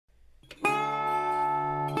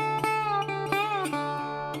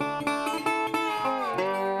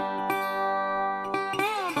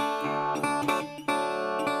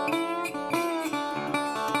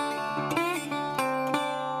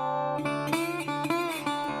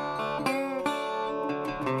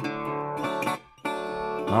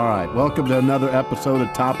All right, welcome to another episode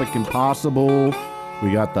of Topic Impossible.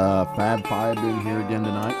 We got the Fab Five in here again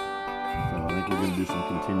tonight. So I think we're going to do some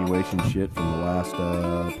continuation shit from the last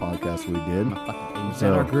podcast we did. Is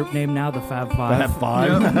that our group name now, the Fab Five? Fab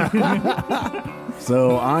Five.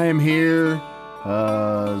 So I am here.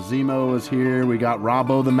 Zemo is here. We got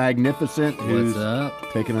Robbo the Magnificent, who's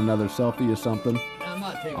taking another selfie or something. I'm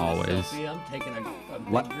not taking Always. a selfie. I'm taking a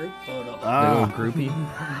big group photo. Little groupie.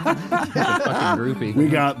 Fucking groupie. We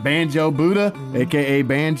got Banjo Buddha, a.k.a.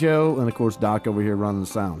 Banjo, and of course Doc over here running the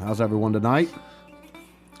sound. How's everyone tonight?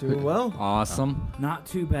 Doing well. Awesome. Not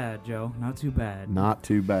too bad, Joe. Not too bad. Not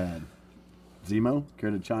too bad. Zemo,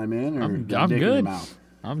 care to chime in? Or I'm got a dick in your good. mouth?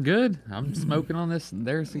 I'm good. I'm smoking on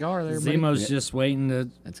their cigar there, buddy. Zemo's just waiting to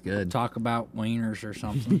That's good. talk about wieners or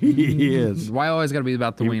something. He is. Why always got to be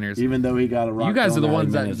about the wieners? Even though he got a rock You guys are the thrown at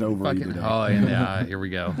ones him in that his ovary fucking. today. Oh yeah, here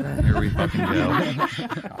we go. Here we fucking go.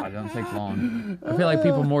 God, it don't take long. I feel like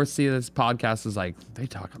people more see this podcast as like they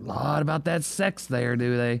talk a lot about that sex there,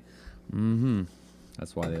 do they? Mm-hmm.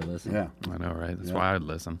 That's why they listen. Yeah. I know, right? That's Yeah. why I'd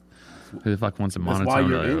listen. Who the fuck wants a That's monitor? why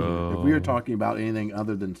you're Like, in here. oh. If we were talking about anything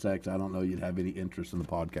other than sex, I don't know you'd have any interest in the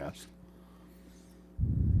podcast.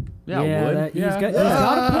 Yeah, I would. He's got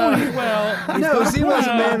a point. Well, No, Zemo's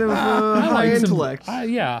a man of high like some- intellect.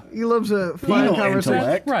 yeah. He loves a fine Penal conversation.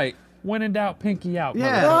 intellect. Right. When in doubt, pinky out.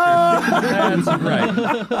 Yeah. motherfucker. That's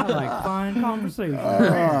right. I like fine conversation.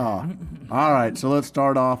 All right, so let's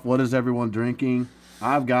start off. What is everyone drinking?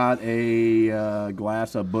 I've got a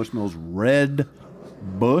glass of Bushmills Red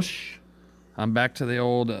Bush, I'm back to the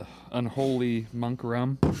old unholy monk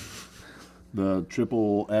rum. the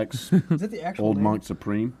Triple X Is that the actual Old name? Monk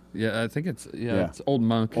Supreme. Yeah, I think it's Yeah. it's old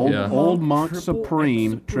monk. Old, yeah. Old Monk Triple X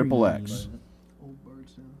Supreme, Supreme. Triple X.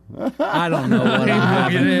 I don't know what I'm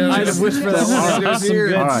having. I I just wish for that one. some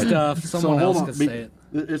good All right. stuff. Someone hold else on. could say it.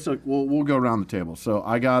 It's a we'll go around the table. So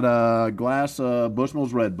I got a glass of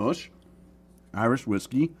Bushmills Red Bush, Irish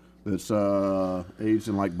whiskey that's aged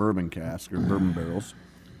in like bourbon cask or bourbon barrels.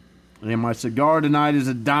 And my cigar tonight is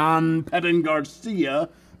a Don Pedin Garcia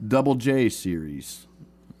Double J series.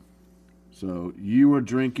 So you were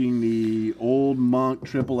drinking the Old Monk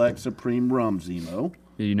Triple X Supreme Rum, Zemo.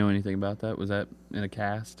 Do you know anything about that? Was that in a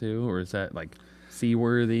cast too, or is that like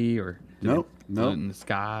seaworthy, or Nope, is nope. it in the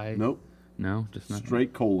sky? Nope, No, just nothing.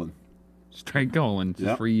 straight colon. Straight going, just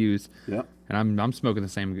Yep. reuse. Yep, And I'm smoking the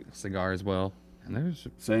same cigar as well. And there's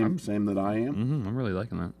same that I am. I'm really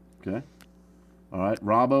liking that. Okay. All right,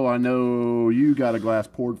 Robbo, I know you got a glass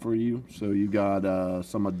poured for you, so you got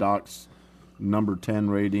some of Doc's number 10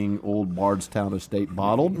 rating Old Bardstown Estate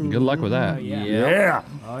bottled. Good luck with that. yeah. Yeah.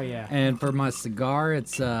 Oh, yeah. And for my cigar,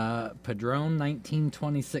 it's Padron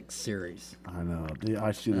 1926 series. I know. Dude,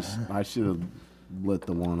 I should have lit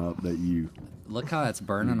the one up that you. Look how that's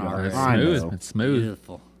burning You got already. it. I Smooth. know. It's smooth.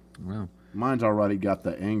 Beautiful. Wow. Mine's already got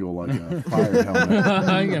the angle like a fire helmet.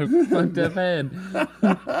 I got a fucked up head.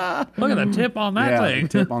 Look at the tip on that Yeah, thing. the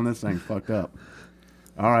tip on this thing's fucked up.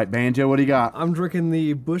 All right, Banjo, what do you got? I'm drinking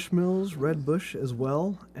the Bushmills Red Bush as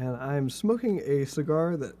well, and I'm smoking a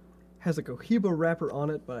cigar that has a Cohiba wrapper on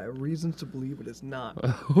it, but I have reasons to believe it is not.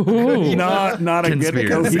 Ooh. Not a good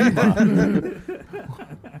Conspiracy. Cohiba.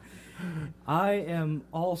 I am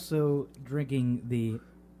also drinking the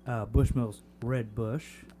Bushmills Red Bush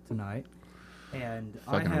tonight. And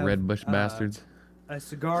Fucking I have, red bush bastards. a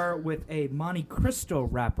cigar with a Monte Cristo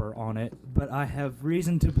wrapper on it, but I have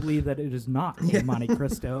reason to believe that it is not a Monte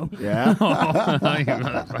Cristo. Yeah. You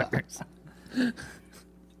motherfuckers.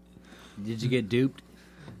 Did you get duped?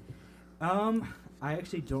 I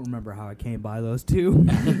actually don't remember how I came by those two.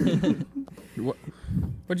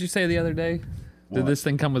 What'd you say the other day? Did What? this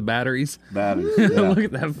thing come with batteries? Batteries. Yeah. Look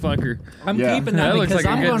at that fucker. I'm Yeah. keeping That that looks because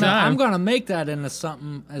like a good time. I'm gonna make that into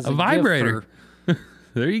something as A a vibrator. gift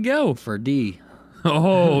There you go. for D.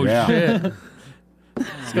 Oh Yeah. shit.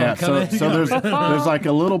 Yeah, come so, in. so there's like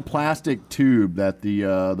a little plastic tube that the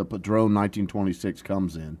Padron 1926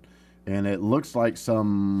 comes in, and it looks like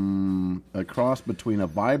a cross between a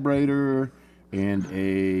vibrator and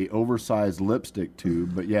a oversized lipstick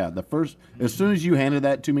tube. But yeah, as soon as you handed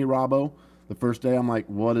that to me, Robbo, the first day I'm like,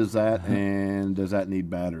 what is that, and does that need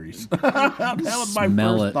batteries? That was my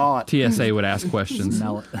Smell first it. thought. TSA would ask questions.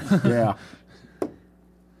 Smell it. Yeah.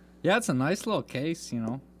 Yeah, it's a nice little case, you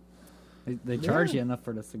know. They charge you enough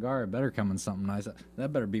for the cigar. It better come in something nice.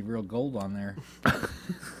 That better be real gold on there.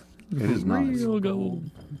 It is nice. Real gold.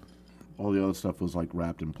 All the other stuff was like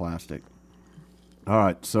wrapped in plastic. All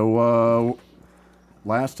right, so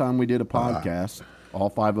last time we did a podcast, all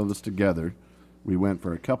five of us together, we went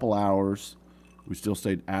for a couple hours. We still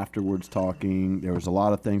stayed afterwards talking. There was a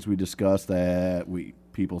lot of things we discussed that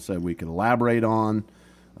people said we could elaborate on.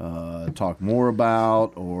 talk more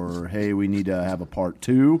about, or hey, we need to have a part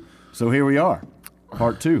 2. So here we are,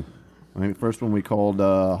 part 2. I think the first one we called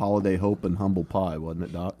Holiday Hope and Humble Pie, wasn't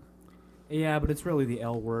it, Doc? Yeah, but it's really the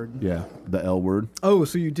L word. Yeah, the L word. Oh,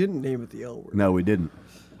 so you didn't name it the L word? No, we didn't.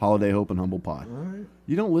 Holiday Hope and Humble Pie. All right.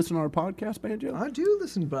 You don't listen to our podcast, Banjo? I do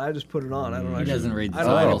listen, but I just put it on. I don't. He doesn't read the I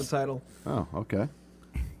don't know titles. the title. Oh, okay.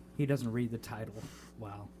 He doesn't read the title.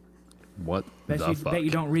 Wow. What Bet the you, fuck? bet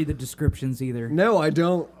you don't read the descriptions either. No, I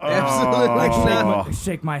don't. Absolutely not.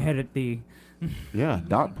 Shake my head at the. Yeah,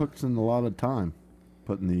 Doc puts in a lot of time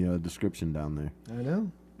putting the description down there. I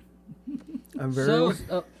know. I'm very.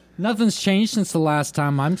 So nothing's changed since the last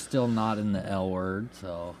time. I'm still not in the L word,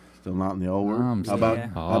 so Still not in the L word. I'm How about Yeah.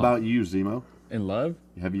 how about you, Zemo? In love?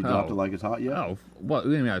 Have you dropped Oh. it like it's hot yet? Oh, well, I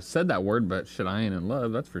mean, I've said that word, but shit, I ain't in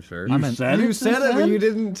love. That's for sure. You I'm in- said you it. said since it, but then? you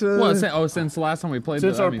didn't. Well, since the last time we played.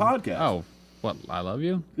 Since I our mean, podcast. Oh, what? I love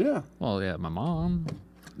you. Yeah. Well, yeah, my mom.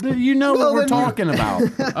 You know Well, what we're then you- talking about.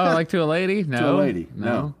 Oh, like to a lady? No. To a lady.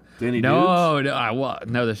 No. To any No,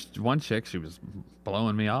 no, this one chick, she was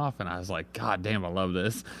blowing me off, and I was like, God damn, I love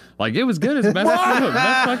this. Like, it was good. It's the best,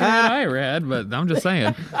 best fucking head I ever had, but I'm just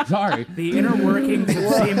saying. Sorry. The inner workings of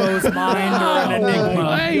Zemo's mind are an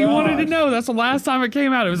enigma. Hey, you wanted to know. That's the last time it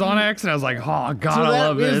came out. It was on accident. I was like, oh, God, So I that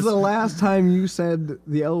love is this. the last time you said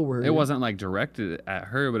the L word. It wasn't, like, directed at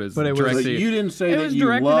her, but it was But it was- dudes. directed. But you didn't say it that was you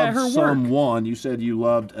directed at loved her work. someone. You said you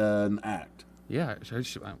loved an act. Yeah,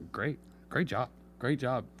 great. Great job. Great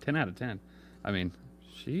job. 10 out of 10. I mean,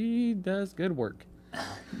 she does good work.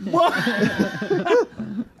 What?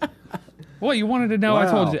 Well, you wanted to know. I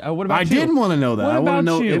told you. What about I you? didn't want to know that. What I want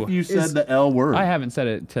to about know you? if you said the L word. I haven't said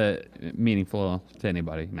it to meaningful to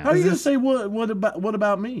anybody. No. How are you gonna say what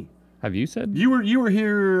about me? Have you said? You were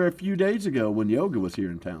here a few days ago when Yoga was here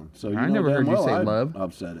in town. So you I know never damn heard you well say I've- love.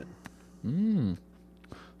 I've said it.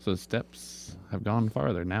 So steps have gone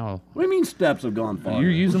farther now. What do you mean steps have gone far? You're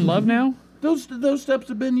using love now? Those steps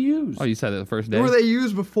have been used. Oh, you said it the first day. Were they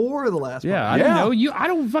used before the last? Yeah, I podcast? didn't Yeah. know you. I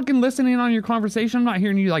don't fucking listen in on your conversation. I'm not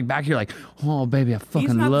hearing you like back here like, oh baby, I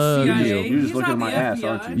fucking not the love CIA. you. You're He's just looking not at my the ass, FBI.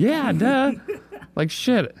 aren't you? Yeah, duh. Like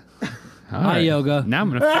shit. All Hi, Yoga. Now I'm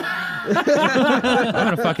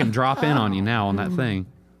gonna fucking drop in on you now on that thing.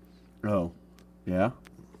 Oh, yeah.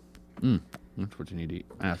 That's what you need to eat.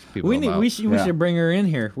 Ask people we about. Yeah. should bring her in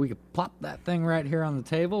here. We could plop that thing right here on the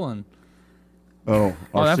table and Oh,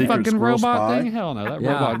 Oh, our that secret fucking squirrel robot spy? thing? Hell no, that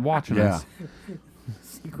Yeah. robot watching Yeah. us.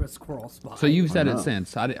 Secret squirrel spot. So you've said I it know.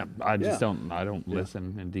 since. I just Yeah. don't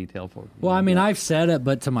listen in detail for. well, I mean, I've said it,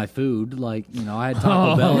 but to my food, like I had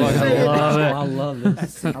Taco Oh, Bell. I love it. I love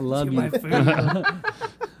this. I love my you. food.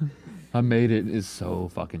 I made it. Is so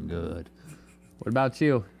fucking good. What about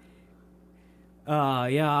you?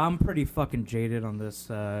 Yeah, I'm pretty fucking jaded on this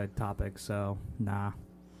topic, so nah.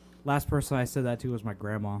 Last person I said that to was my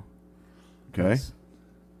grandma. Okay.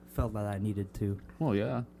 Felt that I needed to. Well,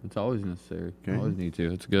 yeah, it's always necessary. Okay. Always need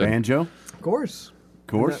to. It's good. Banjo, Of course. of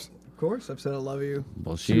course. Of course, I've said I love you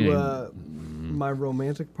Well, she to didn't- my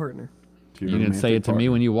romantic partner. To your you didn't say it romantic to me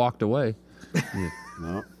partner. when you walked away.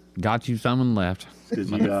 No, Got you some and left.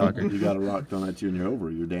 because you got a rock thrown at you and you're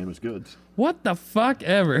over. You're damaged goods. What the fuck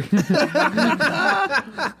ever?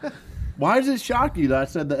 Why does it shock you that I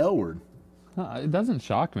said the L word? It doesn't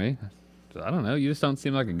shock me. I don't know. You just don't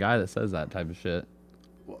seem like a guy that says that type of shit.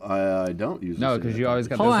 Well, I don't use. No, because you always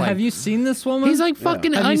got Hold this on, like. have you seen this woman? He's like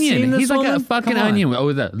fucking Have you seen onion. this He's like a woman? fucking Come on. onion.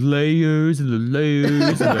 Oh, the layers and the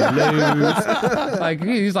layers and the layers. Like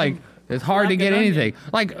he's like, it's hard to Like get an onion. anything.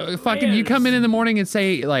 Like fucking, you come in the morning and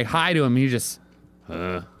say like hi to him. You just.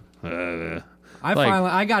 I like-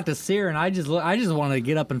 finally got to see her, and I just wanted to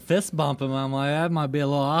get up and fist bump him. I'm like, that might be a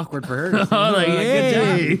little awkward for her. To see. Oh, like, Good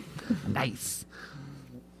job. hey. Nice.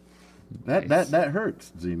 That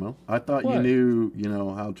hurts, Zemo. I thought What? you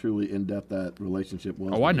knew, how truly in depth that relationship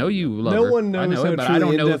was. Oh, I know you love No her. one I knows know how it, but I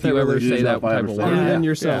don't truly know if in-depth you that ever say relationship that I type ever of said. word. Other Yeah. than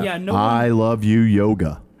yourself. Yeah, no I one. love you,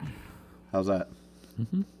 yoga. How's that?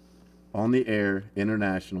 Mm-hmm. On the air,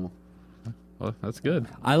 international. Well, that's good.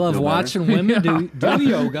 I love Feel better? watching women do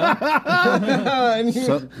yoga.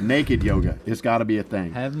 So, naked yoga. It's got to be a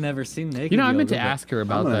thing. I've never seen naked. You know, I meant yoga, to but- ask her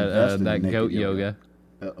about gonna that invest in that naked goat yoga.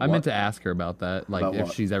 yoga. I meant to ask her about that, like About if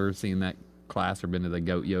what? she's ever seen that class or been to the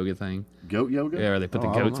goat yoga thing. Goat yoga. Yeah, where they put Oh, the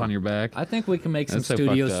I don't goats know. on your back. I think we can make some That's so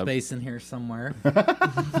studio fucked up. space in here somewhere.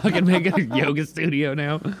 I can make a yoga studio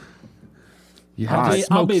now. You have I'll to be-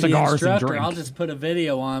 smoke I'll be the cigars and instructor. drink. I'll just put a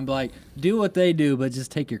video on, be like, do what they do, but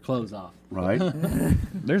just take your clothes off. Right.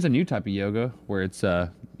 There's a new type of yoga where it's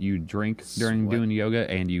you drink during doing yoga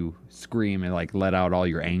and you scream and like let out all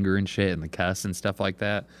your anger and shit and the cuss and stuff like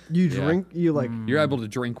that. You Yeah. drink, you like. You're able to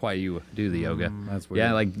drink while you do the yoga. That's weird.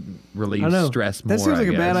 Yeah, like I relieve don't know. stress more. That seems I like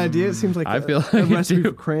a bad guess. idea. It seems like I a, feel a like it recipe too.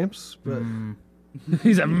 for cramps. But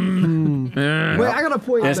He's a. wait, I got a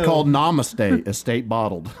point. It's though. called Namaste, estate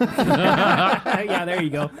bottled. Yeah, there you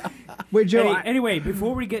go. Wait, Joe. Anyway,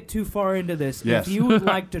 before we get too far into this, Yes. if you would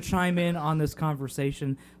like to chime in on this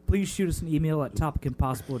conversation, please shoot us an email at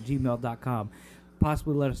topicimpossible@gmail.com.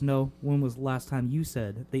 Possibly let us know when was the last time you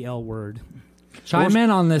said the L word. Chime in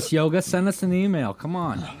on this, Yoga. Send us an email. Come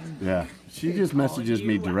on. Yeah, she just messages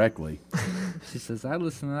me directly. She says, I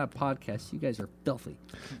listen to that podcast. You guys are filthy.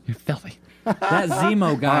 You're filthy. That Zemo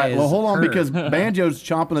All guy right, is well, hold on, her. because Banjo's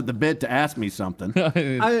chomping at the bit to ask me something.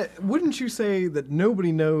 Wouldn't you say that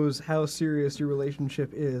nobody knows how serious your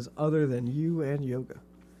relationship is other than you and Yoga?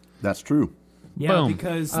 That's true. Yeah, Boom.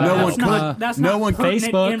 because No that's one not, could- that's no not one could-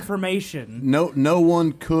 pertinent Facebook. information. No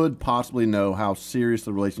one could possibly know how serious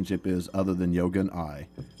the relationship is other than Yoga and I.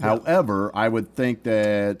 However, I would think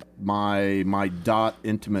that my dot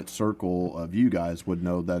intimate circle of you guys would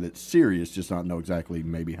know that it's serious, just not know exactly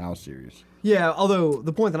maybe how serious. Yeah, although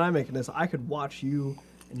the point that I'm making is I could watch you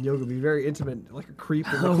and Yoga be very intimate, like a creep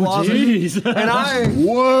in the Oh, closet. jeez. And I.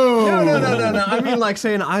 Whoa! No. I mean, like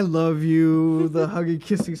saying I love you, the huggy,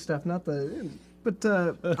 kissy stuff, not the. But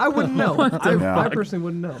I wouldn't know. I personally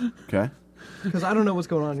wouldn't know Okay. because I don't know what's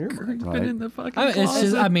going on in your mind. Right. in the fucking It's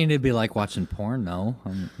just, I mean, it'd be like watching porn, no?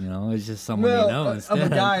 You know, it's just someone you know Well, instead.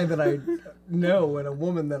 of a guy that I know and a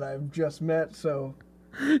woman that I've just met, so.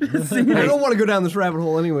 I don't want to go down this rabbit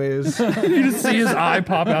hole, anyways. You just see his eye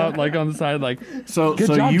pop out like on the side, like So Good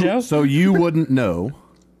job, Joe. so you wouldn't know,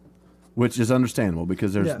 which is understandable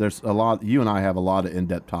because Yeah. there's a lot. You and I have a lot of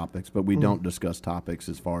in-depth topics, but we don't discuss topics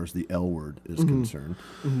as far as the L word is concerned.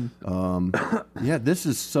 Yeah, this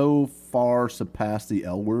is so far surpassed the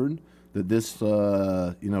L word that this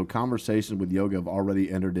conversation with Yoga have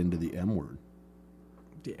already entered into the M word.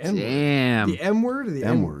 The M word. damn. The M word or the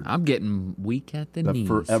M word. I'm getting weak at the The knees.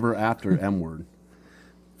 forever after M word.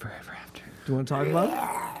 Forever after. Do you want to talk about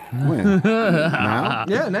it? When? Now?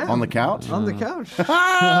 Yeah, now. On the couch? On the couch. Oh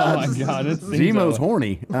my god, it's Zemo's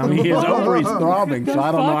horny. I mean, his ovaries throbbing, so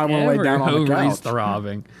I don't know. I want to lay down on the Ovaries couch.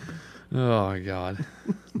 throbbing. Oh my god.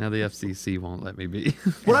 Now the FCC won't let me be.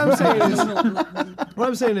 What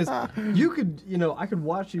I'm saying is, you could, I could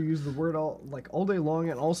watch you use the word all day long,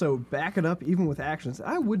 and also back it up even with actions.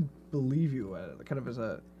 I would believe you, kind of as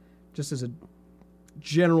a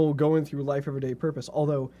general going through life everyday purpose.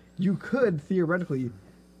 Although you could theoretically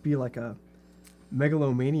be like a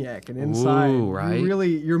megalomaniac, and inside, Ooh, right. you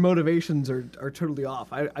really your motivations are totally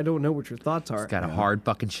off. I don't know what your thoughts are, He's got a hard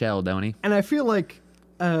fucking shell, don't he? and I feel like,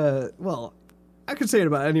 well, I could say it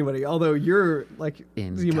about anybody. Although you're like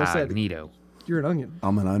Zemo said, Incognito. you're an onion.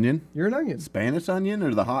 I'm an onion. You're an onion. Spanish onion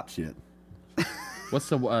or the hot shit? What's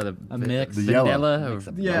the A mix. The yellow. vanilla? Or,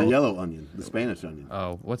 Yeah. The yellow onion, the Spanish onion.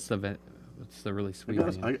 oh, what's the really sweet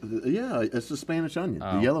onion? Yeah, it's the Spanish onion.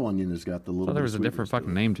 Oh. The yellow onion has got the little. Thought there bit was a of different sweetness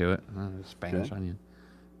fucking name to it. Spanish Okay. onion.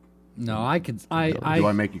 No, I could. to it. Do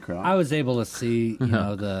I make you cry? I was able to see,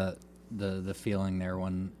 the feeling there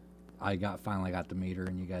when I finally got to meet her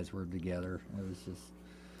and you guys were together. It was just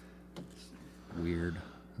weird.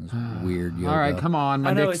 It was weird. Yoga. All right, come on, my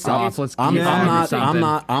I know, dick's it's- soft. Let's keep I'm on or not. something.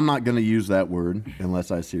 I'm not going to use that word unless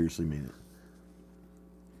I seriously mean it.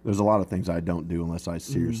 There's a lot of things I don't do unless I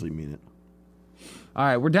seriously mean it. All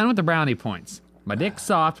right, we're done with the brownie points. My dick's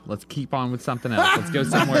soft. Let's keep on with something else. Let's go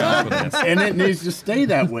somewhere else with this. And it needs to stay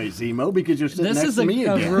that way, Zemo, because you're sitting This next is to a, me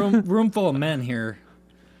a again. room full of men here.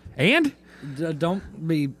 And Don't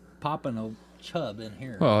be popping a chub in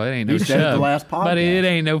here. well, it ain't no You said it chub. the last But it podcast.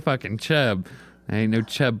 ain't no fucking chub. Ain't no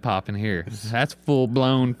chub popping here. That's full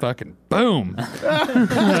blown fucking boom.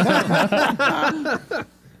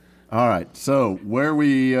 All right. So where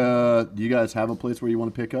we? Do you guys have a place where you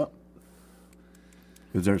want to pick up?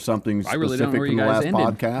 Is there something I really don't specific know where from you the last guys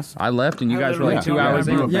ended. podcast? I left and you I guys were like literally 2 don't hours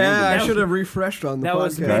in. remember. Yeah, I That should have refreshed on the That podcast.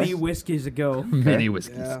 was many whiskeys ago. Mini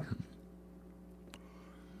whiskeys. Yeah.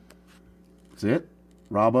 That's it,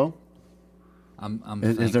 Robbo. I'm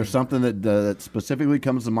Is there thinking. something that specifically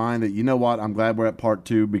comes to mind that, you know what, I'm glad we're at part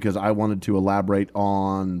 2 because I wanted to elaborate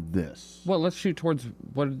on this? Well, let's shoot towards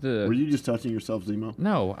what did the. Were you just touching yourself, Zemo?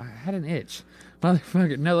 No, I had an itch.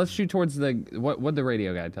 Motherfucker. No, let's shoot towards the. What did the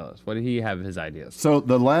radio guy tell us? What did he have his ideas? So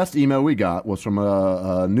the last email we got was from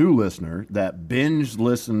a new listener that binge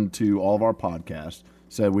listened to all of our podcasts,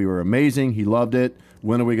 said we were amazing, he loved it.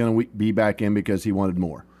 When are we going to be back in because he wanted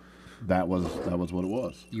more? That was what it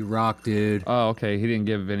was. You rock, dude. Oh, okay. He didn't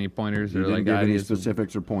give any pointers He or didn't like give any ideas.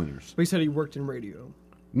 specifics or pointers. But he said he worked in radio.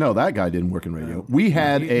 No, that guy didn't work in radio. We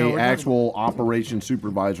had No, we're a talking actual operation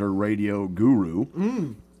supervisor, radio guru,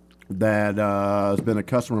 that has been a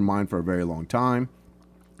customer of mine for a very long time,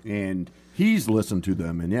 and he's listened to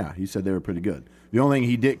them, and yeah, he said they were pretty good. The only thing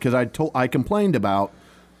he did, because I complained about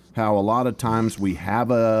how a lot of times we have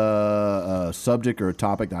a subject or a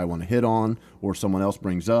topic that I want to hit on, or someone else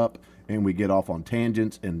brings up, and we get off on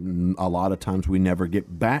tangents, and a lot of times we never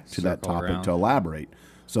get back to that Circle topic around. to elaborate.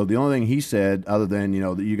 So the only thing he said, other than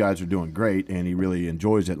that you guys are doing great and he really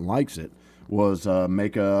enjoys it and likes it, was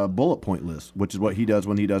make a bullet point list, which is what he does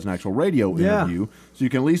when he does an actual radio Yeah. interview. So you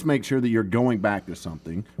can at least make sure that you're going back to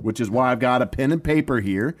something, which is why I've got a pen and paper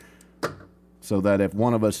here, so that if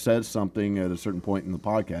one of us says something at a certain point in the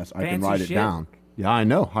podcast, I can Fancy write it shit. down. Yeah, I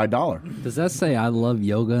know, high dollar. Does that say I love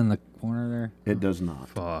yoga in the corner there? It does not.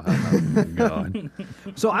 Oh, God.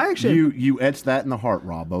 So I actually You etch that in the heart,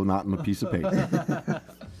 Robbo, not in a piece of paper.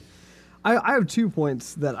 I have 2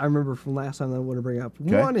 points that I remember from last time that I want to bring up.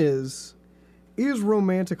 Okay. One is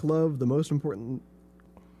romantic love the most important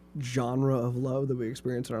genre of love that we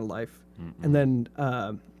experience in our life? And then,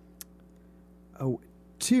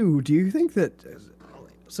 two, do you think that?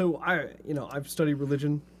 So I've studied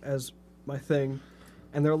religion as my thing,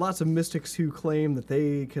 and there are lots of mystics who claim that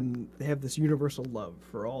they have this universal love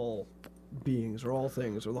for all beings or all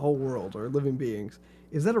things or the whole world or living beings.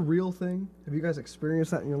 Is that a real thing? Have you guys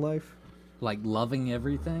experienced that in your life? Like loving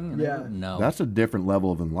everything? And Yeah. everything? No. That's a different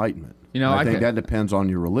level of enlightenment. I I think could- that depends on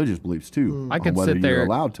your religious beliefs too. I on could whether sit you're there-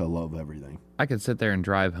 allowed to love everything. I could sit there and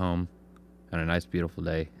drive home on a nice, beautiful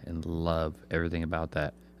day and love everything about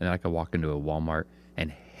that. And then I could walk into a Walmart and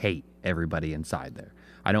hate everybody inside there.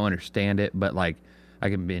 I don't understand it, but like I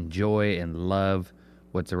can enjoy and love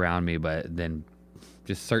what's around me, but then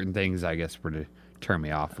just certain things, I guess, were to turn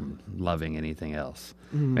me off from loving anything else.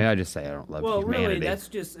 Maybe I just say I don't love Well, humanity. really, that's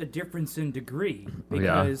just a difference in degree.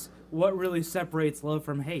 Yeah. Because what really separates love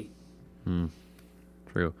from hate?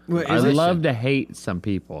 True. Well, I is it- love to hate some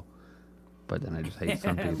people, but then I just hate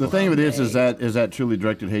some The people. thing of it is that truly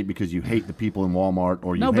directed hate because you hate the people in Walmart,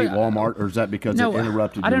 or you No, hate but, Walmart, or is that because no, it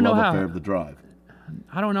interrupted I your don't know love how- affair of the drive?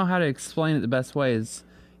 I don't know how to explain it the best way. Is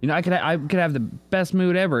I could have the best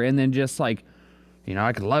mood ever, and then just like,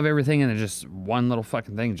 I could love everything, and then just one little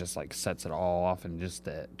fucking thing just like sets it all off, and just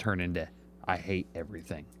turn into I hate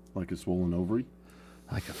everything, Like a swollen ovary?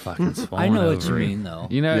 like a fucking swollen I know what you ovary. mean, though.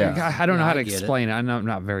 Yeah. I don't know Yeah, how to I get it. explain it. I know I'm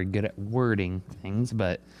not very good at wording things,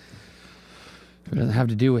 but it doesn't have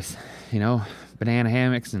to do with banana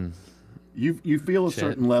hammocks and You feel a Shit.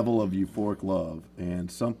 certain level of euphoric love, and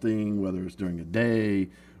something, whether it's during a day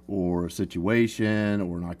or a situation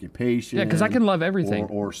or an occupation. Yeah, 'cause I can love everything.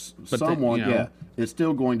 Or But then, someone, you know- yeah, it's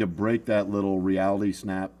still going to break that little reality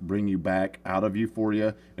snap, bring you back out of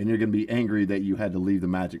euphoria, and you're going to be angry that you had to leave the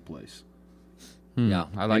magic place. Yeah.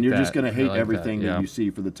 I like and you're that. just going to I hate like everything that, yeah. you see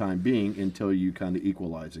for the time being until you kind of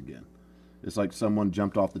equalize again. It's like someone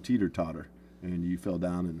jumped off the teeter-totter and you fell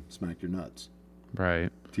down and smacked your nuts.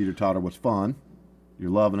 Right. Teeter-totter was fun. You're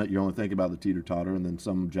loving it. You're only thinking about the teeter-totter, and then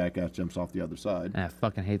some jackass jumps off the other side. I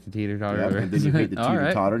fucking hate the teeter-totter. Yeah, and then you hate the All right.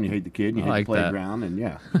 teeter-totter, and you hate the kid, and you I hate like the that. playground, and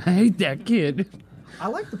yeah. I hate that kid. I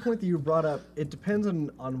like the point that you brought up. It depends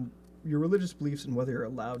on your religious beliefs and whether you're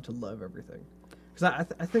allowed to love everything. Because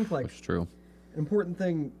I think like That's true. an important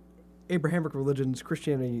thing, Abrahamic religions,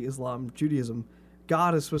 Christianity, Islam, Judaism,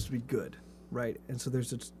 God is supposed to be good, right? And so there's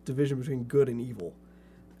this division between good and evil.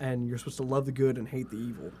 And you're supposed to love the good and hate the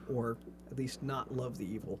evil, or at least not love the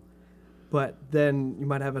evil. But then you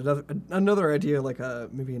might have another idea, like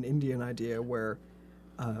maybe an Indian idea, where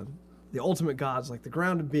the ultimate God's like the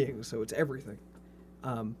grounded being, so it's everything.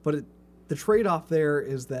 But the trade-off there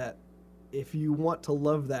is that if you want to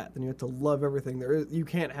love that, then you have to love everything. You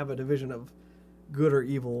can't have a division of good or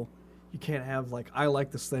evil. You can't have like I like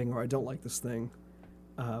this thing or I don't like this thing.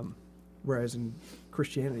 Whereas in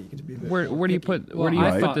Christianity, you get to be a bit Where more do you picky. put where do you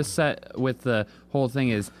I put thought- the set with the whole thing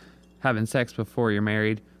is having sex before you're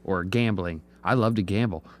married or gambling? I love to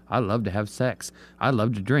gamble. I love to have sex. I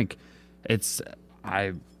love to drink.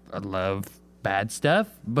 I love bad stuff,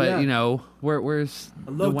 but Yeah. where's I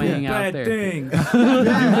the love weighing doing out bad there? things.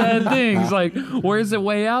 Bad things. Like, where's the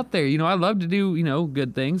way out there? I love to do,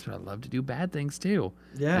 good things, but I love to do bad things too.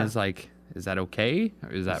 Yeah. And it's like, is that okay?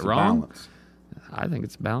 Or is that It's a wrong? balance. I think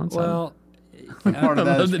it's balance. Well, Part of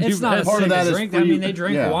that love is to do it's not bad a part of sin that to is drink. free- I mean, they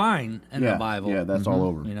drink yeah. wine in yeah, the Bible. Yeah, that's all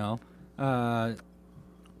over. You know,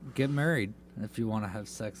 get married if you want to have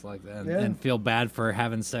sex like that, Yeah. and feel bad for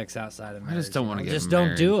having sex outside of marriage. just don't you wanna know? get Just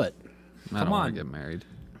don't do it. I Come don't want on. to get married.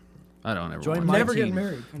 I don't ever Join want my Never team. get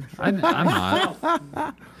married. I'm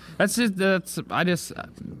not. That's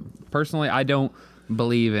personally, I don't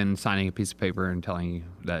believe in signing a piece of paper and telling you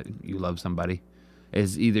that you love somebody.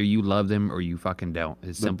 Is either you love them or you fucking don't.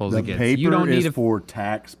 As simple as The it gets. paper You don't need is for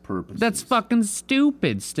tax purposes. That's fucking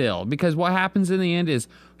stupid still. Because what happens in the end is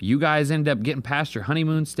you guys end up getting past your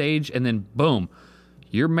honeymoon stage and then boom,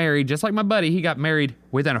 you're married. Just like my buddy, he got married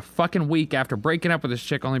within a fucking week after breaking up with this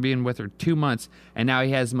chick, only being with her 2 months. And now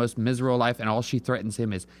he has the most miserable life. And all she threatens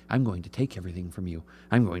him is, I'm going to take everything from you.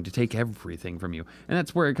 I'm going to take everything from you. And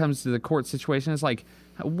that's where it comes to the court situation. It's like,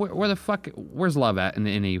 where the fuck, where's love at in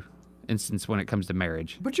any instance when it comes to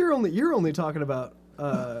marriage? But you're only talking about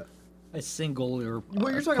A single or well,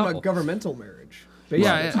 you're a talking couple. about governmental marriage.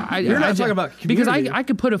 Yeah, Basically. You're not talking about because community. I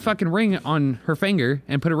could put a fucking ring on her finger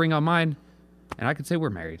and put a ring on mine, and I could say we're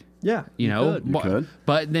married. Yeah. You know, could. You could.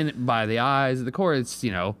 But then by the eyes of the court, it's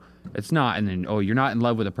it's not. And then you're not in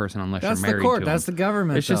love with a person unless That's you're the married court. to That's him. the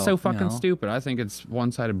government. It's just so though, fucking you know? stupid. I think it's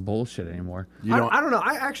one-sided bullshit anymore. You I don't know.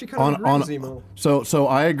 I actually kind of agree with Zemo. So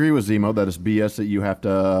I agree with Zemo that it's BS that you have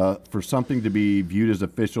to, for something to be viewed as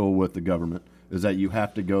official with the government, is that you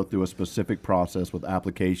have to go through a specific process with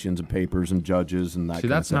applications and papers and judges and that See,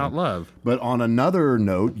 kind that's of thing. not love. But on another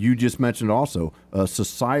note, you just mentioned also a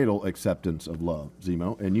societal acceptance of love,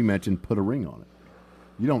 Zemo, and you mentioned put a ring on it.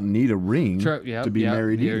 You don't need a ring Sure, yeah, to be yeah,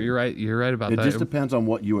 married either. You're right. You're right about It that. just depends on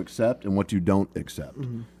what you accept and what you don't accept.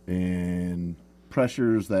 And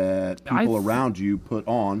pressures that people around you put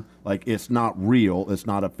on, like it's not real, it's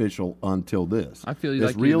not official until this. I feel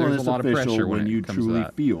it's like real there's and a it's lot of official pressure when when it you comes to truly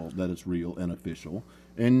that. feel that it's real and official.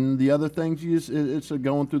 And the other things, it's a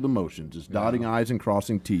going through the motions. It's dotting I's and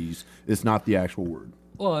crossing T's. It's not the actual word.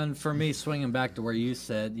 Well, and for me, swinging back to where you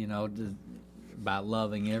said, about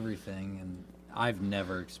loving everything, and I've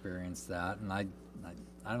never experienced that, and I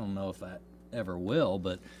don't know if I ever will,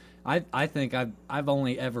 but I think I've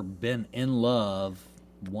only ever been in love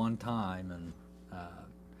one time, and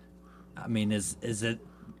I mean, is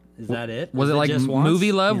that it? Was Is it like just once,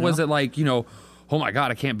 movie love? you Was know? it like, oh my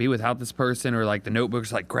God, I can't be without this person? Or like the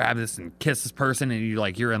Notebook's like grab this and kiss this person and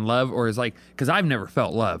you're in love? Or is like, because I've never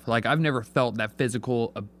felt love. Like I've never felt that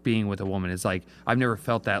physical of being with a woman. It's like, I've never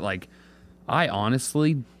felt that like, I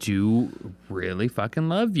honestly do really fucking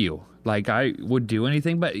love you. Like I would do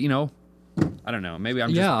anything, but I don't know. Maybe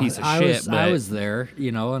I'm just a piece of shit. But I was there,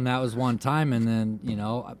 and that was one time, and then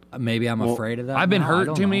maybe I'm afraid of that. I've been now, I hurt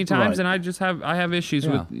don't too many know. times, Right. and I have issues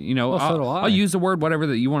Yeah. with Well, so do I. I'll use the word whatever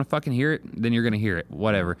that you want to fucking hear it, then you're gonna hear it,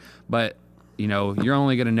 whatever. But you're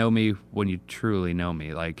only gonna know me when you truly know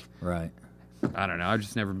me. Like Right. I don't know. I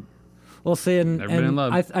just never. Well, see, and, Never been in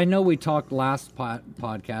love. I know we talked last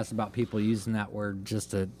podcast about people using that word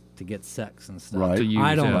just to get sex and stuff. Right. To use,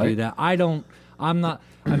 I don't yeah. do that. I'm not.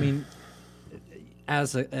 I mean,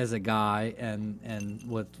 as a guy, and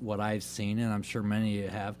with what I've seen, and I'm sure many of you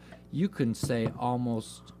have, you can say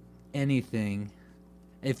almost anything.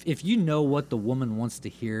 If you know what the woman wants to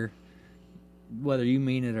hear, whether you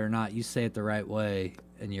mean it or not, you say it the right way,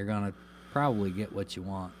 and you're gonna probably get what you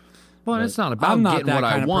want. Well, But it's not about I'm not getting that what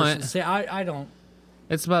I kind of want. person. See, I don't.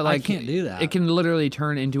 It's about like can't do that. It can literally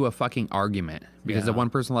turn into a fucking argument because the Yeah. one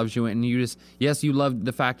person loves you and you you love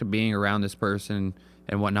the fact of being around this person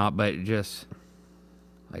and whatnot, but it just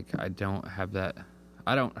like I don't have that.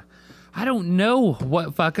 I don't know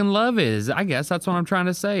what fucking love is. I guess that's what I'm trying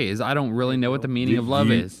to say is I don't really know what the meaning of love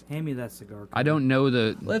is. Hand me that cigar. I don't know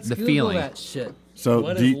the Let's the Google feeling. that shit. So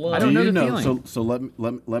What do, is love? I don't know you the know? feeling. So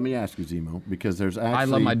let me ask you, Zemo, because there's actually I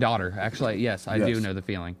love my daughter. Actually, yes, I do Yes. know the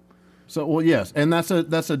feeling. So well, yes, and that's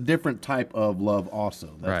a different type of love also.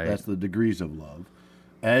 Right. That's the degrees of love.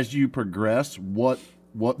 As you progress, what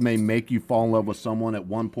may make you fall in love with someone at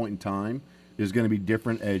one point in time is going to be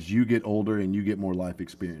different as you get older and you get more life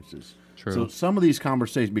experiences. True. So some of these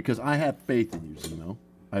conversations, because I have faith in you, Zemo,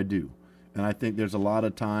 I do, and I think there's a lot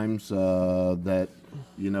of times that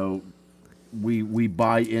we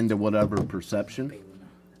buy into whatever perception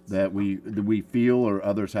that we feel or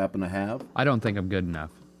others happen to have. I don't think I'm good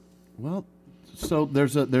enough. Well, so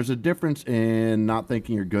there's a difference in not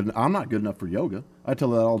thinking you're good. I'm not good enough for yoga. I tell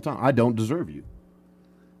that all the time. I don't deserve you.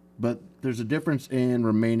 But there's a difference in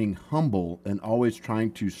remaining humble and always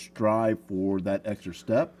trying to strive for that extra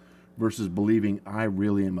step versus believing I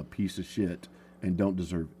really am a piece of shit and don't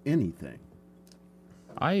deserve anything.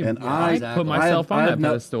 I exactly. put myself on that no-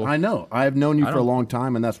 pedestal. I know. I have known you for a don't- long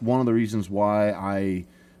time, and that's one of the reasons why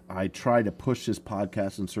I try to push this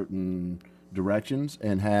podcast in certain directions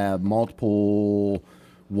and have multiple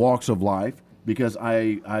walks of life because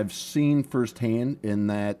I've seen firsthand in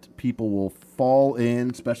that people will fall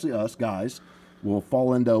in, especially us guys, will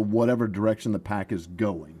fall into whatever direction the pack is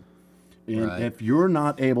going. And Right. if you're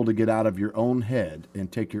not able to get out of your own head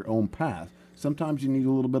and take your own path, sometimes you need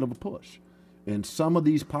a little bit of a push. And some of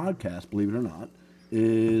these podcasts, believe it or not,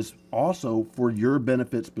 is also for your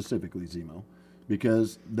benefit specifically, Zemo,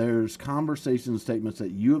 because there's conversation statements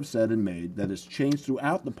that you have said and made that has changed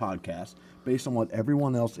throughout the podcast based on what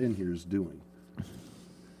everyone else in here is doing.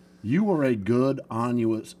 You are a good,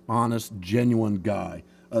 honest, genuine guy,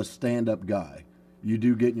 a stand-up guy. You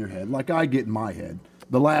do get in your head, like I get in my head.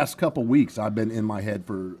 The last couple weeks, I've been in my head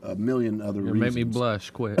for a million other You reasons. make me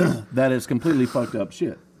blush. Quit. That is completely fucked up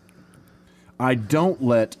shit. I don't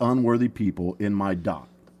let unworthy people in my dot.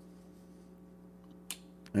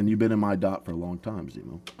 And you've been in my dot for a long time,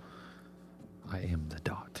 Zemo. I am the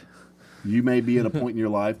dot. You may be at a point in your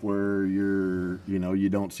life where you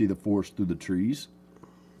don't see the forest through the trees.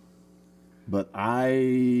 But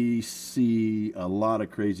I see a lot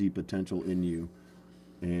of crazy potential in you.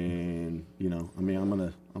 And, I'm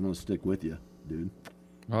gonna stick with you, dude.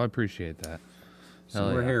 Well, I appreciate that. So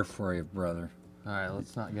Hell we're yeah. here for you, brother. All right,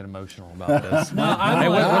 let's not get emotional about this. Hey,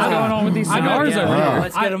 what's going on with these cigars over here?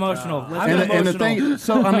 Let's get emotional. Let's And, get the- and the emotional. thing,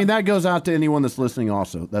 so I mean, that goes out to anyone that's listening.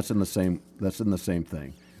 Also, that's in the same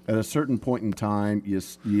thing. At a certain point in time,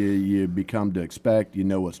 you become to expect. You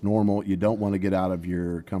know what's normal. You don't want to get out of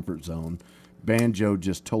your comfort zone. Banjo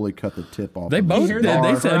just totally cut the tip off. They of both the did.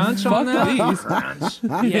 They cigar. said, "Fuck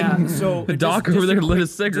these." Yeah, so The doc over there lit a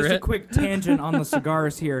cigarette. Just a quick tangent on the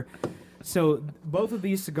cigars here. So both of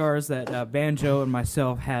these cigars that Banjo and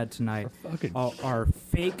myself had tonight are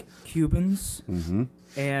fake Cubans,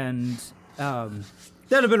 and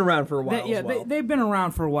That have been around for a while. yeah, as well. they've been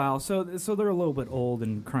around for a while. So they're a little bit old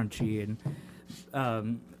and crunchy,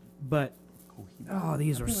 and but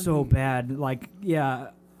these are so bad. Like, yeah.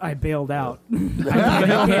 I bailed out. I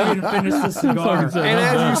can't even finish the cigar. And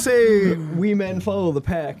as you say, we men follow the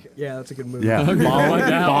pack. Yeah, that's a good move. Yeah,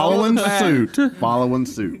 following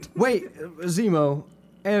suit. Wait, Zemo,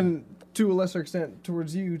 and to a lesser extent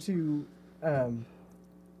towards you too.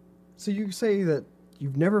 So you say that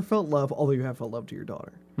you've never felt love, although you have felt love to your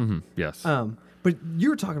daughter. Yes. But you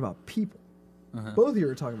were talking about people. Both of you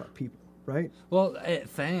were talking about people, right? Well,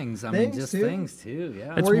 things. I mean, Things just too? things too.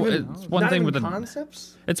 Yeah. It's Or one- even it's one not thing even with the-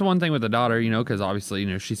 concepts. It's one thing with the daughter, because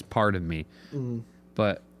obviously, she's part of me.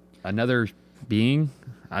 But another being,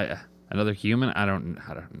 another human, I don't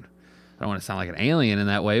want to sound like an alien in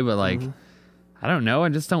that way, but like, I don't know. I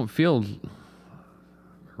just don't feel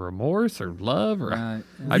remorse or love, or Right.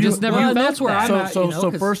 I just never well, felt that's where that. I'm at, So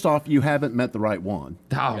 'cause- first off, you haven't met the right one.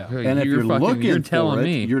 Oh, And if you're looking you're for telling it,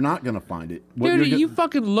 me. you're not going to find it. What Dude, you're you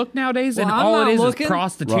fucking look nowadays, and Well, I'm all not it is looking.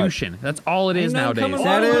 prostitution. That's all it is Ain't none nowadays. coming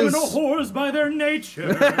That All women is- are whores by their nature.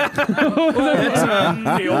 And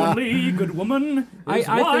the only good woman is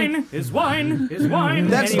I wine, think- is wine, is wine.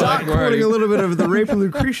 That's Anyway. Doc quoting a little bit of The Rape of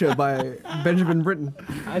Lucretia by Benjamin Britten.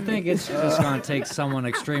 I think it's just going to take someone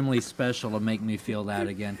extremely special to make me feel that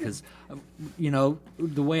again. Because,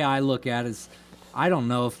 the way I look at it is, I don't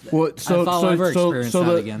know if I'll ever experience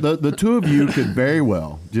that again. the two of you could very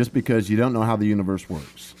well, just because you don't know how the universe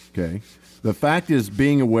works. Okay, the fact is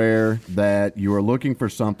being aware that you are looking for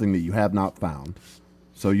something that you have not found,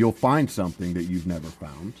 so you'll find something that you've never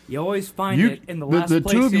found. You always find You- it in the the- last the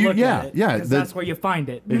place two of you you- look yeah, at it. yeah, 'cause the- that's where you find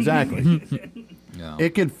it. Exactly. Yeah.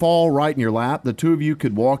 It could fall right in your lap. The two of you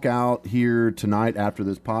could walk out here tonight after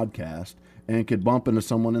this podcast and could bump into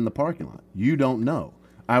someone in the parking lot. You don't know.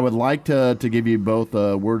 I would like to give you both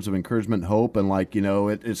words of encouragement, hope, and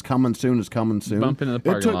it's coming soon. It's coming soon. Bump into the It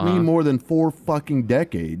parking took lot, me huh? more than 4 fucking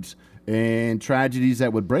decades and tragedies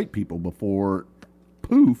that would break people before,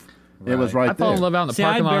 poof, it was right I fall there. in love out in the See, I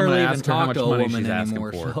parking lot. I'm barely gonna even ask her how talk much to a money woman she's asking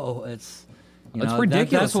anymore, for. so it's That's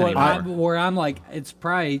ridiculous That's what anymore. where I'm like,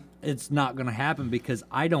 it's not going to happen because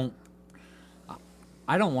I don't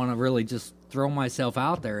want to really just throw myself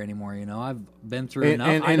out there anymore. I've been through And- enough.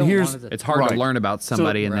 and I don't here's- want to. It's hard Right. to learn about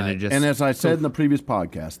somebody, and then Right. it just. And as I said in the previous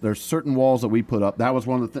podcast, there's certain walls that we put up. That was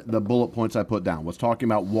one of the bullet points I put down, was talking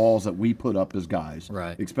about walls that we put up as guys.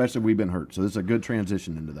 Right. Especially if we've been hurt. So this is a good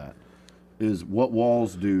transition into that. Is what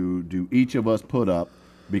walls do each of us put up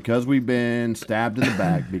because we've been stabbed in the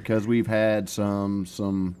back, because we've had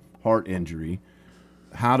some heart injury.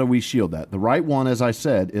 How do we shield that? The right one, as I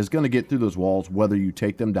said, is going to get through those walls whether you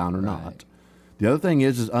take them down or not. The other thing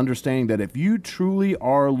is understanding that if you truly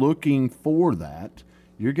are looking for that,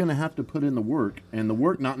 you're going to have to put in the work, and the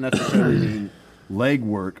work not necessarily mean leg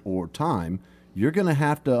work or time. You're going to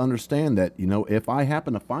have to understand that, if I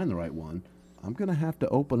happen to find the right one, I'm going to have to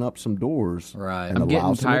open up some doors. Right. And I'm allow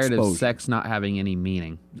getting some tired of exposure. sex not having any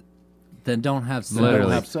meaning. then don't have sex. Then don't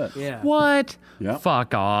Literally. have sex. Yeah. What? Yeah.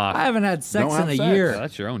 Fuck off. I haven't had sex Don't in have a sex. year.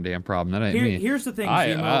 That's your own damn problem. That ain't me. Here's the thing, I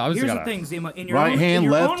Zemo. was Here's the gotta- thing, Zemo. In your Right own, hand, in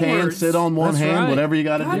your left own hand, words, sit on one That's hand, right. whatever you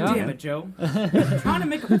got to God do. damn it, Joe. Trying to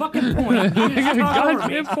make a fucking point. You just talk over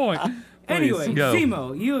me. Goddamn point. Anyway, go.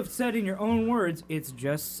 Zemo, you have said in your own words, it's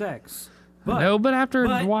just sex. But, No, but after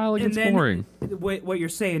a while it and gets then boring. What you're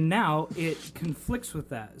saying now, it conflicts with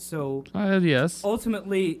that. So Yes.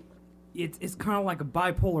 ultimately, it's kind of like a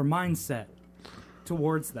bipolar mindset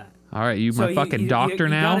towards that. All right, you So my fucking doctor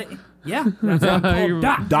now. Yeah, that's what I'm You're-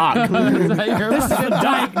 called, Doc. Doc. This is a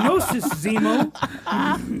diagnosis, Zemo.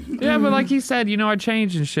 Yeah, but like he said, I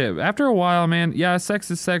changed and shit. After a while, man, yeah, sex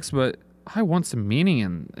is sex, but I want some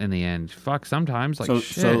meaning in the end. Fuck, sometimes like so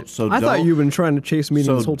shit. so I thought don't- you've been trying to chase meaning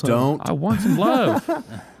so this whole time. don't I want some love.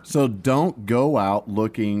 So don't go out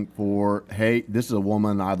looking for, hey, this is a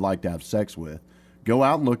woman I'd like to have sex with. Go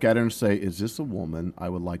out and look at her and say, is this a woman I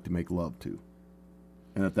would like to make love to?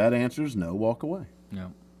 And if that answer is no, walk away.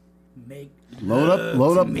 No. Make Load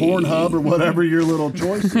up Pornhub or whatever your little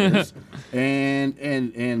choice is,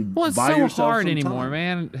 and Well, it's buy so yourself hard some anymore, time.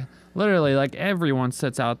 man. Literally, like everyone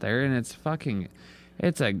sits out there, and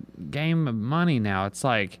it's a game of money now. It's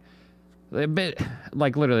like a bit,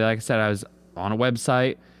 like literally, like I said, I was on a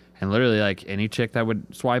website, and literally, like any chick that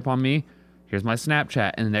would swipe on me, here's my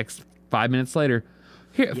Snapchat, and the next 5 minutes later,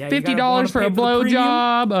 here Yeah, you $50 wanna for pay a for the premium?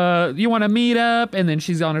 blowjob. You want to meet up? And then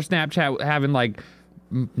she's on her Snapchat having like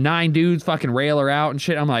 9 dudes fucking rail her out and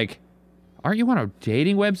shit. I'm like, aren't you on a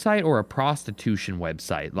dating website or a prostitution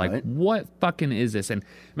website? Like, Right. what fucking is this? And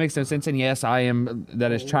it makes no sense. And yes, I am.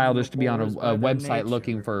 That is childish to be on a Whores by their website nature.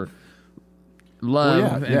 looking for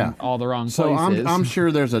love yeah. in all the wrong So places. I'm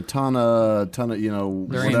sure there's a ton of There ain't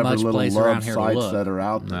whatever much little place love around here to sites look. that are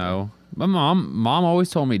out there. No, my mom always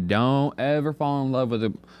told me, don't ever fall in love with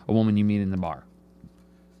a woman you meet in the bar.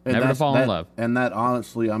 And Never to that's- fall in that- love. And that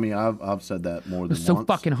honestly, I mean, I've said that more than It's so once.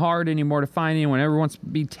 fucking hard anymore to find anyone. Everyone wants to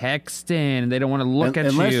be texting, and they don't want to look at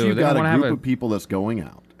Unless you. you've They got don't a want to group have of people that's going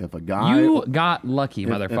out. If a guy, You got lucky, if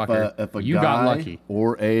motherfucker. a You guy got lucky.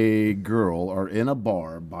 or a girl are in a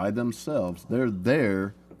bar by themselves, they're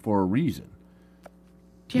there for a reason.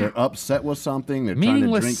 Yeah. They're upset with something. They're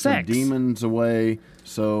Meaningless trying to drink sex. their demons away.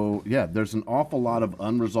 So yeah, there's an awful lot of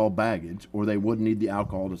unresolved baggage, or they wouldn't need the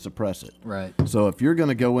alcohol to suppress it. Right. So if you're going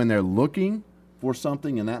to go in there looking for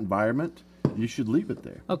something in that environment, you should leave it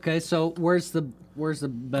there. Okay, so where's the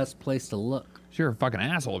best place to look? You're a fucking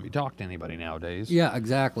asshole if you talk to anybody nowadays. Yeah,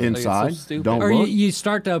 exactly. Inside, stupid. don't Or look. you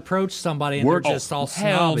start to approach somebody and Work- they're just all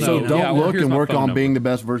hell snobby. no. So you know? don't Yeah, well, look here's and my work phone on number. being the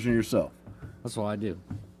best version of yourself. That's what I do.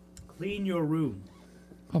 clean your room.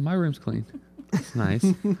 Oh, my room's clean. It's nice.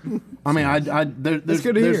 I mean, there's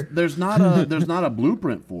good to hear. there's not a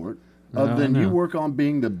blueprint for it, other than you work on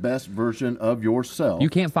being the best version of yourself. You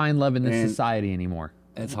can't find love in this And- society anymore.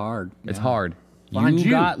 It's hard. It's yeah. hard. Find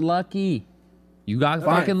you. got lucky. You got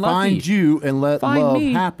fucking lucky. Find you and let Find love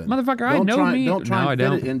me. happen, Motherfucker, I Don't know try, me. Don't try No, I and fit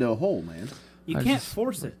don't. it into a hole, man. You I can't just-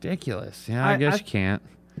 force it. Ridiculous. Yeah, I I- guess I- you can't.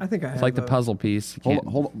 I think I have It's like the a- puzzle piece. You can't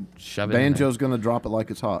Hold on. shove it in there. Banjo's gonna drop it like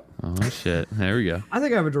it's hot. Oh shit! There we go. I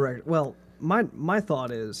think I have a direct. Well, my thought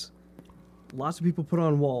is, lots of people put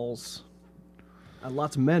on walls, and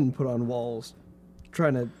lots of men put on walls,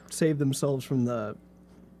 trying to save themselves from the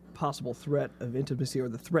possible threat of intimacy or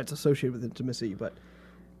the threats associated with intimacy. But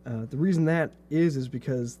the reason that is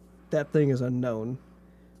because that thing is unknown.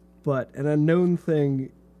 But an unknown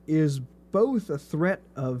thing is both a threat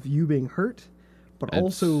of you being hurt, but It's-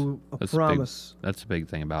 also a that's promise That's the big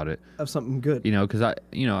thing about it. of something good. You know, because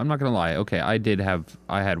I'm not gonna lie. Okay,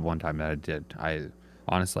 I had one time that I did.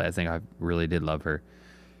 Honestly, I think I really did love her,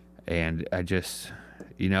 and I just,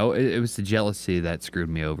 it was the jealousy that screwed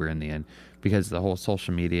me over in the end, because the whole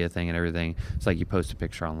social media thing and everything. It's like you post a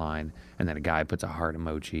picture online, and then a guy puts a heart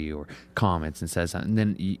emoji or comments and says something, and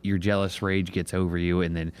then your jealous rage gets over you,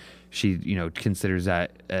 and then she, considers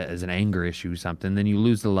that as an anger issue or something. Then you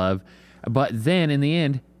lose the love, but then in the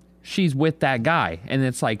end, she's with that guy, and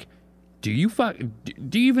it's like, do you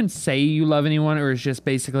even say you love anyone, or is just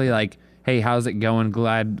basically like, hey, how's it going?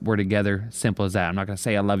 Glad we're together. Simple as that. I'm not gonna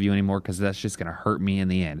say I love you anymore, because that's just gonna hurt me in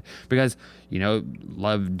the end. Because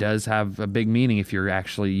love does have a big meaning if you're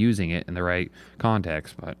actually using it in the right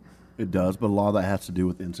context. But It does, but a lot of that has to do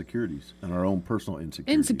with insecurities and our own personal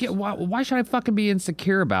insecurities. insecure. Why should I fucking be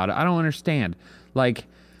insecure about it? I don't understand. Like,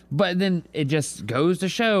 but then it just goes to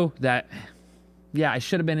show that, yeah, I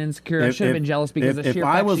should have been insecure. I should have been jealous because of sheer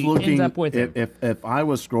fact she ends up with him. if I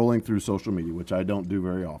was scrolling through social media, which I don't do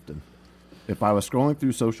very often, if I was scrolling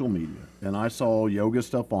through social media and I saw yoga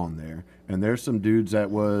stuff on there, and there's some dudes that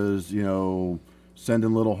was,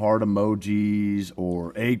 sending little heart emojis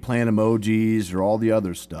or eggplant emojis or all the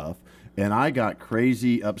other stuff, and I got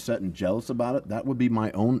crazy upset and jealous about it, that would be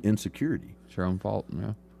my own insecurity. It's your own fault.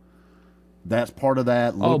 Yeah. That's part of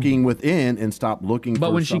that looking within and stop looking But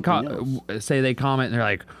for when she something else. say they comment and they're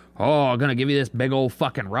like, "Oh, I'm gonna give you this big old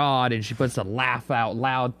fucking rod," and she puts a laugh out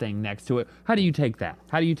loud thing next to it. How do you take that?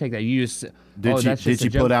 How do you take that? You just Did she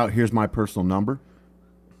put out, here's my personal number?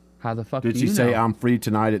 How the fuck Did do she you say, know? I'm free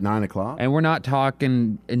tonight at 9 o'clock? And we're not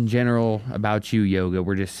talking in general about you, Yoga.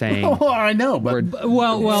 We're just saying. Oh, I know, but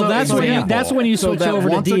Well, So that's when you example. that's when you So switch that over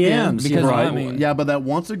to once again, DMs because right, I mean, yeah, but that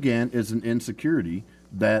once again is an insecurity.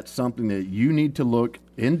 That's something that you need to look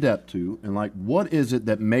in depth to, and like, what is it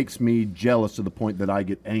that makes me jealous to the point that I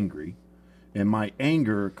get angry, and my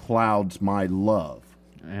anger clouds my love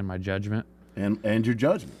And my judgment. and your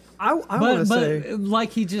judgment. I want but to say,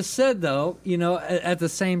 like he just said though, you know, at the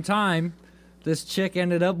same time, this chick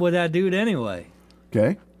ended up with that dude anyway.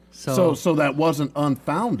 Okay, So- so that wasn't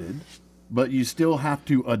unfounded, but you still have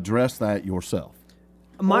to address that yourself.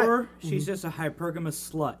 Or she's just a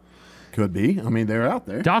hypergamous slut. Could be. I mean, they're out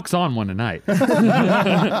there. Doc's on one tonight.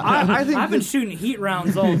 I think I've been shooting heat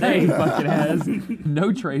rounds all day. Fucking has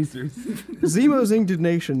no tracers. Zemo's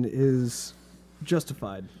indignation is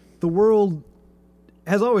justified. The world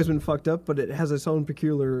has always been fucked up, but it has its own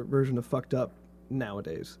peculiar version of fucked up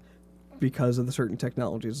nowadays because of the certain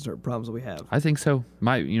technologies and certain problems that we have. I think so.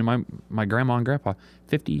 My grandma and grandpa,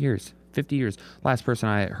 50 years. 50 years. Last person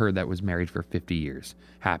I heard that was married for 50 years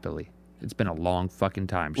happily. It's been a long fucking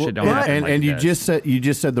time. Shit don't happen and like and you this.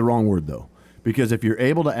 just said the wrong word though, because if you're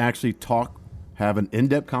able to actually have an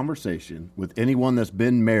in-depth conversation with anyone that's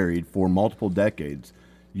been married for multiple decades,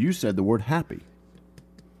 you said the word happy,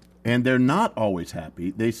 and they're not always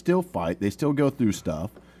happy. They still fight. They still go through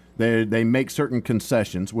stuff. They make certain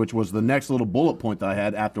concessions, which was the next little bullet point that I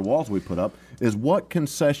had after walls we put up, is what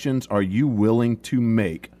concessions are you willing to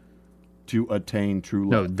make to attain true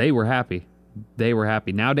No, love? they were happy. They were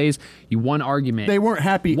happy. Nowadays, you one argument. They weren't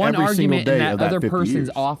happy One every single argument day and that of that other 50 person's years.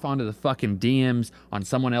 off onto the fucking DMs on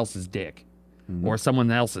someone else's dick or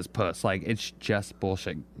someone else's puss. Like, it's just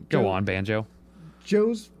bullshit. Go Joe- on, Banjo.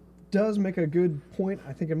 Joe's does make a good point,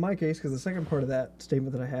 I think, in my case, because the second part of that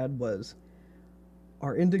statement that I had was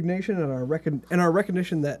our indignation and our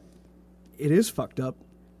recognition that it is fucked up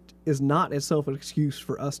is not itself an excuse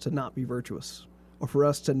for us to not be virtuous or for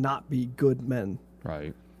us to not be good men.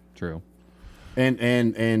 Right. True.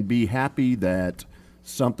 And be happy that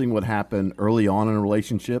something would happen early on in a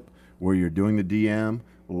relationship where you're doing the DM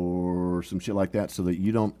or some shit like that, so that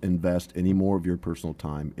you don't invest any more of your personal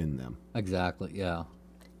time in them. Exactly. Yeah.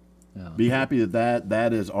 Be happy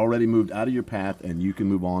that is already moved out of your path and you can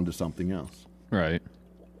move on to something else. Right.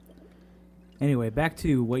 Anyway, back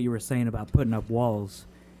to what you were saying about putting up walls.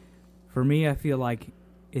 For me, I feel like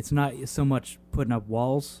it's not so much putting up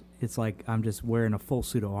walls. It's like I'm just wearing a full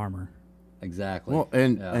suit of armor. Exactly. Well,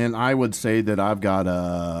 and Yeah. and I would say that I've got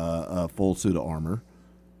a full suit of armor,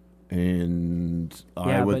 and I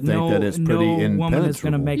Yeah, would but think no, that it's pretty no impenetrable. woman is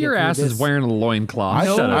going to make Your it through ass this. is wearing a loincloth.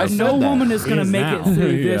 No, Shut up. I said no that. woman is going to Is make now. it through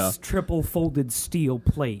Yeah. this triple folded steel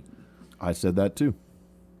plate. I said that too.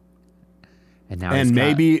 And now he's And got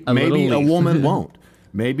maybe a little a leaf. woman won't.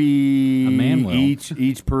 Maybe man will.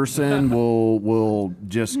 each person will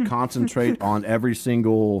just concentrate on every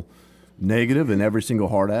single negative and every single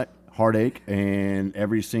heartache and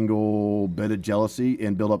every single bit of jealousy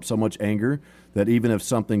and build up so much anger that even if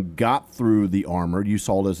something got through the armor, you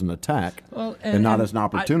saw it as an attack Well, and not as an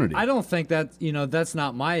opportunity. I don't think that, that's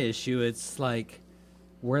not my issue. It's like,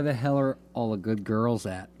 where the hell are all the good girls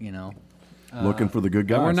at, Looking for the good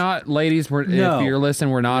guys. And we're not ladies. No. If you're listening,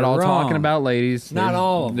 we're not You're all wrong. talking about ladies. Not There's-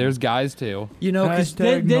 all of them. There's guys too. Because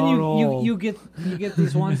Hashtag then not you all. get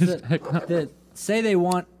these ones that say they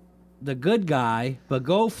want the good guy, but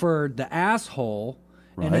go for the asshole,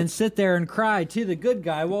 and then Right. sit there and cry to the good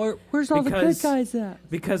guy. Well, where's all the good Because- guys at?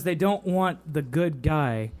 Because they don't want the good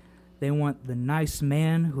guy. They want the nice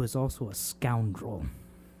man who is also a scoundrel.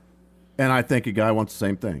 And I think a guy wants the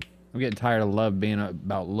same thing. I'm getting tired of love being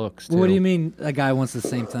about looks. Too. What do you mean a guy wants the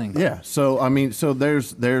same thing? Yeah. So I mean, so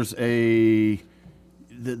there's this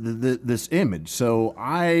image. So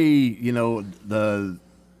I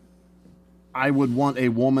would want a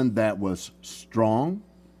woman that was strong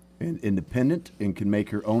and independent and can make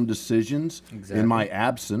her own decisions in my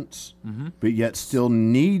absence, but yet still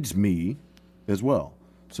needs me as well.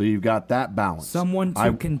 So you've got that balance. Someone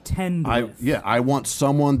to contend with. I want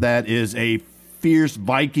someone that is a fierce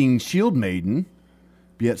Viking shield maiden,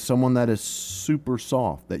 yet someone that is super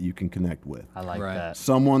soft that you can connect with. I like Right. that.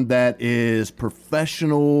 Someone that is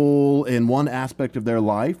professional in one aspect of their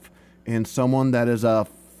life and someone that is a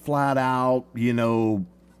flat out,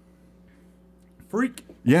 Freak.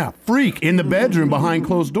 yeah, freak in the bedroom behind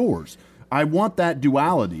closed doors. I want that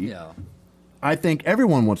duality. Yeah. I think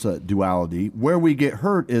everyone wants a duality. Where we get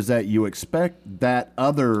hurt is that you expect that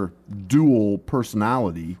other dual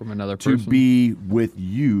personality From another to person? be with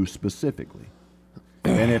you specifically.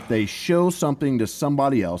 And if they show something to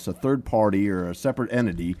somebody else, a third party or a separate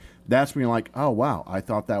entity, that's when you're like, oh, wow, I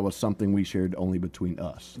thought that was something we shared only between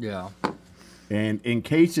us. Yeah. And in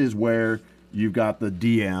cases where you've got the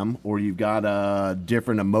DM or you've got a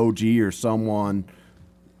different emoji or someone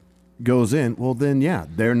goes in, well, then, yeah,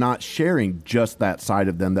 they're not sharing just that side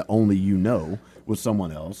of them that only you know with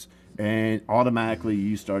someone else. And automatically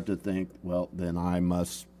you start to think, well, then I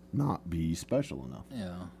must not be special enough.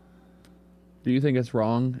 Yeah. Do you think it's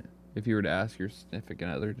wrong if you were to ask your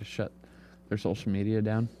significant other to shut their social media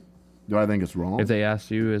down? Do I think it's wrong? If they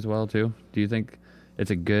asked you as well too, do you think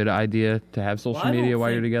it's a good idea to have social media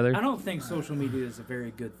while you're together? I don't think social media is a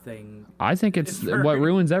very good thing. I think it's It's very- what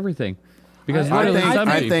ruins everything. Because I literally some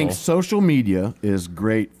I people, think social media is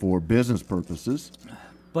great for business purposes.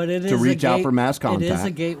 But it is To reach out for mass It is a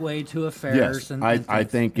contact. gateway to affairs. Yes, and I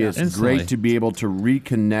things. think Yeah. it's Instantly. great to be able to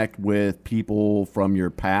reconnect with people from your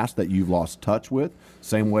past that you've lost touch with.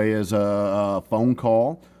 Same way as a phone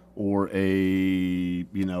call or a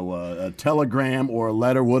telegram or a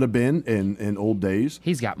letter would have been in old days.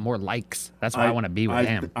 he's got more likes. That's why I want to be with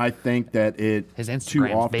him. I think that it His too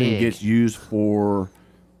Instagram's often big. gets used for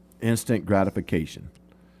instant gratification.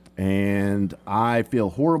 And I feel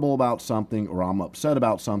horrible about something or I'm upset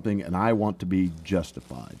about something and I want to be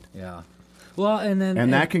justified. Yeah. Well, and then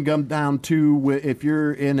And that can come down to if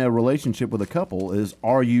you're in a relationship with a couple is,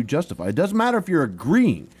 are you justified? It doesn't matter if you're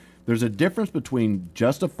agreeing. There's a difference between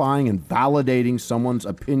justifying and validating someone's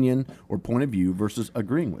opinion or point of view versus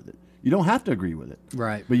agreeing with it. You don't have to agree with it.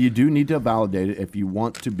 Right. But you do need to validate it if you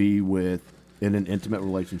want to be in an intimate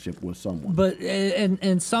relationship with someone. But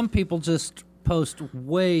and some people just post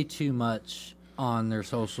way too much on their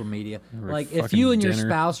social media. Over Like if fucking you and your dinner.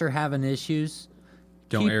 spouse are having issues,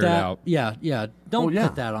 Don't keep air it that, out. Yeah, yeah. Don't Oh, yeah.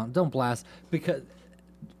 put that on. Don't blast because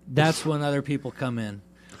that's when other people come in.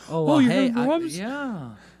 Oh well, you hey, heard Rob's? yeah.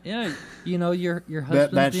 You know your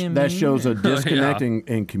husband's that being that mean shows a or- disconnect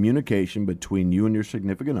in communication between you and your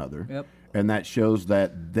significant other. Yep. And that shows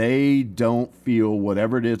that they don't feel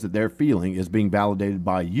whatever it is that they're feeling is being validated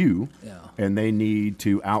by you. Yeah. And they need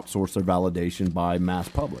to outsource their validation by mass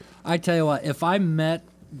public. I tell you what, if I met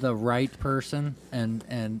the right person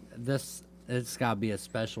and this it's got to be a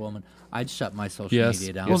special woman, I'd shut my social Yes.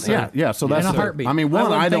 media down. Well, Well, Yes, yeah. So that's In a the- heartbeat. I mean, one,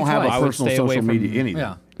 wouldn't I don't think have twice. a I would personal stay away social from- media anything.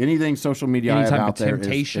 Yeah. Anything social media I Any have type of out there is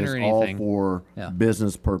temptation or all anything. for Yeah.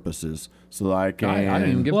 business purposes, so that I can. I don't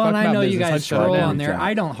even give a Well, fuck and I about know you business. guys I'd shut it scroll down. on there. Exactly.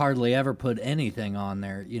 I don't hardly ever put anything on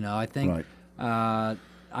there. You know, I think Right.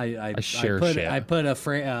 I share put shit. I put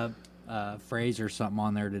a phrase or something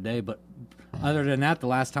on there today, but other than that, the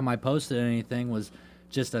last time I posted anything was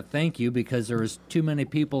just a thank you because there was too many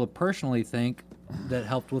people to personally thank that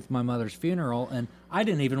helped with my mother's funeral, and I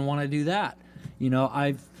didn't even want to do that. You know,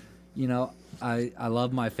 I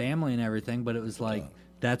love my family and everything, but it was like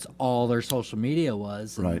that's all their social media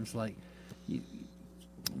was, and Right. it was like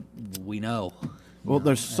we know. Well,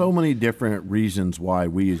 there's so many different reasons why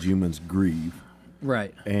we as humans grieve,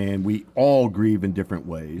 Right. and we all grieve in different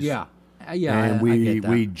ways. Yeah. Yeah. and I we get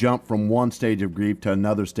that. we jump from one stage of grief to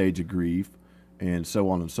another stage of grief, and so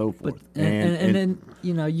on and so forth. and then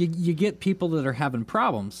you know you get people that are having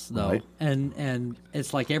problems though, Right. and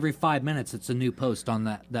it's like every 5 minutes it's a new post on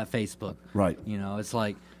that Facebook. Right. You know, it's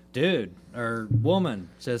like, dude or woman,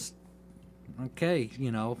 just okay.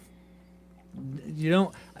 You know, you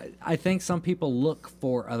don't. I think some people look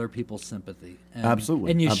for other people's sympathy. And,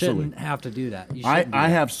 Absolutely, And you absolutely. shouldn't have to do that. You I shouldn't do I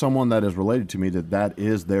that. have someone that is related to me that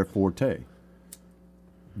is their forte.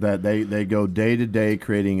 That they go day to day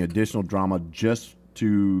creating additional drama just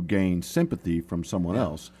to gain sympathy from someone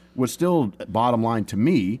else. Which still, bottom line to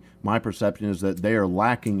me, my perception is that they are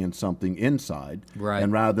lacking in something inside. Right.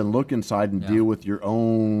 And rather than look inside and Yeah. deal with your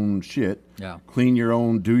own shit, Yeah. clean your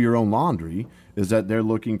own, do your own laundry, is that they're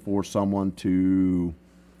looking for someone to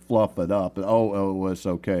fluff it up. Oh, it's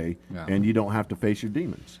okay. Yeah. And you don't have to face your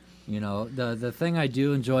demons. You know, the thing I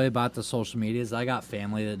do enjoy about the social media is I got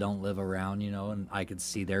family that don't live around, you know, and I could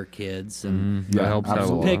see their kids and That helps out a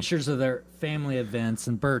absolutely. lot. pictures of their family events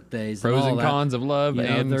and birthdays. Pros and all and that. cons of love You know,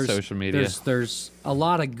 and there's- social media. There's a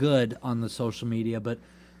lot of good on the social media, but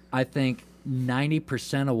I think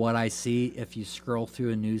 90% of what I see if you scroll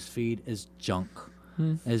through a news feed is junk.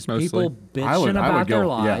 is mostly. people bitching about their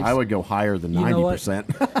lives. Yeah, I would go higher than You know what?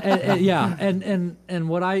 90%. Yeah, and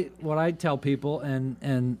what I tell people,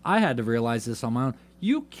 and I had to realize this on my own.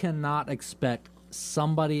 You cannot expect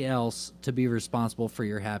somebody else to be responsible for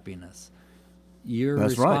your happiness. You're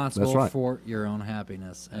That's right. That's responsible right. for your own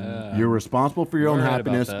happiness. And You're responsible for your own You're right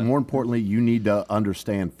about happiness. that. More importantly, you need to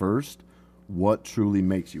understand first what truly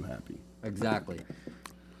makes you happy. exactly.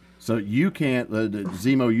 So you can't,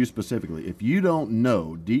 Zemo, you specifically, if you don't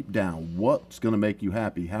know deep down what's going to make you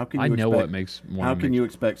happy, how can you I know expect, what makes one how make can you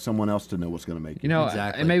expect someone else to know what's going to make you You know,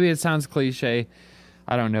 Exactly. and maybe it sounds cliche.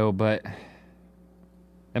 I don't know, but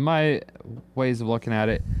in my ways of looking at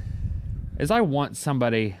it, is I want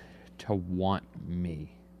somebody to want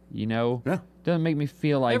me. You know, Yeah. doesn't make me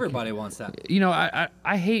feel like Everybody wants that. You know,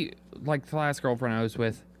 I hate, like the last girlfriend I was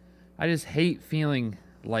with. I just hate feeling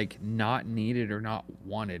like not needed or not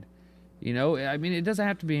wanted. You know, I mean, it doesn't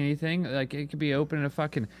have to be anything. Like, it could be opening a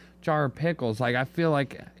fucking jar of pickles. Like, I feel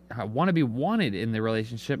like I want to be wanted in the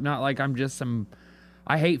relationship, not like I'm just some.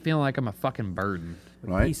 I hate feeling like I'm a fucking burden.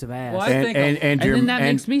 Right? Piece of ass. Well, I And, think and, And your- then that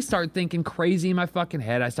and- makes me start thinking crazy in my fucking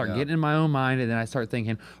head. I start Yeah. getting in my own mind, and then I start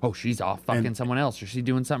thinking, oh, she's off fucking someone else, or she's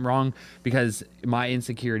doing something wrong because my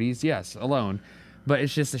insecurities, yes, alone. But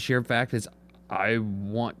it's just the sheer fact is I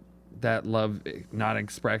want that love not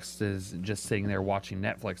expressed as just sitting there watching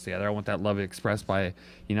Netflix together. I want that love expressed by,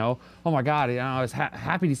 you know, oh my God, you know, I was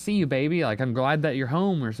happy to see you, baby. Like, I'm glad that you're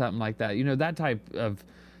home or something like that. You know, that type of,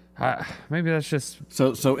 maybe that's just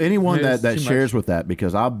So anyone Maybe it's that too shares much. with that,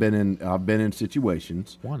 because I've been in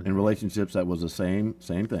situations Wanted. in relationships that was the same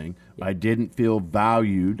thing. I didn't feel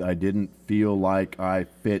valued. I didn't feel like I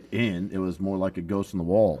fit in. It was more like a ghost in the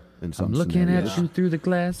wall in some I'm looking scenarios. at you through the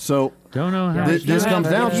glass. So Don't know how. This- If you this have- comes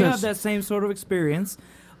down if you since- have that same sort of experience,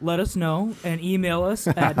 let us know and email us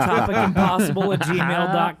at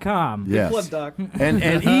topicimpossible@gmail.com. yes. Blood doc. and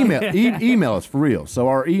email us for real. So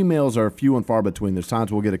our emails are few and far between. There's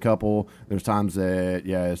times we'll get a couple. There's times that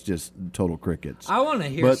it's just total crickets. I want to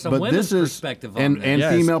hear some women's this is perspective on and this. and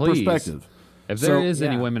Yes, female please. perspective. If there So- is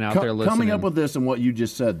any Yeah. women out there listening, Coming up with this and what you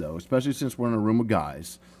just said, though, especially since we're in a room of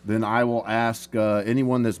guys, then I will ask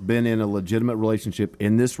anyone that's been in a legitimate relationship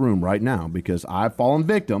in this room right now, because I've fallen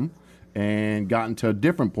victim and gotten to a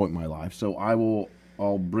different point in my life. So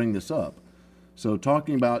I'll bring this up. So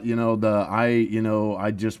talking about,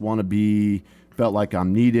 I just want to be felt like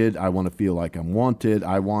I'm needed. I want to feel like I'm wanted.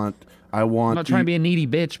 I want. I'm not trying to be a needy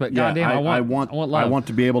bitch, but goddamn, I want love. I want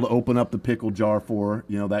to be able to open up the pickle jar for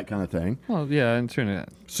that kind of thing. Well, yeah, and to an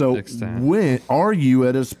So extent. when are you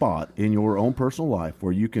at a spot in your own personal life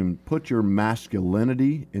where you can put your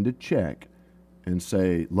masculinity into check and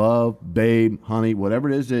say, love, babe, honey, whatever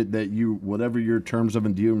it is whatever your terms of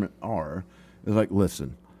endearment are, is like,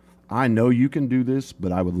 listen, I know you can do this,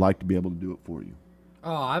 but I would like to be able to do it for you.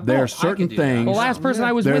 There are certain things. The last person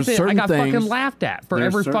I was There's with, I certain got things- fucking laughed at for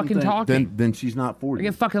There's ever certain fucking things- talking. Then she's not for I you.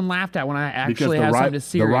 get fucking laughed at when I Because actually have something the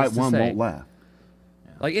serious right to one say. won't laugh.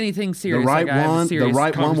 Like anything The serious. right like I have a one, the serious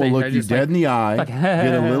right one will conversation, look I you just, dead in the eye, like,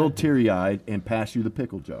 get a little teary-eyed, and pass you the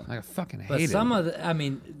pickle jar. I fucking hate But it. some of the, I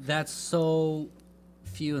mean, that's so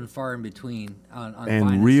few and far in between. On And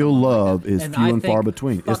finding real someone like love that. is And few I and far think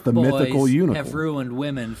between. It's the fuck mythical boys unicorn. Have ruined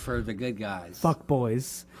women for the good guys. Fuck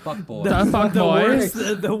boys. Fuck boys. The fuck the boys.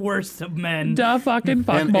 worst, the worst of men. Duh fucking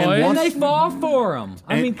fuck And boys. And once- they fall for them.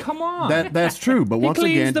 I And mean, come on. That's true, but once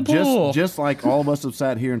cleans again, the pool. just like all of us have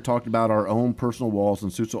sat here and talked about our own personal walls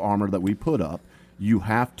and suits of armor that we put up, you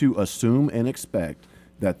have to assume and expect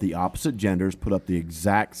that the opposite genders put up the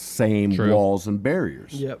exact same True. walls and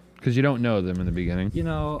barriers. Yep. Because you don't know them in the beginning. you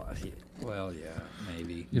know, well, yeah,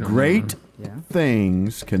 maybe. You don't Great Yeah.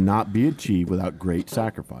 things cannot be achieved without great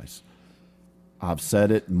sacrifice. I've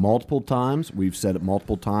said it multiple times. We've said it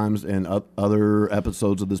multiple times in other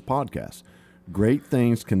episodes of this podcast. Great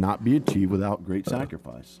things cannot be achieved without great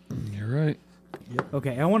sacrifice. You're right.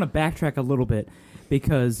 Okay, I want to backtrack a little bit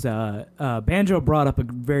because Banjo brought up a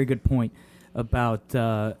very good point about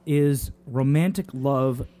is romantic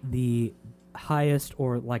love the highest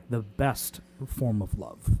or like the best form of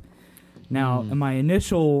love? Now, my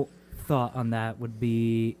initial thought on that would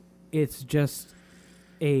be it's just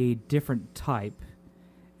a different type,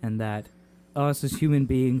 and that us as human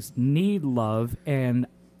beings need love, and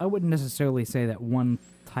I wouldn't necessarily say that one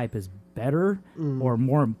type is better or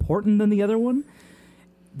more important than the other one,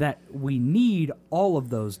 that we need all of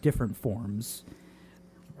those different forms.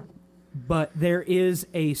 But there is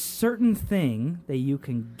a certain thing that you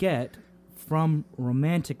can get from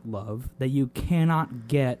romantic love that you cannot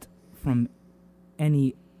get from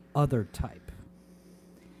any other type.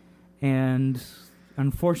 And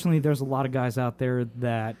unfortunately, there's a lot of guys out there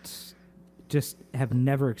that just have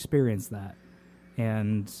never experienced that,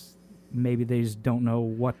 and maybe they just don't know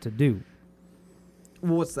what to do.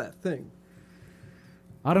 Well, what's that thing?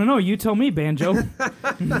 I don't know. You tell me, Banjo.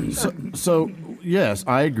 So, yes,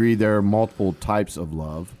 I agree. There are multiple types of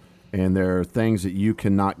love, and there are things that you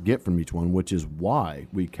cannot get from each one, which is why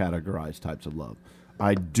we categorize types of love.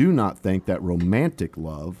 I do not think that romantic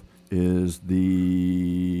love is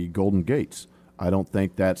the Golden Gates. I don't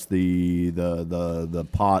think that's the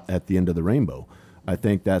pot at the end of the rainbow. I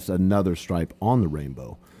think that's another stripe on the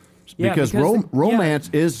rainbow. Yeah, Because because romance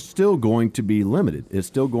is still going to be limited. It's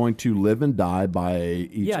still going to live and die by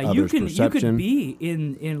each other's you perception. could be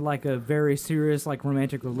in like a very serious like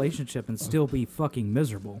romantic relationship and still be fucking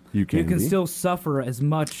miserable. You can be. still suffer as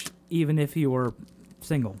much even if you were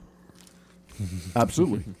single.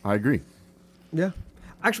 Absolutely. I agree. Yeah.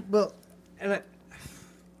 Actually, well, and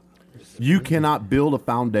You cannot build a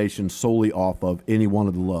foundation solely off of any one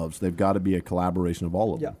of the loves. They've got to be a collaboration of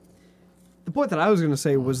all of yeah. them. The point that I was going to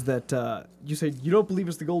say was that you said you don't believe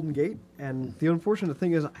it's the Golden Gate, and the unfortunate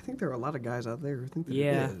thing is, I think there are a lot of guys out there who think that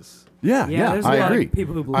Yeah. it is. Yeah, there's a I lot agree. of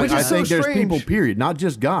people who believe I, Which I is so think there's strange. people, period, not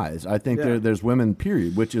just guys. I think Yeah. there's women,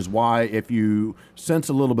 period, which is why if you sense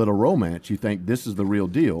a little bit of romance, you think this is the real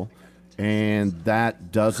deal, and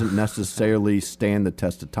that doesn't necessarily stand the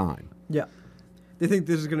test of time. Yeah. They think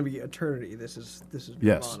this is going to be eternity. This is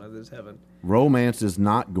Yes. Nirvana. This is heaven. Romance is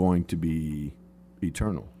not going to be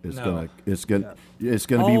eternal. It's No. it's gonna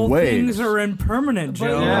be All waves. things are impermanent, But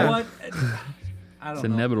Joe. you Yeah. know what? I don't It's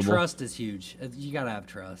know. inevitable. Trust is huge. You gotta have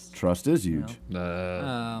trust. Trust is huge.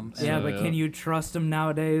 Yeah, and- but can you trust them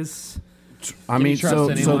nowadays? I you mean, trust so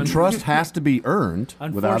anyone? trust has to be earned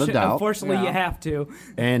without a doubt, Unfortunately, Yeah. you have to.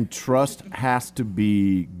 and trust has to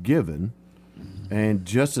be given. And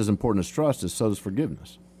just as important as trust is, so does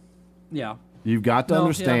forgiveness. Yeah. You've got to No,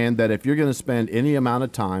 understand that if you're going to spend any amount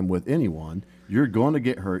of time with anyone, you're going to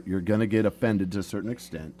get hurt. You're going to get offended to a certain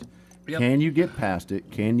extent. Yep. Can you get past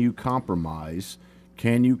it? Can you compromise?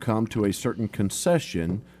 Can you come to a certain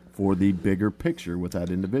concession for the bigger picture with that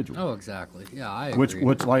individual? Oh, exactly. Yeah, I agree.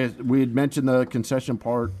 Which, like we had mentioned the concession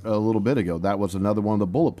part a little bit ago. That was another one of the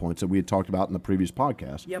bullet points that we had talked about in the previous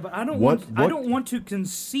podcast. Yeah, but I don't What- want. I what- don't want to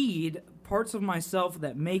concede parts of myself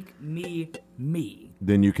that make me me.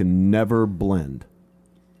 Then you can never blend.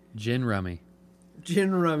 Gin rummy.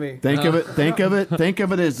 Gin rummy. Think of it. Think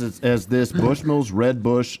of it as this Bushmills Red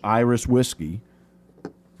Bush Irish whiskey.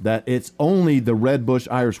 That it's only the Red Bush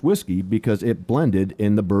Irish whiskey because it blended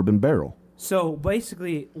in the bourbon barrel. So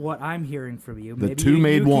basically, what I'm hearing from you, The maybe two you,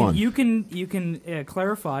 made you one. You can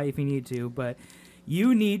clarify if you need to, but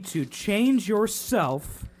you need to change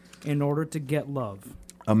yourself in order to get love.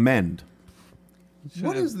 Amend.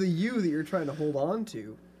 What is the you that you're trying to hold on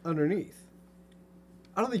to underneath?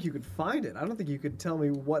 I don't think you could find it. I don't think you could tell me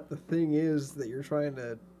what the thing is that you're trying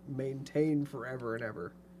to maintain forever and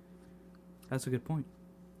ever. That's a good point.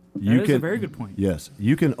 You That is a very good point. Yes,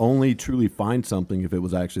 you can only truly find something if it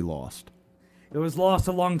was actually lost. It was lost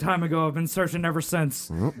a long time ago. I've been searching ever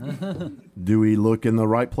since. Do we look in the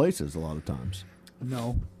right places a lot of times?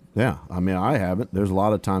 No. Yeah, I mean, I haven't. There's a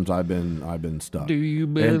lot of times I've been stuck. Do you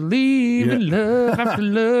believe yeah. in love after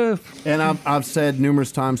love? And I've said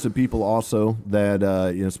numerous times to people also that,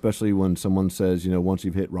 especially when someone says, once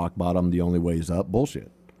you've hit rock bottom, the only way is up.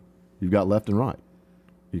 Bullshit. You've got left and right.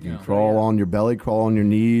 You can crawl on your belly, crawl on your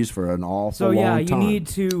knees for an awful So long yeah, time. you need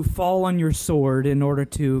to fall on your sword in order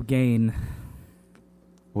to gain.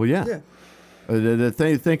 Well, yeah.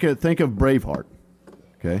 Think of Braveheart.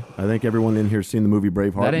 Okay, I think everyone in here's seen the movie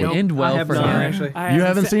Braveheart. That didn't with- end well I have for not, him. actually. You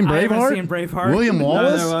haven't seen I Braveheart? haven't seen Braveheart. William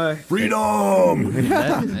Wallace? Neither have I.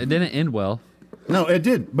 Freedom. It didn't end well. No, it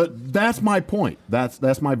did, but that's my point.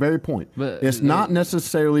 That's my very point. But it's not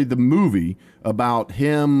necessarily the movie about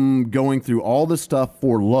him going through all this stuff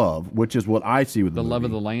for love, which is what I see with the The love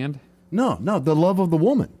of movie. the land No, the love of the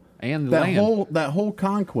woman. and the That land. whole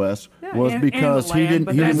conquest Yeah, was and because the he land, didn't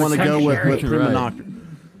but he didn't that's want to go with secondary. Prima Right. Nocta.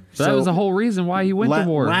 So that was the whole reason why he went to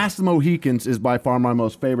war. Last of the Mohicans is by far my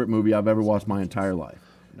most favorite movie I've ever watched my entire life.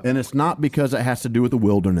 And it's not because it has to do with the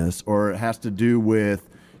wilderness or it has to do with,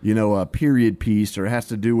 a period piece or it has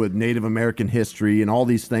to do with Native American history and all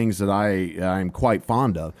these things that I'm quite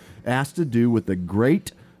fond of. It has to do with the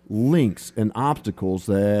great links and obstacles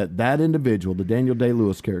that individual, the Daniel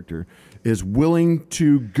Day-Lewis character, is willing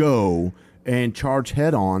to go and charge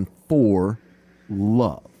head on for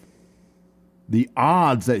love. The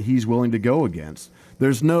odds that he's willing to go against.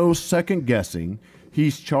 There's no second guessing.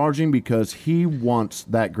 He's charging because he wants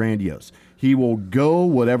that grandiose. He will go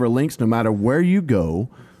whatever lengths, no matter where you go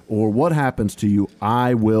or what happens to you,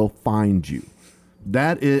 I will find you.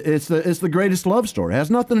 it's the greatest love story. It has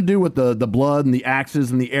nothing to do with the blood and the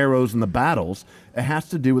axes and the arrows and the battles. It has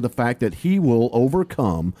to do with the fact that he will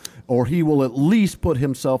overcome, or he will at least put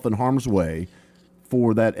himself in harm's way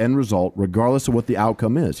for that end result, regardless of what the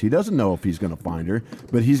outcome is. He doesn't know if he's going to find her,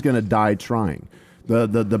 but he's going to die trying. The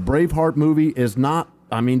Braveheart movie is not.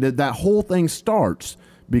 I mean, that whole thing starts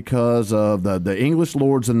because of the English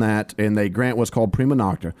lords and they grant what's called prima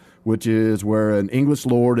nocta, which is where an English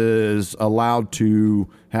lord is allowed to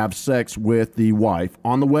have sex with the wife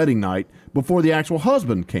on the wedding night before the actual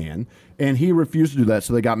husband can, and he refused to do that.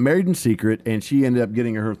 So they got married in secret, and she ended up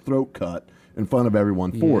getting her throat cut in front of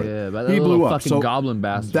everyone for Yeah, it. but that He little blew up. fucking So goblin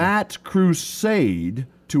bastard. that crusade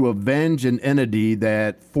to avenge an entity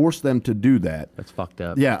that forced them to do that. That's fucked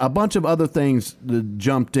up. Yeah, a bunch of other things that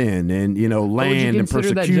jumped in, and would you land and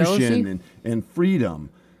consider that persecution jealousy? and freedom.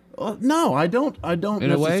 No, I don't. I don't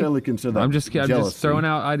In a way, necessarily consider that. I'm just jealousy. throwing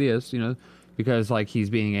out ideas, because like he's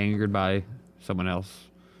being angered by someone else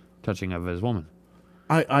touching of his woman.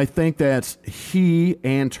 I think that he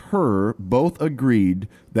and her both agreed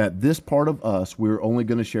that this part of us we're only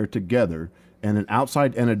going to share together, and an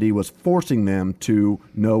outside entity was forcing them to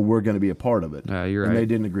know we're going to be a part of it. You're and right. they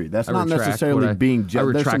didn't agree. That's I not retract necessarily what I- being I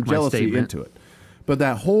jealous. There's some retract my jealousy statement. into it. But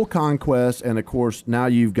that whole conquest, and of course now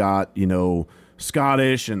you've got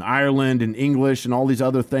Scottish and Ireland and English and all these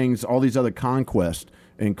other things, all these other conquests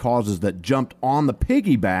and causes that jumped on the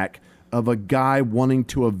piggyback of a guy wanting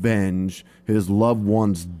to avenge his loved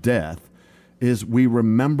one's death, is we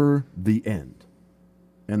remember the end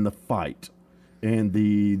and the fight and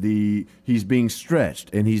the he's being stretched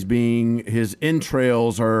and his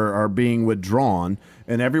entrails are being withdrawn,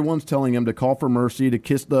 and everyone's telling him to call for mercy, to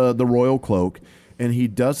kiss the royal cloak, and he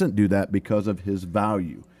doesn't do that because of his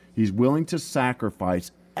value. He's willing to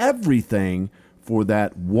sacrifice everything for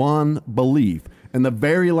that one belief. And the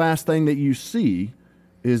very last thing that you see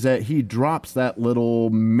is that he drops that little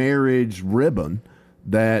marriage ribbon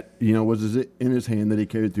that, was in his hand that he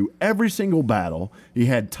carried through every single battle. He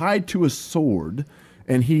had tied to a sword,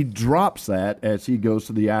 and he drops that as he goes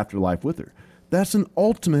to the afterlife with her. That's an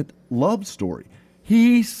ultimate love story.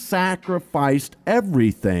 He sacrificed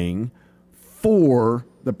everything for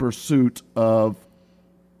the pursuit of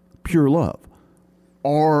pure love.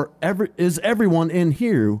 Is everyone in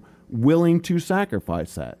here willing to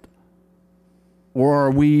sacrifice that? Or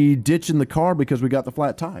are we ditching the car because we got the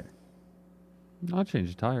flat tire? I'll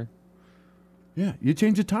change the tire. Yeah, you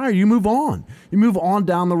change the tire, you move on. You move on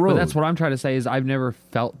down the road. But that's what I'm trying to say is I've never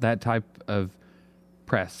felt that type of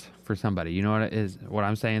press for somebody. You know what it is? What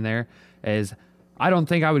I'm saying there is I don't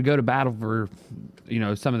think I would go to battle for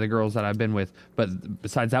some of the girls that I've been with, but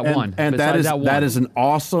besides that one. And that is an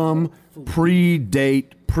awesome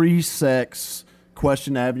pre-date, pre-sex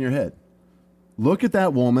question to have in your head. Look at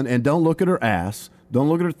that woman and don't look at her ass. Don't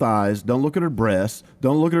look at her thighs. Don't look at her breasts.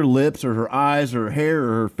 Don't look at her lips or her eyes or her hair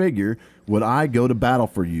or her figure. Would I go to battle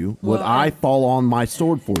for you? Would I fall on my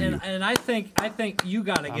sword for you? And I think you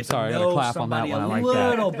got to get sorry, I to gotta know clap on that somebody one. a I like that.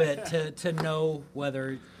 little bit to know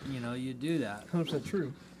whether you do that. 100%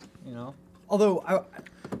 true. You know. Although,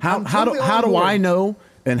 How do I know,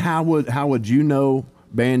 and how would you know,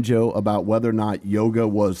 Banjo, about whether or not yoga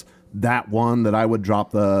was that one that I would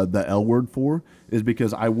drop the L word for? Is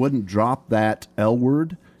because I wouldn't drop that L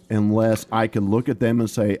word unless I can look at them and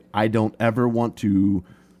say, I don't ever want to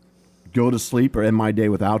go to sleep or end my day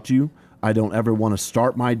without you. I don't ever want to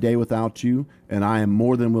start my day without you, and I am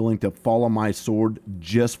more than willing to fall on my sword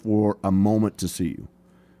just for a moment to see you.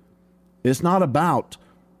 It's not about,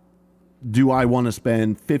 do I want to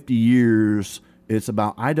spend 50 years? It's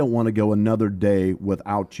about, I don't want to go another day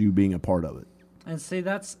without you being a part of it. And see,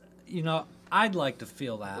 that's I'd like to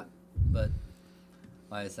feel that, but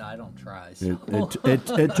like I said, I don't try. So.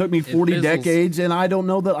 It took me 40 fizzles. decades, and I don't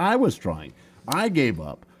know that I was trying. I gave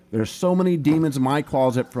up. There's so many demons in my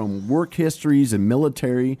closet from work histories and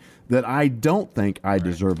military that I don't think I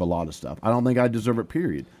deserve a lot of stuff. I don't think I deserve it,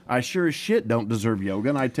 period. I sure as shit don't deserve yoga,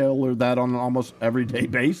 and I tell her that on an almost everyday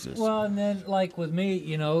basis. Well, and then like with me,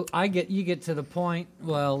 you get to the point.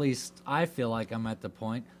 Well, at least I feel like I'm at the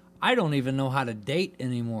point. I don't even know how to date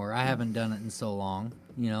anymore. I haven't done it in so long.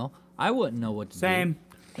 I wouldn't know what to do. Same.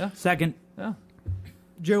 Yeah. Second. Yeah.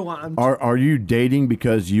 Joe, Are you dating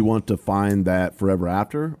because you want to find that forever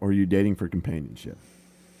after, or are you dating for companionship?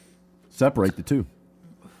 Separate the two.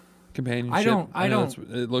 Companionship. I don't- that's-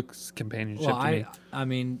 It looks companionship Well, to me. I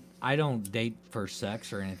mean, I don't date for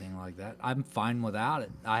sex or anything like that. I'm fine without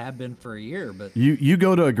it. I have been for a year, but You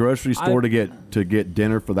go to a grocery store I- to get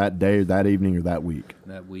dinner for that day or that evening or that week.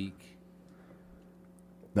 that week.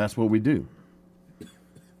 That's what we do.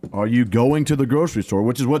 Are you going to the grocery store,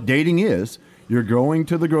 which is what dating is? You're going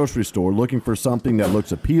to the grocery store looking for something that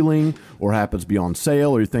looks appealing or happens to be on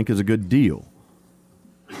sale or you think is a good deal.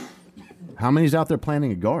 How many's out there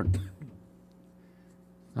planting a garden?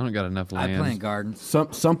 I don't got enough I land. plant gardens.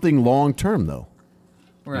 Something long term though.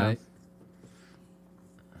 Right.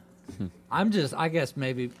 I guess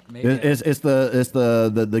maybe. It's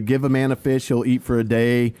the give a man a fish, he'll eat for a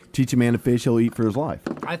day. Teach a man to fish, he'll eat for his life.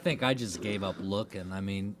 I think I just gave up looking. I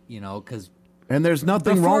mean, because And there's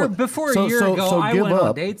nothing wrong with before so, a year so, ago, so I give went on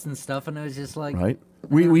up, dates and stuff, and it was just like, right?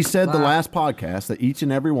 We said the Wow. last podcast that each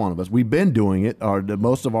and every one of us, we've been doing it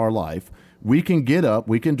most of our life. We can get up,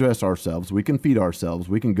 we can dress ourselves, we can feed ourselves,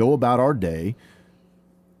 we can go about our day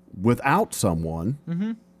without someone,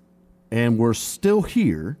 and we're still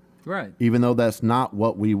here, right, even though that's not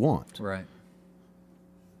what we want. right,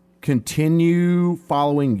 Continue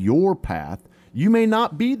following your path. You may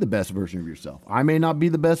not be the best version of yourself. I may not be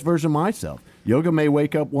the best version of myself. Yoga may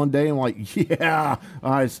wake up one day and like, yeah,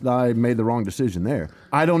 I made the wrong decision there.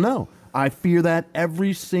 I don't know. I fear that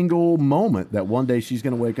every single moment that one day she's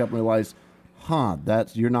going to wake up and realize,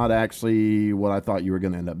 you're not actually what I thought you were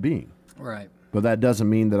going to end up being. right. But that doesn't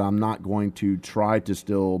mean that I'm not going to try to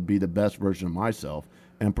still be the best version of myself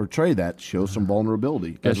and portray that, show some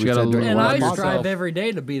vulnerability. Guess As you we gotta said during the And learn I last about strive myself. every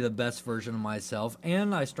day to be the best version of myself,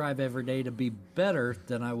 and I strive every day to be better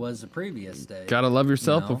than I was the previous day. Gotta love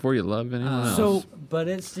yourself know? before you love anyone else. So But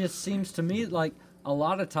it just seems to me like a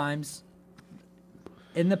lot of times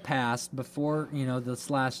in the past, before this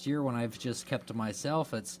last year when I've just kept to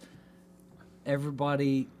myself, it's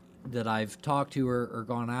everybody that I've talked to or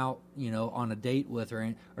gone out, on a date with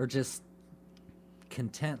or just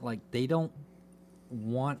content. Like they don't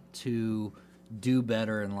want to do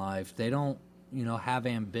better in life. They don't, have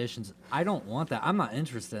ambitions. I don't want that. I'm not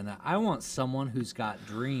interested in that. I want someone who's got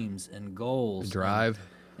dreams and goals, Drive.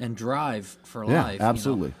 and drive for Yeah, life.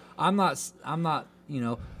 absolutely. I'm not.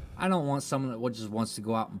 I don't want someone that just wants to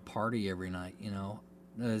go out and party every night.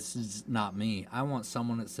 This is not me. I want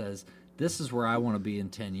someone that says, this is where I want to be in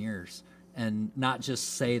 10 years. And not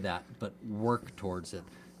just say that, but work towards it.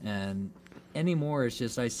 And anymore, it's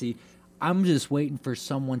just I'm just waiting for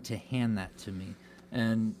someone to hand that to me.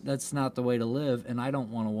 And that's not the way to live. And I don't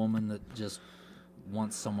want a woman that just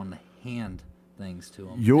wants someone to hand things to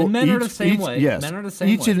them. And men are the same way. Yes, Men are the same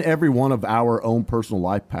each way. and every one of our own personal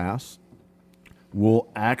life paths will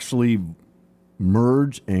actually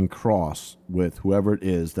merge and cross with whoever it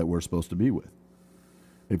is that we're supposed to be with.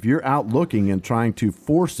 If you're out looking and trying to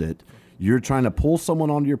force it, you're trying to pull someone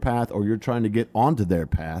onto your path or you're trying to get onto their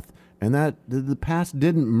path, and that the paths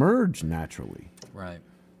didn't merge naturally. Right.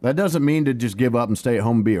 That doesn't mean to just give up and stay at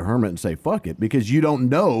home and be a hermit and say fuck it, because you don't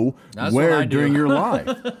know That's what I where do. during your life.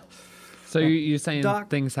 So you saying Doc-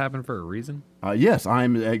 things happen for a reason? Yes,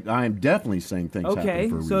 I'm definitely saying things happen okay,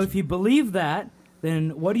 for a so reason. if you believe that,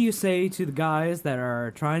 then what do you say to the guys that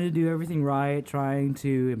are trying to do everything right, trying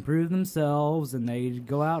to improve themselves, and they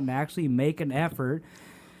go out and actually make an effort,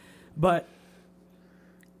 but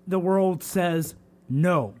the world says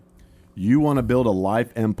no? You want to build a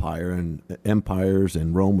life empire, and empires,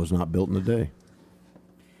 and Rome was not built in a day.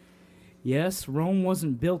 Yes, Rome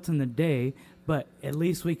wasn't built in the day, but at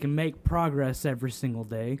least we can make progress every single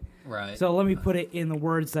day. Right. So let me put it in the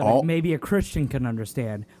words that All- maybe a Christian can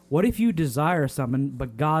understand. What if you desire something,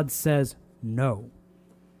 but God says no?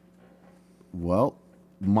 Well,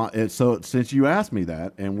 so since you asked me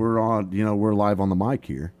that, and we're on, we're live on the mic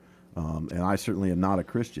here, and I certainly am not a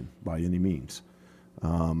Christian by any means.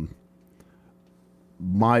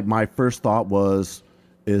 My first thought was,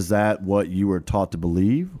 is that what you were taught to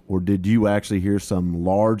believe, or did you actually hear some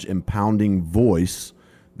large impounding voice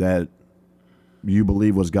that you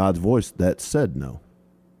believe was God's voice that said no?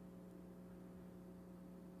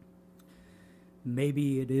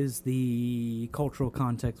 Maybe it is the cultural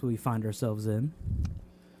context we find ourselves in.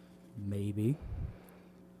 Maybe.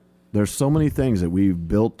 There's so many things that we've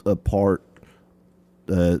built apart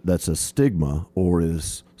that's a stigma or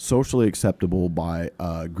is socially acceptable by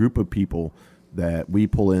a group of people that we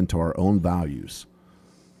pull into our own values.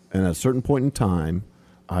 And at a certain point in time,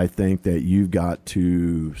 I think that you've got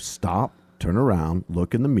to stop, turn around,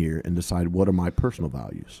 look in the mirror, and decide, what are my personal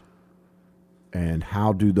values? And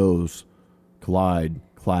how do those collide,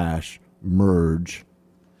 clash, merge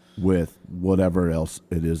with whatever else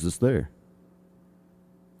it is that's there?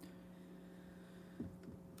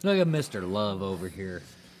 Look at Mr. Love over here.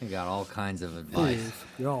 He got all kinds of advice.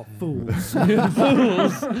 You're all fools.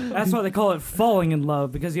 That's why they call it falling in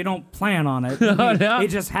love, because you don't plan on it. yeah. It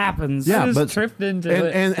just happens. Yeah, Just but tripped into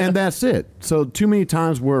and, it. and that's it. So too many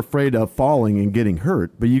times we're afraid of falling and getting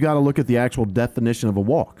hurt, but you got to look at the actual definition of a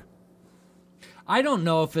walk. I don't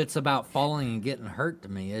know if it's about falling and getting hurt to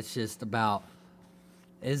me. It's just about,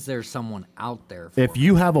 is there someone out there for If me?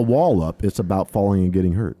 you have a wall up, it's about falling and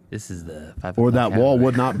getting hurt. This is the 5 Or o'clock that wall hour.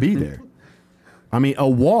 would not be there. I mean, a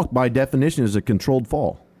walk by definition is a controlled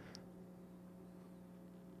fall.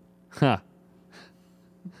 Huh.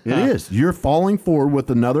 It is. You're falling forward with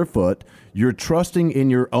another foot. You're trusting in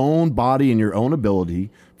your own body and your own ability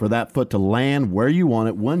for that foot to land where you want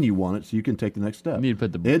it, when you want it, so you can take the next step. You need to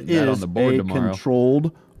put It that on is the board a tomorrow.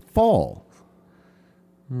 controlled fall.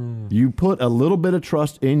 You put a little bit of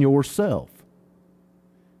trust in yourself.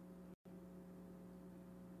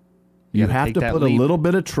 You gotta have take to that put leap. a little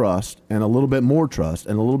bit of trust and a little bit more trust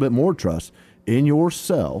and a little bit more trust in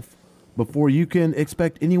yourself before you can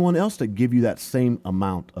expect anyone else to give you that same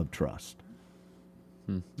amount of trust.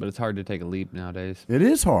 But it's hard to take a leap nowadays, It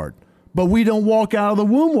is hard, but we don't walk out of the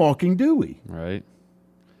womb walking, do we? right?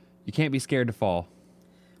 You can't be scared to fall.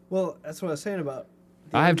 Well, that's what I was saying about.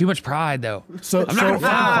 I have too much pride, though. So, not gonna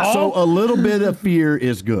fall. so a little bit of fear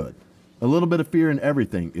is good. A little bit of fear in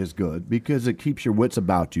everything is good because it keeps your wits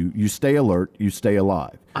about you. You stay alert. You stay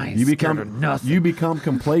alive. I ain't you scared of nothing. You become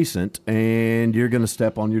complacent, and you're going to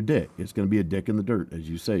step on your dick. It's going to be a dick in the dirt, as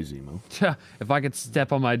you say, Zemo. If I could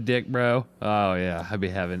step on my dick, bro, oh yeah, I'd be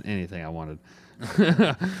having anything I wanted.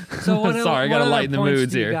 So what, Sorry, I gotta what lighten the other points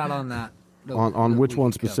moods do you here. got on that? On that which we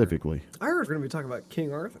one could cover? specifically? I heard we're going to be talking about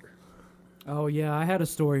King Arthur. Oh yeah, I had a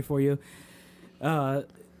story for you.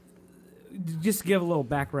 Just to give a little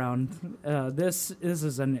background, this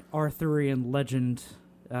is an Arthurian legend.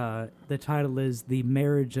 The title is "The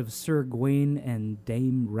Marriage of Sir Gawain and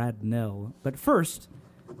Dame Radnell." But first,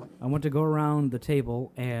 I want to go around the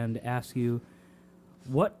table and ask you,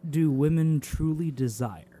 what do women truly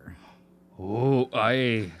desire? Oh,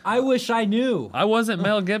 I wish I knew. I wasn't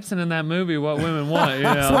Mel Gibson in that movie. What women want, you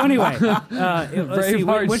know? So anyway, let's see,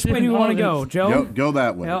 Braveheart which shit way do you want to on go, it. Joe? Go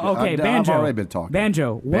that way. Okay, I've Banjo. already been talking.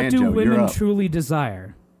 Banjo, what Banjo, do you're women up. truly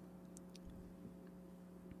desire?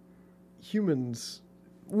 Humans,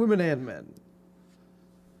 women and men.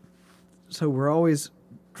 So we're always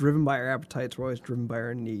driven by our appetites. We're always driven by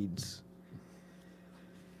our needs.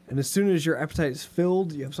 And as soon as your appetite is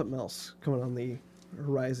filled, you have something else coming on the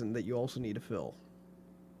horizon that you also need to fill.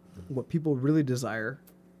 What people really desire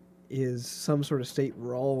is some sort of state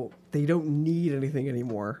where they don't need anything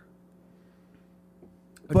anymore.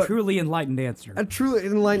 A But- truly enlightened answer. A truly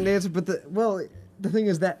enlightened answer, but the thing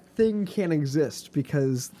is that thing can't exist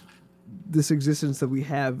because this existence that we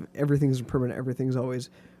have, everything's impermanent, everything's always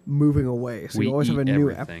moving away. So We you always have a eat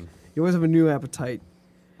new everything. you always have a new appetite.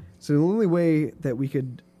 So the only way that we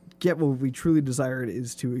could get what we truly desired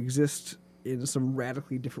is to exist in some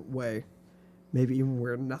radically different way, maybe even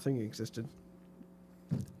where nothing existed.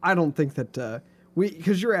 I don't think that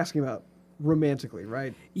because you're asking about romantically,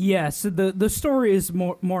 right? Yes, the story is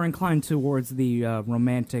more inclined towards the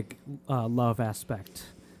romantic love aspect.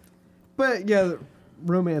 But yeah,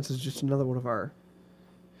 romance is just another one of our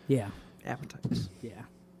Yeah, appetites. yeah.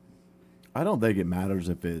 I don't think it matters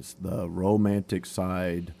if it's the romantic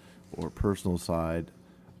side or personal side.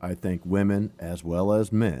 I think women, as well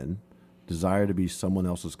as men, desire to be someone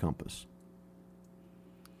else's compass.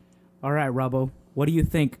 All right, Robbo, what do you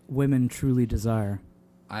think women truly desire?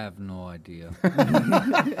 I have no idea.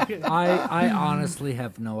 I honestly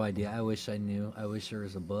have no idea. I wish I knew. I wish there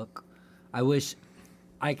was a book. I wish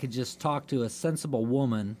I could just talk to a sensible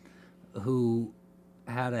woman who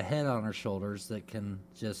had a head on her shoulders that can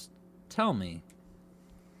just tell me.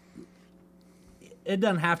 It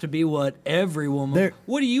doesn't have to be what every woman. There-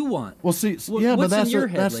 What do you want? Well, see, Wh- yeah, but what's in that's your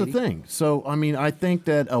head, that's lady? the thing. So, I mean, I think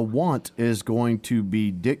that a want is going to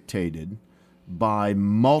be dictated by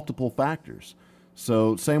multiple factors.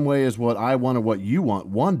 So, same way as what I want or what you want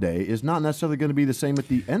one day is not necessarily going to be the same at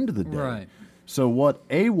the end of the day. Right. So, what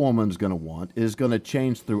a woman's going to want is going to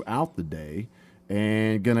change throughout the day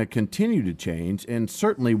and going to continue to change. And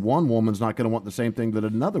certainly, one woman's not going to want the same thing that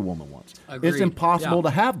another woman wants. It's Agreed. impossible Yeah. to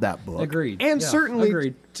have that book. Agreed. And Yeah, certainly,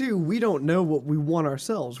 agreed. too, we don't know what we want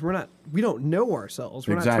ourselves. We don't know ourselves.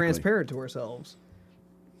 We're not Exactly. transparent to ourselves.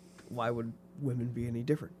 Why would women be any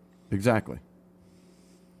different? Exactly.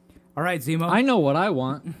 All right, Zemo. I know what I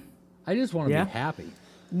want. I just want to Yeah? be happy.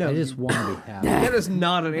 No, I just want to be happy. that is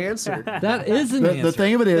not an answer. That is an The answer.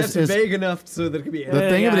 thing of it That's is vague enough so that it could be. the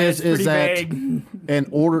thing of it Yeah, is it's pretty that vague. in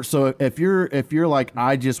order, so if you're like,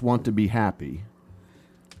 I just want to be happy,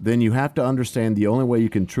 then you have to understand the only way you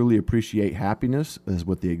can truly appreciate happiness is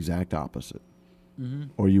with the exact opposite,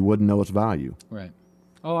 or you wouldn't know its value. Right.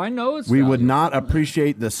 Oh, I know it's. We would value. not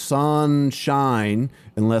appreciate the sunshine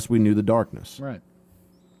unless we knew the darkness. Right.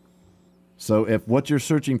 So if what you're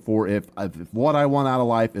searching for, if what I want out of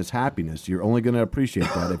life is happiness, you're only going to appreciate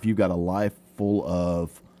that if you've got a life full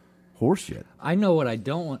of horseshit. I know what I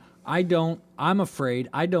don't want. I'm afraid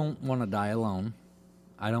I don't want to die alone.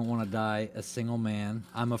 I don't want to die a single man.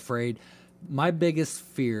 I'm afraid. My biggest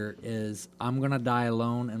fear is I'm going to die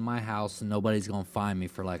alone in my house and nobody's going to find me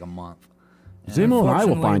for like a month. Zemo and I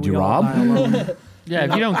will Unfortunately, find you, we all Rob. die alone. Yeah,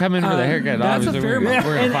 if you don't come in for the haircut, That's a obviously fair we're gonna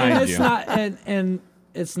and find it's you. not and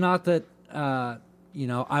it's not that I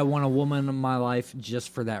want a woman in my life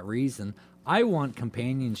just for that reason. I want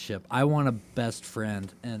companionship. I want a best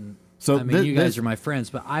friend, and So I mean, you guys this- are my friends,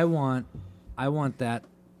 but I want that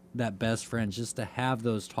best friend just to have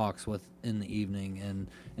those talks with in the evening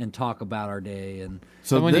and talk about our day and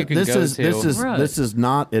So Someone you can this go is to. this is Right. this is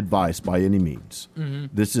not advice by any means.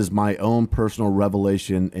 This is my own personal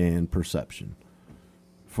revelation and perception.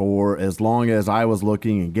 For as long as I was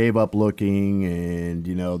looking and gave up looking, and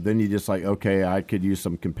then you just like, okay, I could use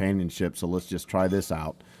some companionship, so let's just try this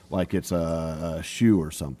out, like it's a shoe or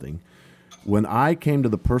something. When I came to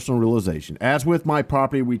the personal realization, as with my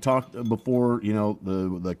property, we talked before,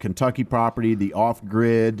 the Kentucky property, the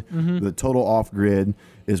off-grid, the total off-grid,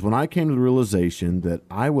 is when I came to the realization that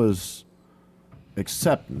I was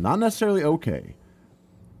accepting, not necessarily okay,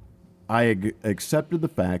 I accepted the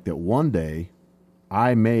fact that one day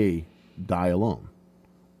I may die alone.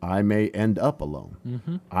 I may end up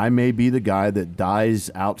alone. I may be the guy that dies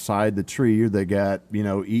outside the tree or that got,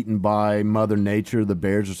 eaten by Mother Nature, the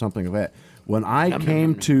bears or something like that. When I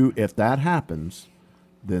came to, if that happens,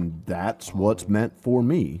 then that's what's meant for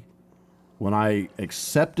me. When I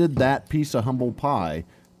accepted that piece of humble pie,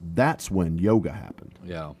 that's when yoga happened.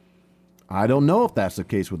 yeah. I don't know if that's the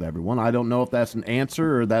case with everyone. I don't know if that's an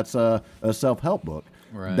answer or that's a self-help book.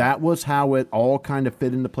 Right. That was how it all kind of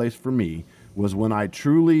fit into place for me, was when I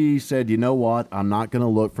truly said, you know what, I'm not going to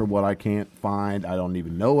look for what I can't find. I don't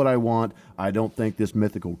even know what I want. I don't think this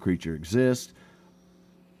mythical creature exists.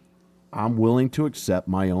 I'm willing to accept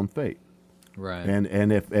my own fate. Right.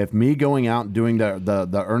 And if me going out and doing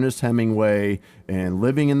the Ernest Hemingway and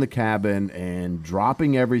living in the cabin and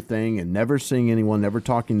dropping everything and never seeing anyone, never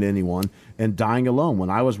talking to anyone, and dying alone, when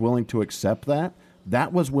I was willing to accept that,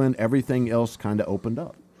 that was when everything else kind of opened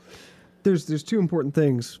up. There's two important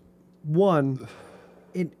things. One,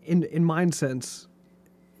 in mind sense,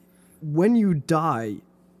 when you die,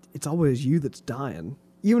 it's always you that's dying.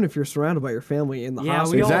 Even if you're surrounded by your family in the Yeah,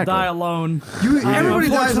 hospital. we all Exactly. die alone. Everybody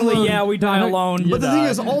dies Unfortunately, alone. yeah, we die alone. But the thing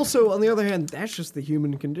is, also, on the other hand, that's just the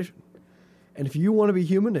human condition. And if you want to be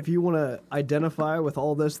human, if you want to identify with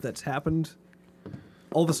all this that's happened,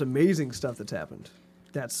 all this amazing stuff that's happened,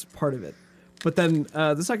 that's part of it. But then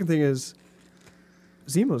the second thing is,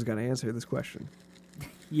 Zemo's got to answer this question.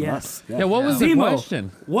 Yes. Yeah, what was the Zemo,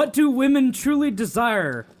 question? what do women truly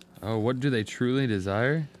desire? Oh, what do they truly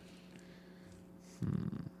desire?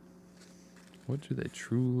 What do they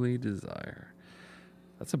truly desire?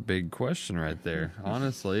 That's a big question right there.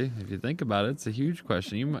 Honestly, if you think about it, it's a huge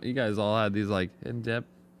question. You guys all had these like in-depth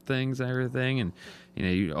things and everything, and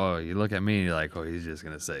you look at me and you're like, oh, he's just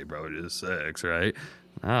gonna say, bro, just sex, right?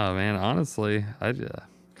 Oh man, honestly,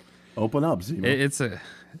 Open up, Zemo. it's a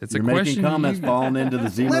You're question. making comments falling into the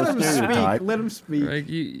Zemo Let him stereotype. speak. Let him speak. Like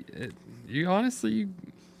you honestly,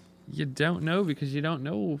 you don't know because you don't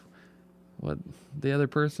know what the other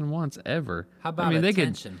person wants ever. How about they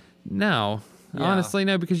attention? No. Yeah. Honestly,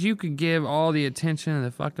 no, because you could give all the attention in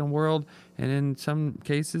the fucking world, and in some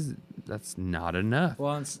cases, that's not enough.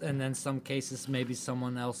 Well, and then some cases, maybe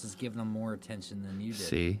someone else is giving them more attention than you did.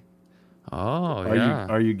 See? Oh, Are yeah.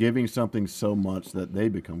 are you giving something so much that they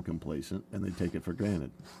become complacent and they take it for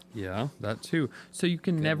granted? Yeah, that too. So you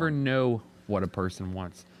can never know what a person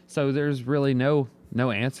wants. So there's really no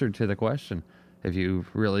answer to the question. If you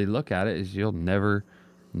really look at it, is you'll never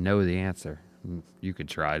know the answer. You could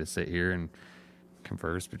try to sit here and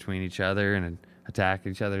converse between each other and attack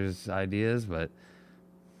each other's ideas, but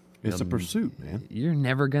It's a pursuit, man. you're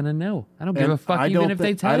never gonna know. I don't give And a fuck I even don't if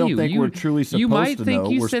they thi- tell I don't you. think you, we're truly supposed you might to think know.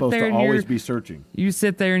 you We're sit supposed there to and always you're, be searching. you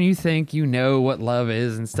sit there and you think you know what love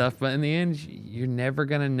is and stuff, but in the end, you're never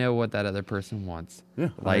gonna know what that other person wants. Yeah,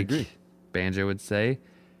 I like agree. Banjo would say,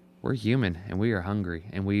 we're human and we are hungry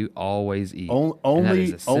and we always eat. On- And that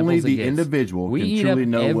is Only as simple only as it the gets. individual We can eat truly up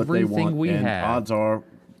know what they everything want, we and have. odds are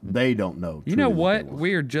they don't know. You know truly what? they want.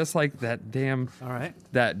 We are just like that damn All right.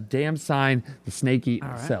 sign. The snake eat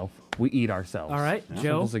right. itself. We eat ourselves. All right, Simple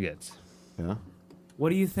Joe. as it gets. Yeah. What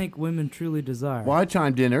do you think women truly desire? Well, I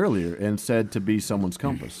chimed in earlier and said to be someone's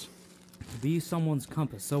compass. Be someone's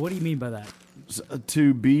compass. So what do you mean by that?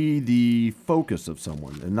 To be the focus of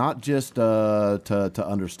someone, and not just to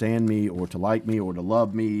understand me or to like me or to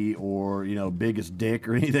love me or biggest dick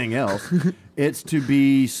or anything else. It's to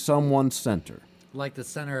be someone's center. Like the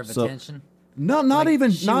center of So- attention. No, not Like,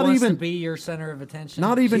 even, she not wants even, to be your center of attention.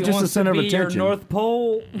 not even She just the wants center to of be your attention. North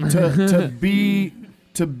Pole.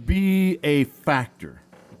 to be a factor.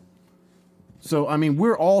 So I mean,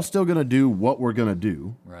 we're all still going to do what we're going to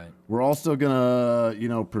do. Right. We're all still going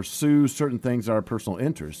to pursue certain things that are personal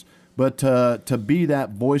interests. But to be that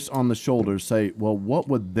voice on the shoulder, say, well, what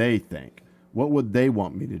would they think? What would they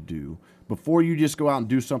want me to do? Before you just go out and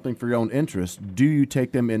do something for your own interest, do you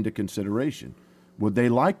take them into consideration? Would they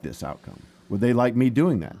like this outcome? Would they like me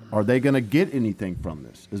doing that? Are they going to get anything from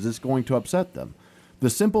this? Is this going to upset them? The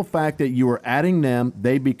simple fact that you are adding them,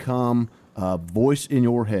 they become a voice in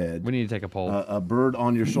your head, We need to take a poll. a bird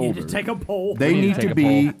on your You shoulder. need to take a poll. They need to need take to a be.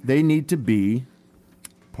 poll. They need to be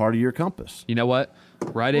part of your compass. You know what?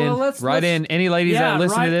 Write Well, in. let's- Write in. Any ladies yeah, that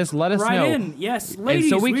listen write, to this, let us write know. in. Yes,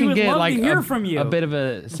 ladies. And so we can would get love like to hear from you. a bit of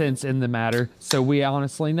a sense in the matter, so we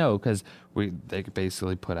honestly know, because they could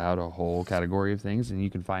basically put out a whole category of things, and you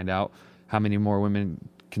can find out how many more women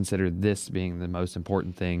consider this being the most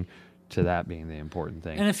important thing to that being the important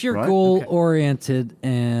thing. And if you're Right? goal oriented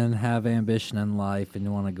and have ambition in life and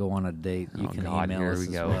you want to go on a date, you Oh, can God, email here us we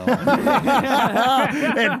as go. well.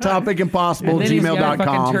 At topicimpossible, And then he's gotta gmail.com.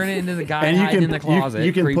 fucking turn it into the guy and you hiding can in the closet,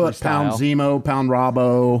 you can creeper put pound style. Zemo, pound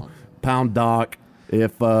Robbo, pound Doc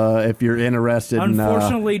if you're interested.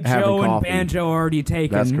 Unfortunately, in, having Joe and coffee. Banjo already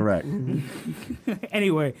taken. That's correct.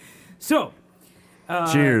 Anyway, so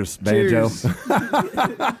Cheers, Banjo.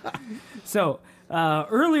 So,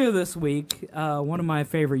 earlier this week, one of my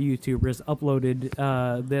favorite YouTubers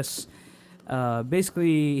uploaded this.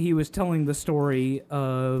 Basically, he was telling the story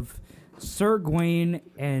of Sir Gawain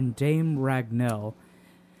and Dame Ragnell.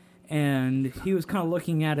 And he was kind of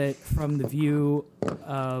looking at it from the view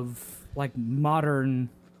of, like, modern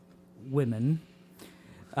women.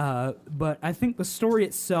 But I think the story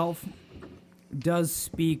itself does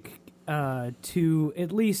speak to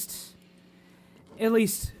at least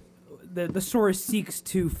the story seeks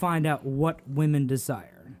to find out what women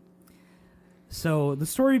desire. So the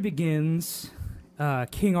story begins.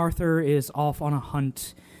 King Arthur is off on a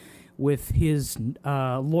hunt with his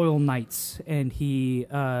loyal knights, and he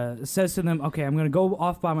says to them, "Okay, I'm going to go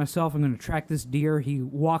off by myself. I'm going to track this deer." He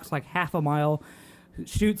walks like half a mile,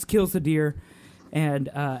 shoots, kills the deer, and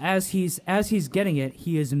as he's getting it,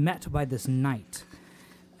 he is met by this knight.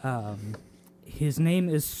 His name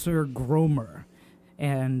is Sir Gromer,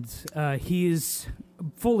 and he's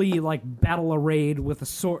fully like battle arrayed with a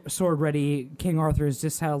sword ready. King Arthur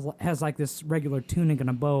has like this regular tunic and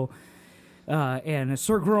a bow, and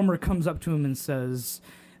Sir Gromer comes up to him and says,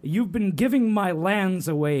 "You've been giving my lands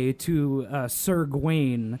away to Sir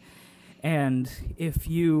Gawain, and if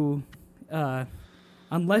you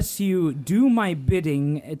unless you do my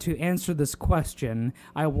bidding to answer this question,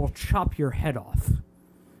 I will chop your head off."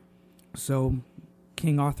 So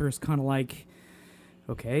King Arthur is kind of like,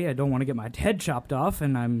 okay, I don't want to get my head chopped off,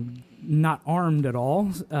 and I'm not armed at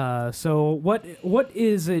all. So what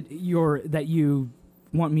is it that you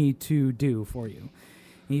want me to do for you?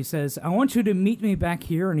 And he says, "I want you to meet me back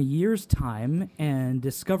here in a year's time and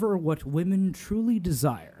discover what women truly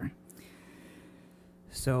desire."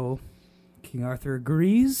 So King Arthur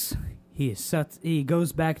agrees. He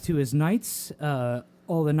goes back to his knights.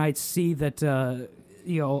 All the knights see that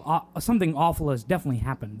something awful has definitely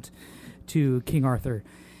happened to King Arthur,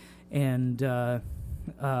 and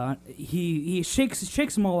he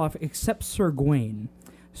shakes them all off except Sir Gawain.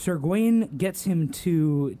 Sir Gawain gets him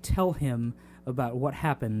to tell him about what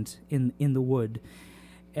happened in the wood,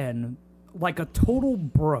 and like a total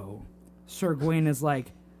bro, Sir Gawain is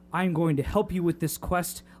like, "I'm going to help you with this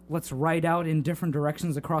quest. Let's ride out in different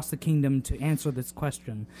directions across the kingdom to answer this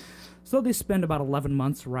question." So they spend about 11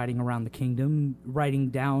 months riding around the kingdom, writing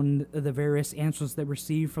down the various answers they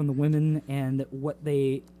receive from the women and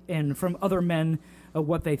from other men of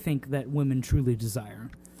what they think that women truly desire.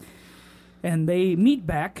 And they meet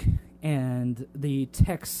back, and the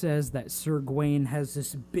text says that Sir Gawain has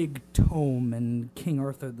this big tome and King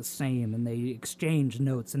Arthur the same, and they exchange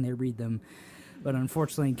notes and they read them. But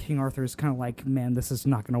unfortunately, King Arthur is kind of like, man, this is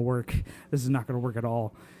not going to work. This is not going to work at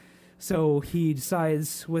all. So he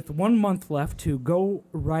decides, with 1 month left, to go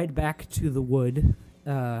ride back to the wood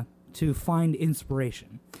to find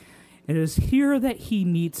inspiration. It is here that he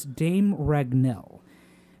meets Dame Ragnell.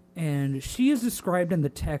 And she is described in the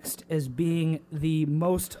text as being the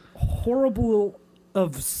most horrible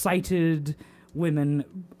of sighted women.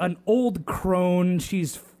 An old crone.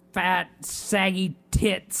 She's fat, saggy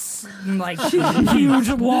tits, and like huge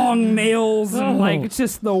long nails, and like it's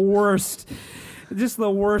just the worst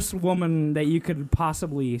woman that you could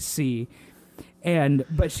possibly see.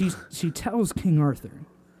 But she tells King Arthur,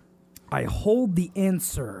 "I hold the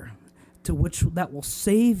answer to which that will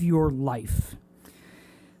save your life.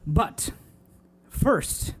 But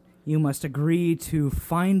first, you must agree to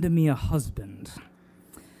find me a husband."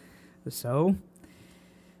 So,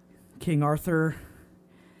 King Arthur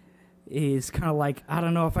is kind of like, "I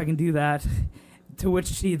don't know if I can do that." To which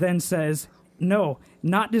she then says, "No,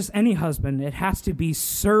 not just any husband. It has to be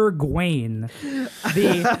Sir Gawain,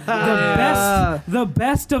 the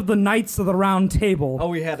best of the knights of the Round Table." Oh,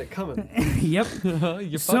 we had it coming. Yep.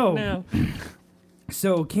 You're So- fucked now.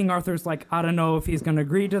 So King Arthur's like, "I don't know if he's going to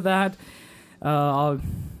agree to that. I'll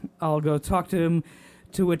go talk to him."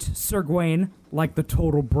 To which Sir Gawain, like the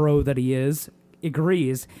total bro that he is,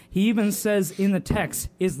 agrees. He even says in the text,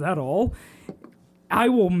 "Is that all? I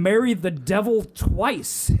will marry the devil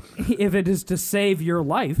twice if it is to save your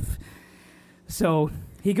life." So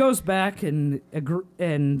he goes back and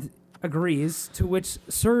agrees. To which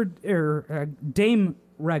Dame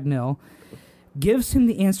Ragnell gives him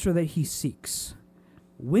the answer that he seeks.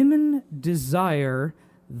 Women desire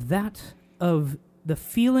that of the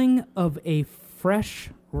feeling of a fresh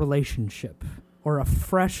relationship or a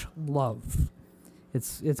fresh love.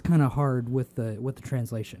 It's kind of hard with the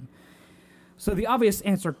translation. So the obvious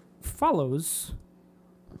answer follows,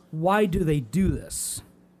 why do they do this?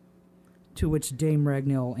 To which Dame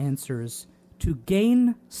Ragnell answers, to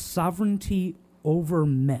gain sovereignty over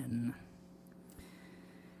men.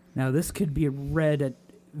 Now this could be read at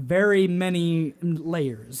very many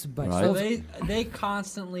layers, but Right. So they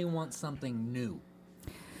constantly want something new.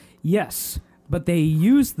 yes, but they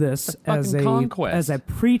use this as fucking conquest. as a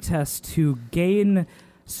pretest to gain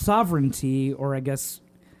sovereignty, or I guess,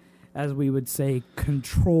 as we would say,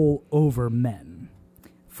 control over men,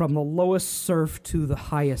 from the lowest serf to the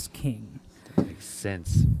highest king. Makes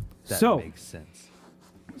sense. That So- makes sense.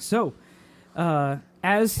 So,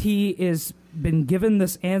 as he is been given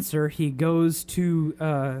this answer, he goes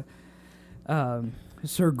to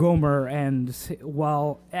Sir Gomer, and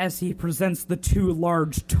as he presents the two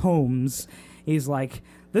large tomes, he's like,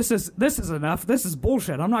 "This is enough. This is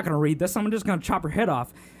bullshit. I'm not going to read this. I'm just going to chop your head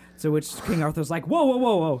off." So which King Arthur's like, "Whoa, whoa,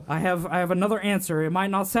 whoa, whoa! I have another answer. It might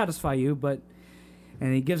not satisfy you, but,"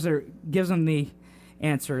 and he gives him the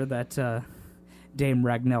answer that Dame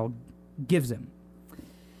Ragnell gives him.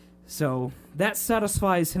 So that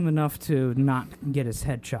satisfies him enough to not get his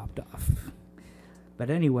head chopped off. But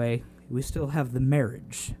anyway, we still have the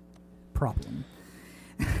marriage problem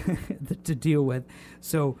to deal with.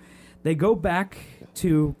 So they go back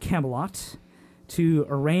to Camelot to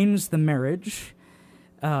arrange the marriage.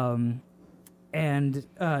 And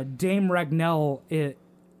Dame Ragnell,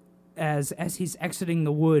 as he's exiting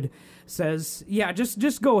the wood, says, "Yeah,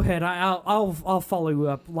 just go ahead. I'll follow you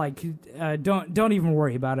up. Like, don't even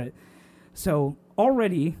worry about it." So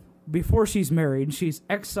already before she's married, she's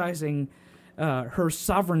exercising her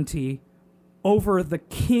sovereignty over the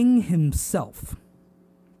king himself.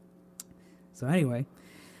 So anyway,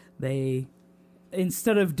 they,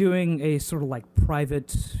 instead of doing a sort of like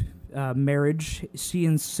private marriage, she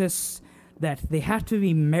insists that they have to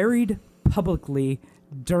be married publicly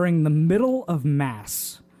during the middle of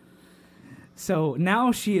Mass. So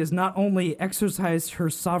now she has not only exercised her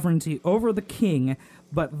sovereignty over the king,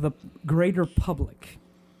 but the greater public.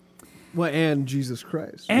 Well, and Jesus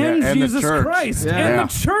Christ. And and the Jesus church. Christ. Yeah. And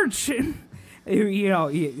the church. You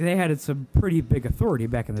know, they had some pretty big authority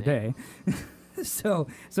back in the day. So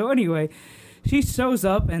anyway, she shows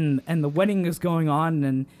up, and the wedding is going on,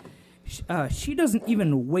 and she doesn't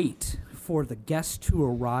even wait for the guests to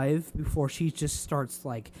arrive before she just starts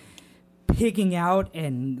like pigging out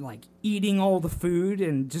and like eating all the food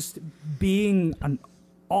and just being an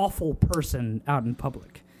awful person out in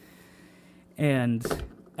public. And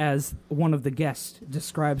as one of the guests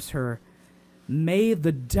describes her, "May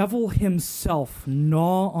the devil himself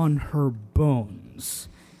gnaw on her bones."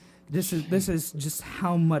 This is just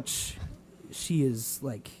how much she is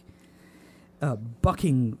like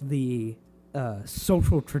bucking the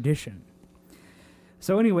social tradition.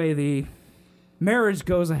 So anyway, the marriage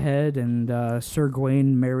goes ahead, and Sir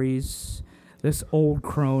Gawain marries this old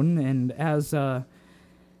crone, and as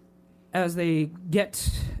they get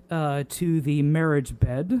to the marriage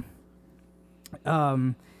bed,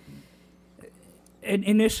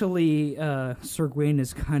 initially Sir Gawain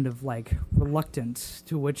is kind of like reluctant,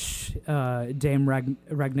 to which Dame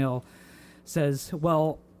Ragnell says,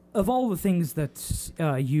 "Well, of all the things that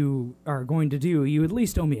you are going to do, you at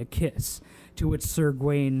least owe me a kiss. To which Sir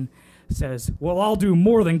Gawain says, well, I'll do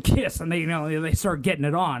more than kiss. And they start getting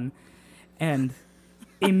it on. And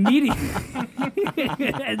immediately,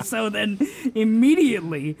 and so then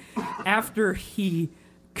immediately after he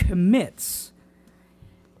commits,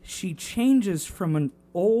 she changes from an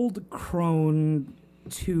old crone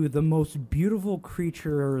to the most beautiful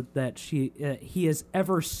creature that he has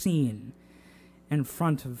ever seen in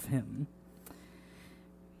front of him.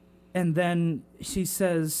 And then she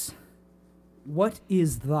says, what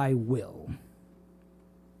is thy will?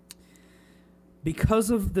 Because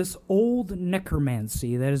of this old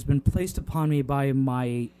necromancy that has been placed upon me by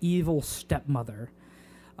my evil stepmother,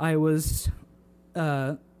 I was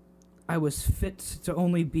fit to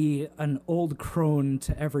only be an old crone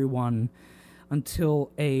to everyone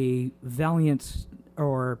until a valiant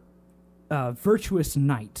or virtuous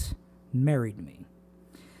knight married me.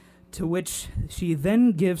 To which she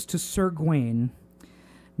then gives to Sir Gawain,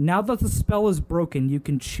 now that the spell is broken, you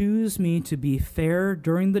can choose me to be fair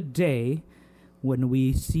during the day when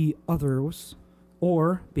we see others,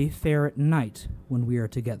 or be fair at night when we are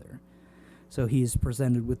together. So he's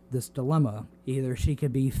presented with this dilemma. Either she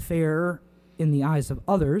can be fair in the eyes of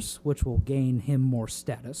others, which will gain him more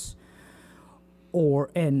status,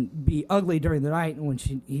 and be ugly during the night when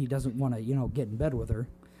he doesn't want to, get in bed with her,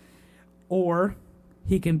 or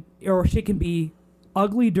she can be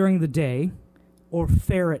ugly during the day or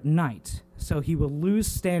fair at night. So he will lose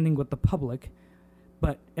standing with the public,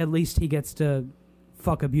 but at least he gets to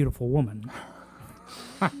fuck a beautiful woman.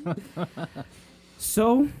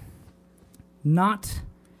 So, not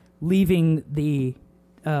leaving the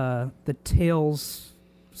tale's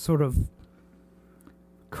sort of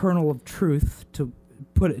kernel of truth, to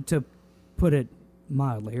put it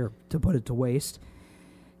mildly, or to put it to waste,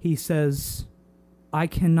 he says, I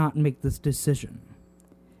cannot make this decision.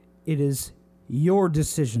 It is your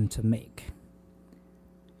decision to make.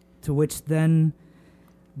 To which then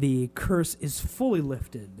the curse is fully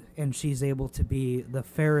lifted, and she's able to be the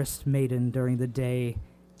fairest maiden during the day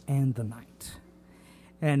and the night.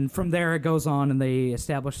 And from there it goes on, and they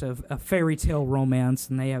establish a fairy tale romance,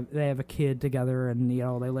 and they have a kid together, and they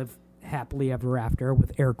live happily ever after,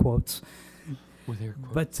 with air quotes. With air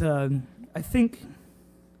quotes. But I think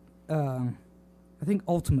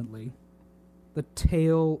ultimately the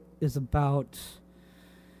tale is about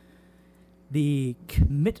the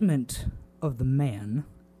commitment of the man,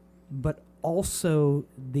 but also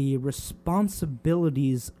the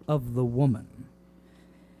responsibilities of the woman.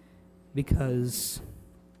 Because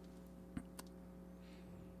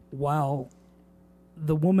while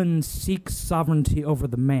the woman seeks sovereignty over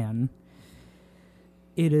the man,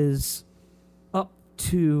 it is up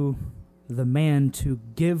to the man to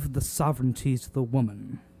give the sovereignty to the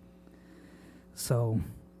woman. So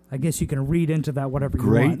I guess you can read into that whatever you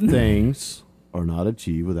want. Great things are not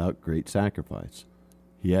achieved without great sacrifice.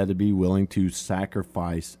 He had to be willing to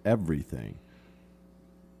sacrifice everything.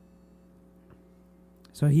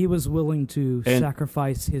 So he was willing to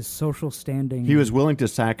sacrifice his social standing. He was willing to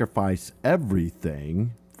sacrifice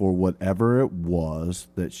everything for whatever it was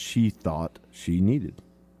that she thought she needed.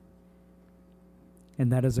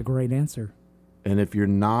 And that is a great answer. And if you're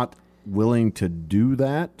not willing to do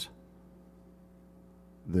that,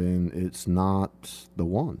 then it's not the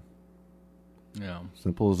one. Yeah.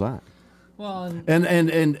 Simple as that. Well,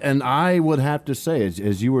 And I would have to say,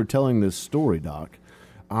 as you were telling this story, Doc,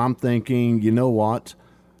 I'm thinking, you know what?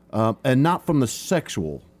 And not from the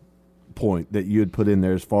sexual point that you had put in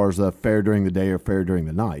there as far as fair during the day or fair during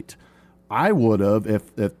the night. I would have,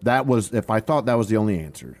 if I thought that was the only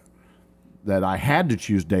answer, that I had to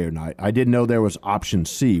choose day or night. I didn't know there was option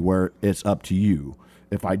C, where it's up to you.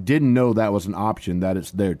 If I didn't know that was an option, that it's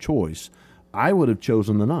their choice, I would have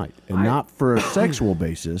chosen the night. And not for a sexual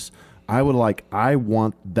basis. I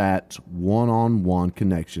want that one-on-one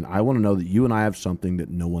connection. I want to know that you and I have something that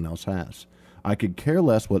no one else has. I could care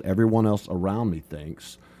less what everyone else around me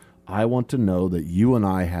thinks. I want to know that you and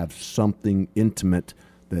I have something intimate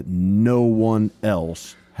that no one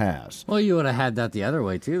else has. well, you would have had that the other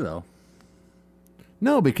way too, though.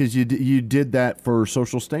 No, because you did that for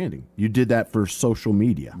social standing. You did that for social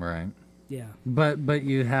media. Right. Yeah. But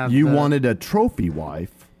you have You wanted a trophy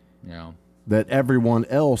wife Yeah. that everyone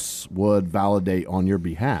else would validate on your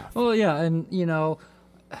behalf. Well, yeah, and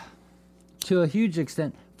to a huge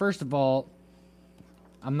extent, first of all,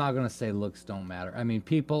 I'm not going to say looks don't matter. I mean,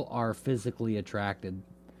 people are physically attracted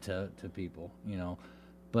to people,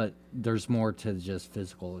 but there's more to just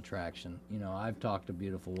physical attraction. I've talked to a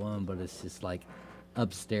beautiful woman, but it's just like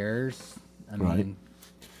upstairs. I Right. mean,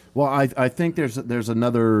 Well, I think there's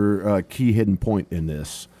another key hidden point in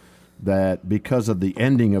this, that because of the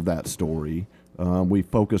ending of that story, we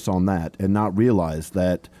focus on that and not realize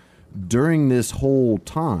that during this whole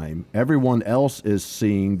time, everyone else is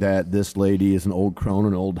seeing that this lady is an old crone,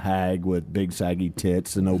 an old hag with big saggy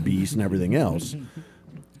tits and obese and everything else.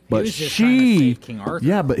 But was just trying to she, save King Arthur.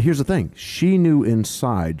 yeah, but here's the thing: she knew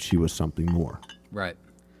inside she was something more. Right.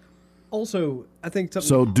 Also, I think something.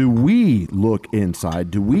 So, do we look inside?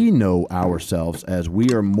 Do we know ourselves as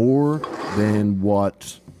we are more than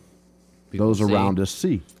what People those see. around us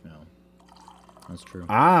see? No. That's true.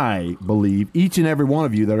 I believe each and every one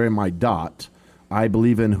of you that are in my dot, I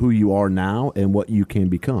believe in who you are now and what you can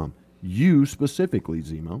become. You specifically,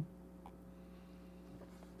 Zemo.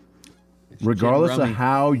 Regardless of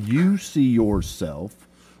how you see yourself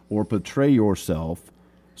or portray yourself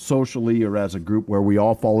socially or as a group, where we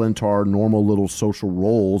all fall into our normal little social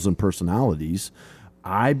roles and personalities,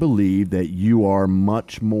 I believe that you are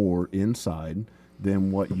much more inside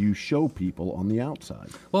than what you show people on the outside.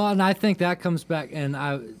 Well, and I think that comes back, and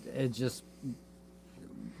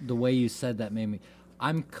the way you said that made me,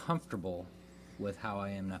 I'm comfortable with how I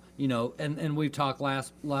am now. You know, and we talked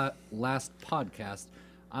last podcast.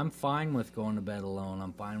 I'm fine with going to bed alone.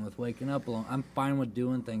 I'm fine with waking up alone. I'm fine with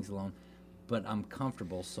doing things alone, but I'm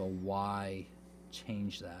comfortable. So why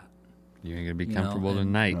change that? You're gonna be You know, comfortable and-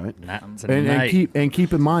 tonight. Right. Not And tonight.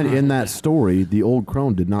 keep in mind, in that story, the old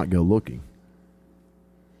crone did not go looking.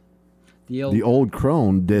 The old, The old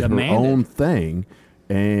crone did her Demanded. own thing,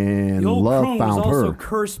 and The old love crone was found also her.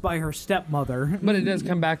 cursed by her stepmother. But it does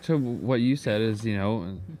come back to what you said, is, you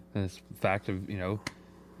know, this fact of, you know,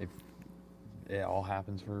 if it all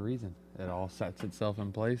happens for a reason. It all sets itself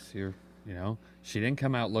in place. You know, she didn't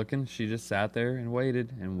come out looking. She just sat there and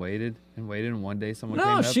waited and waited and waited. And one day someone came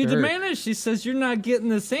no, up she to her. demanded. She says, "You're not getting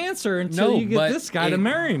this answer until No, you get but this guy to it-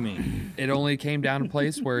 marry me." It only came down to a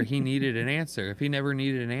place where he needed an answer. If he never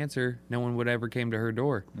needed an answer, no one would ever came to her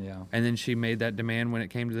door. Yeah. And then she made that demand when it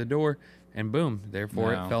came to the door, and boom,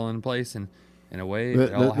 therefore No. it fell into place. And in a way,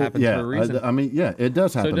 it all happens yeah, for a reason. I mean, yeah, it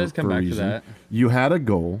does happen. it does come for a back to reason. that. You had a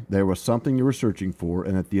goal. There was something you were searching for,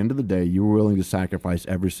 and at the end of the day, you were willing to sacrifice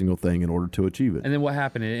every single thing in order to achieve it. And then what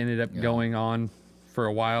happened? It ended up going on for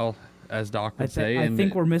a while, as Doc would say. I and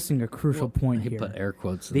think we're missing a crucial point He here. put air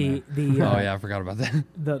quotes in The there. the Oh yeah, I forgot about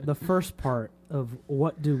that. the first part of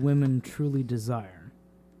what do women truly desire?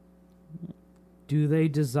 Do they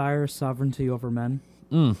desire sovereignty over men?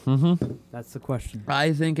 Mm-hmm. That's the question.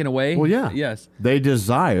 I think in a way. Well, yeah. Yes. They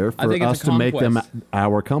desire I for think it's us a to make them conquest.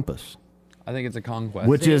 our compass, I think it's a conquest.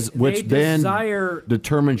 which They then desire.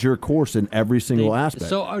 determines your course in every single aspect.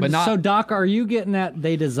 So, not- so Doc, are you getting at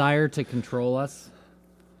they desire to control us?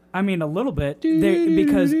 I mean, a little bit.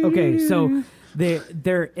 Because okay, so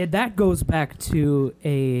that goes back to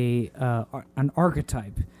an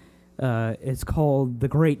archetype. It's called the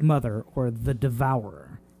Great Mother or the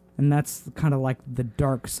Devourer, and that's kind of like the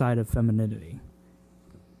dark side of femininity.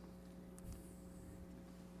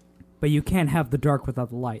 But you can't have the dark without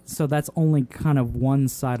the light, so that's only kind of one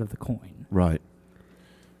side of the coin. Right.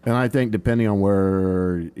 And I think depending on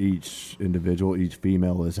where each individual, each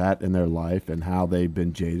female is at in their life and how they've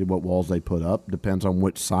been jaded, what walls they put up, depends on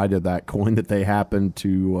which side of that coin that they happen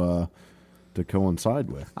to coincide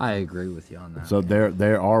with. I agree with you on that. So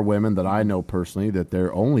there are women that I know personally that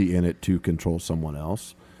they're only in it to control someone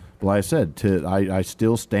else. But like I said, I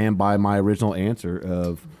still stand by my original answer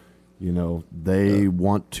of, you know, they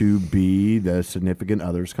want to be the significant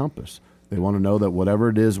other's compass. They want to know that whatever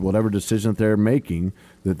it is, whatever decision that they're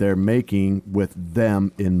making with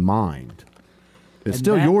them in mind. It's And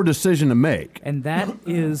still that- your decision to make. And that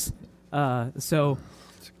is so.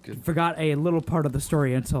 Forgot a little part of the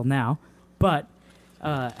story until now, but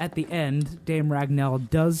at the end, Dame Ragnell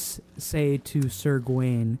does say to Sir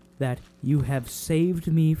Gawain that you have saved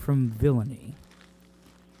me from villainy.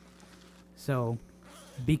 So,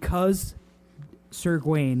 because Sir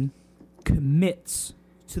Gawain commits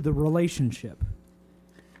to the relationship,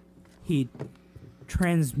 he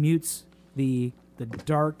transmutes the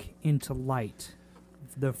dark into light,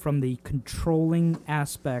 from the controlling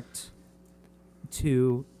aspect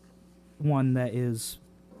to one that is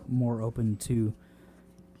more open to,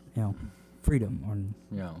 freedom,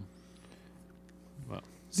 or yeah.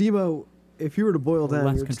 Zemo, if you were to boil down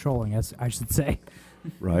less your controlling, as I should say.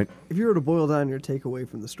 Right. if you were to boil down your takeaway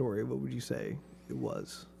from the story, what would you say it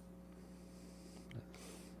was?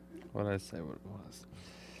 What did I say what it was?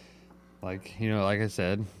 Like, you know, like I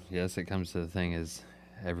said, yes, it comes to the thing is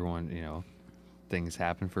everyone, you know, things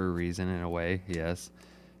happen for a reason in a way, yes.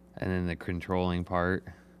 And then the controlling part,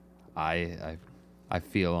 I I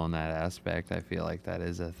feel on that aspect. I feel like that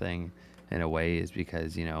is a thing in a way, is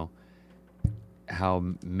because, you know, how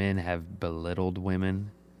men have belittled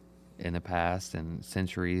women in the past and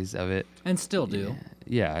centuries of it. And still do.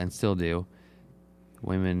 Yeah, and still do.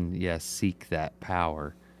 Women, yes, seek that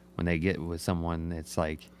power. When they get with someone, it's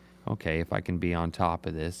like, okay, if I can be on top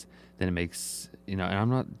of this, then it makes, you know, and I'm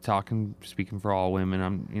not speaking for all women.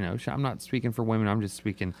 I'm not speaking for women. I'm just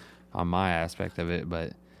speaking on my aspect of it.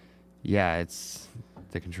 But yeah, it's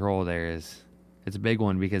the control there is, it's a big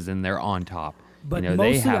one, because then they're on top. But you know,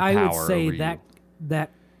 they mostly, have I would power say over that that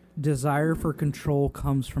desire for control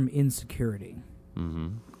comes from insecurity,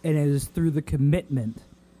 and it is through the commitment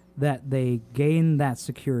that they gain that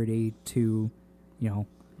security to, you know,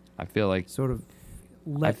 I feel like sort of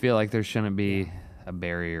I feel like there shouldn't be a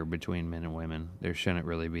barrier between men and women. There shouldn't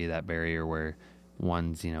really be that barrier where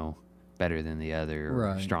one's, you know, better than the other or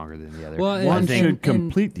Right. stronger than the other. Well, I One think should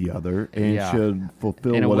complete the other and Yeah. should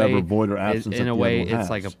fulfill in a whatever way, void or absence that in a the way, other one it's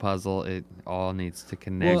like a has. puzzle. It all needs to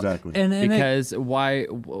connect. Exactly. And it- Because why,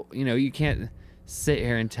 you know, you can't sit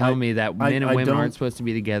here and tell me that men and I women don't- aren't supposed to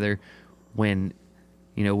be together when,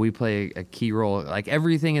 you know, we play a key role. Like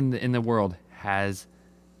everything in the world has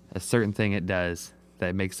a certain thing it does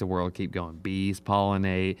that makes the world keep going. Bees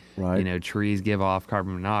pollinate, Right. you know, trees give off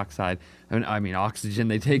carbon monoxide. I mean oxygen,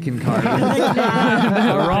 they take in carbon.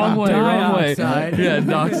 wrong way. Dioxide. Yeah,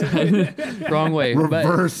 dioxide. Wrong way.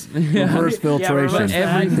 reverse filtration.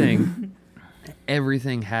 But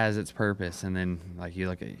everything has its purpose, and then like you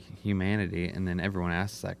look at humanity, and then everyone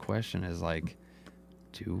asks that question is like,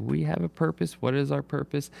 do we have a purpose? What is our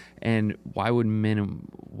purpose? And why would men and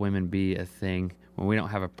women be a thing when we don't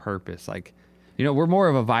have a purpose? Like, you know, we're more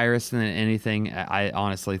of a virus than anything, I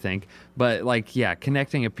honestly think. But like, yeah,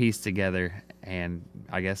 connecting a piece together and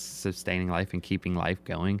I guess sustaining life and keeping life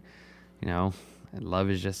going, you know, and love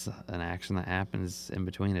is just an action that happens in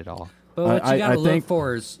between it all. But what I you gotta look think-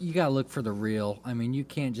 for is you gotta look for the real. I mean, you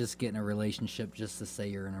can't just get in a relationship just to say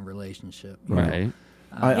you're in a relationship. you know? Right.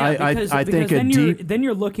 I think a then deep.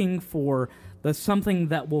 you're looking for the something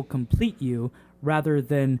that will complete you rather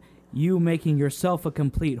than you making yourself a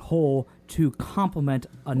complete whole to complement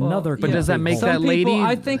another. But does that complete make whole. that Some people, lady-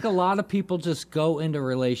 I think a lot of people just go into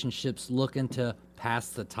relationships looking to pass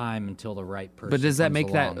the time until the right person. But does that comes make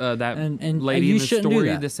along. that and lady you in the shouldn't do story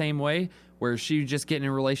that. the same way, where she just get in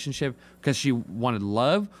a relationship because she wanted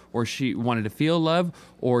love, or she wanted to feel love,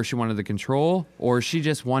 or she wanted the control, or she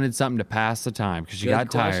just wanted something to pass the time because she Good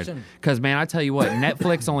got tired? question. Because man, I tell you what,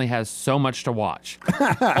 Netflix only has so much to watch,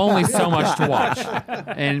 only so much to watch,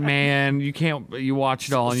 and man, you watch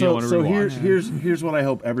it all and you don't want to So rewatch. here's what I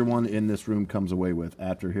hope everyone in this room comes away with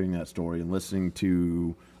after hearing that story and listening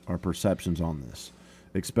to our perceptions on this,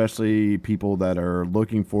 especially people that are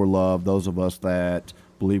looking for love, those of us that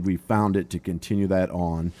believe we found it to continue that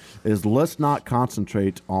on, is let's not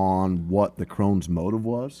concentrate on what the crone's motive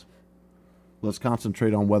was. Let's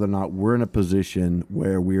concentrate on whether or not we're in a position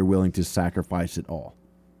where we are willing to sacrifice it all.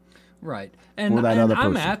 Right. And, For that and other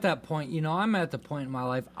I'm person. at that point, I'm at the point in my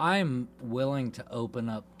life, I'm willing to open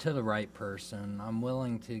up to the right person. I'm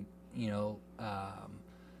willing to,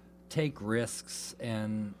 take risks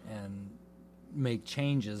and make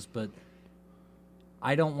changes, but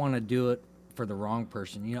I don't want to do it for the wrong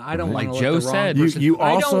person. I don't want Like to Joe let the wrong said. person. You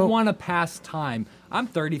I also- don't want to pass time. I'm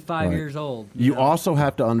 35 Right. years old. You know? also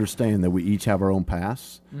have to understand that we each have our own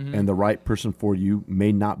paths, and the right person for you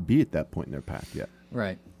may not be at that point in their path yet.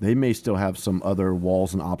 Right. They may still have some other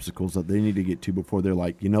walls and obstacles that they need to get to before they're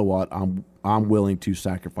like, you know what, I'm willing to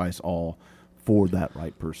sacrifice all for that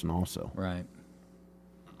right person also. Right.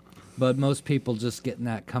 But most people just get in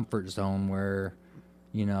that comfort zone where,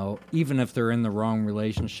 even if they're in the wrong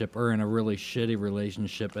relationship or in a really shitty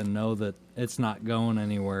relationship and know that it's not going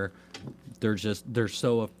anywhere, they're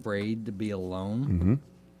so afraid to be alone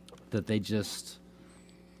that they just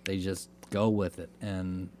go with it.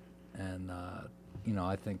 And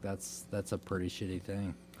I think that's a pretty shitty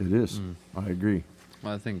thing. It is. I agree.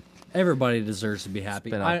 Well, I think Everybody deserves to be happy.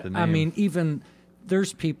 Spit out the I name. mean, even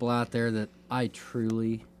there's people out there that I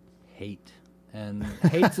truly hate, and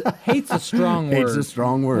hate's a strong word. Hate's a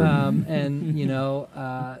strong word.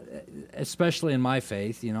 Especially in my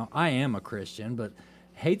faith, I am a Christian, but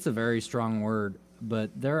hate's a very strong word.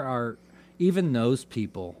 But there are even those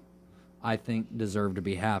people, I think, deserve to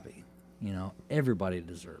be happy. Everybody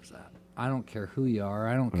deserves that. I don't care who you are.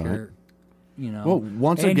 I don't care. Well,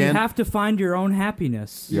 once and again, you have to find your own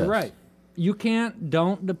happiness. Yeah. You're Yes. right. You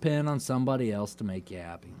don't depend on somebody else to make you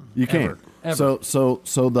happy. you can't. Ever. So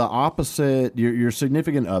the opposite, your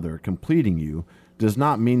significant other completing you does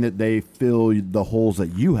not mean that they fill the holes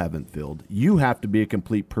that you haven't filled. You have to be a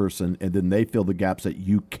complete person, and then they fill the gaps that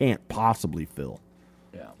you can't possibly fill.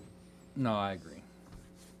 Yeah. No, I agree.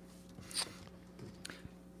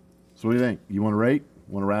 So what do you think? You want to rate?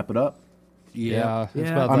 Want to wrap it up? Yeah. It's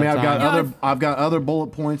Yeah. about I mean, that time. I've got other bullet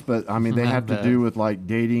points, but I mean, they have to do with like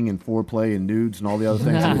dating and foreplay and nudes and all the other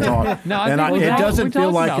things that we talk. No, I and think we it talked- doesn't we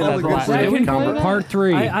feel talked like about it that last appropriate time. to come. Part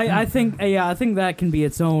 3. I think I think that can be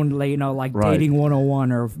its own, like, you know, like Right. dating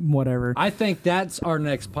 101 or whatever. I think that's our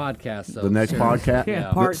next podcast. Though, The next seriously. podcast.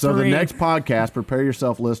 Yeah, part So the 3. next podcast, prepare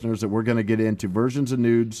yourself, listeners, that we're going to get into versions of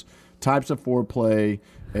nudes, types of foreplay,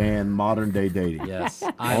 and modern day dating. Yes.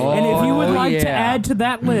 And if you would Oh, like to yeah. add to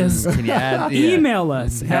that list, Can you add? Yeah. email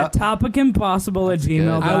us at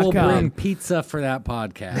topicimpossible@gmail.com. I will bring pizza for that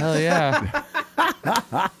podcast. Hell yeah.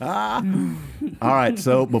 All right.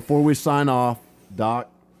 So before we sign off, Doc,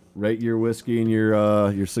 rate your whiskey and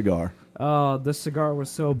your cigar. Oh, the cigar was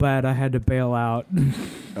so bad I had to bail out.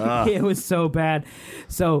 It was so bad.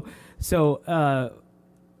 So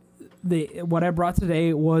what I brought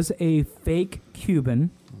today was a fake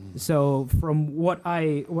Cuban. So from what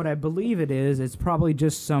I believe it is, it's probably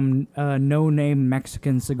just some no-name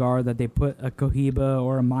Mexican cigar that they put a Cohiba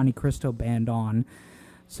or a Monte Cristo band on.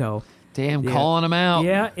 So Damn, Yeah. calling them out.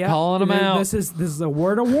 yeah, Calling them out. This is a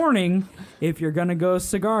word of warning. If you're gonna go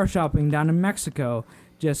cigar shopping down in Mexico,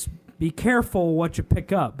 just be careful what you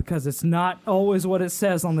pick up because it's not always what it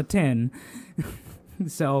says on the tin.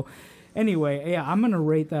 So, anyway, yeah, I'm gonna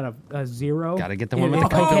rate that a 0. Gotta get the one with the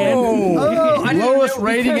If I can. Oh, I didn't Lowest know-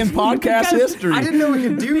 rating in podcast history. I didn't know we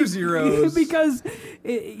could do zeros. because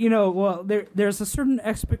you know, well, there's a certain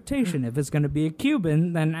expectation. If it's going to be a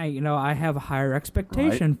Cuban, then I have a higher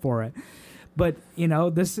expectation for it. But you know,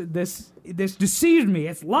 this deceived me.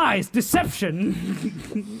 It's lies,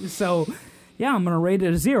 deception. So, yeah, I'm going to rate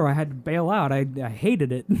it a 0. I had to bail out. I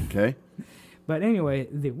hated it. Okay. But anyway,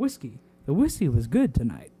 the whiskey was good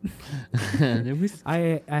tonight.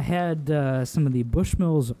 I had some of the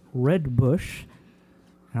Bushmills Red Bush,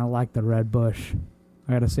 and I like the Red Bush.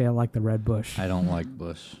 I gotta say, I like the Red Bush. I don't like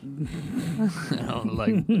Bush. I don't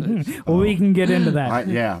like this. Well, we can get into that.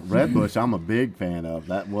 Yeah, Red Bush, I'm a big fan of.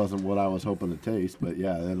 That wasn't what I was hoping to taste, but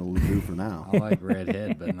yeah, that'll do for now. I like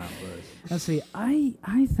Redhead, but not Bush. Let's see. I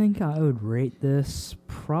think I would rate this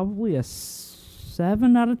probably a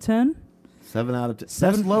 7 out of 10. 7 out of 10.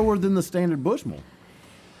 Seven- That's lower than the standard Bushmill.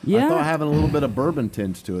 Yeah. I thought having a little bit of bourbon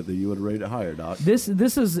tinge to it that you would rate it higher, Doc. This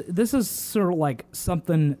is sort of like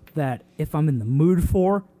something that if I'm in the mood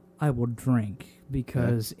for, I will drink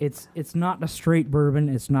because it's not a straight bourbon,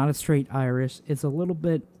 it's not a straight Irish, it's a little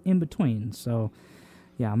bit in between. So,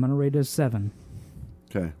 yeah, I'm gonna rate it a 7.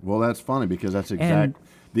 Okay. Well, that's funny because that's And-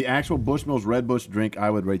 the actual Bushmills Red Bush drink. I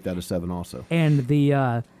would rate that a 7 also. And the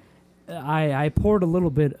I poured a little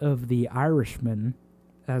bit of the Irishman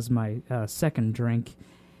as my second drink.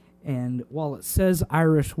 And while it says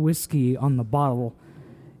Irish whiskey on the bottle,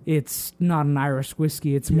 it's not an Irish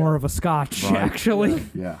whiskey. It's more of a Scotch, Right. actually.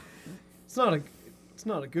 Yeah. It's not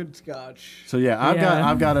a good Scotch. So yeah, Yeah.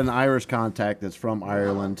 I've got an Irish contact that's from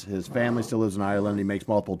Ireland. His family still lives in Ireland. He makes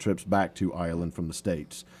multiple trips back to Ireland from the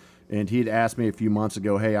States. And he'd asked me a few months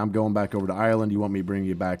ago, "Hey, I'm going back over to Ireland. You want me to bring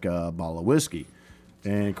you back a bottle of whiskey?"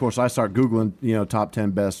 And of course, I start Googling, top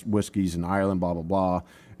 10 best whiskeys in Ireland, blah blah blah.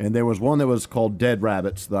 And there was one that was called Dead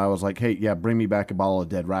Rabbits that I was like, "Hey, yeah, bring me back a bottle of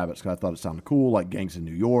Dead Rabbits," because I thought it sounded cool, like Gangs in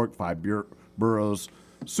New York, 5 boroughs,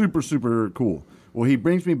 super super cool. Well, he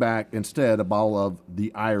brings me back instead a bottle of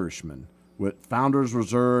the Irishman with Founders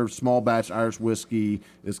Reserve, small batch Irish whiskey.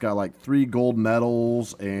 It's got like 3 gold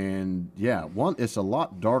medals, and yeah, it's a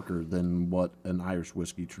lot darker than what an Irish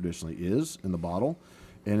whiskey traditionally is in the bottle,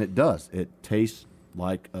 and it tastes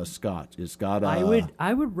like a Scotch. It's got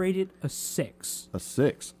I would rate it a 6. a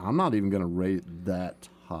 6. I'm not even going to rate it that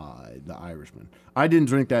high, the Irishman. I didn't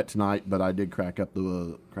drink that tonight, but I did crack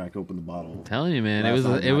open the bottle. Telling you, man, Last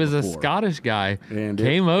night, it was a before. Scottish guy And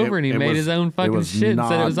came over and he made his own fucking shit and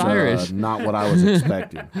said it was Irish. Not what I was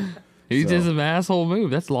expecting. He's so- just an asshole move.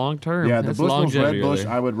 That's long term. Yeah, the That's Bushmills longevity Red Bush, right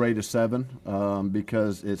there. I would rate a 7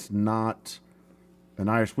 because it's not an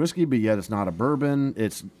Irish whiskey, but yet it's not a bourbon.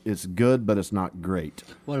 It's good, but it's not great.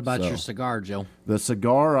 What about So- your cigar, Joe? The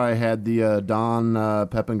cigar, I had the Don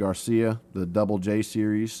Pepin Garcia, the Double J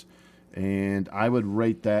series, and I would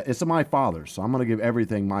rate that. It's a My Father's, so I'm going to give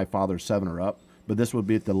everything My Father's 7 or up, but this would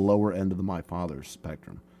be at the lower end of the My Father's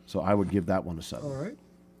spectrum. So I would give that one a 7. All right.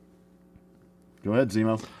 Go ahead,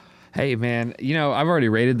 Zemo. Hey, man, I've already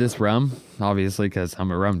rated this rum, obviously, because I'm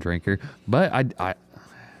a rum drinker. But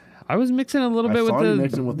I I was mixing a little I bit with saw you the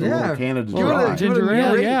mixing with the Yeah. little Canada Give it a- Dry. give it a ginger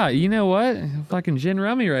ale. rate. Yeah, you know what? Fucking gin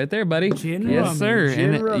rummy right there, buddy. Gin yes, rummy. sir.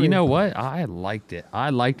 Gin And rummy. you know what? I liked it.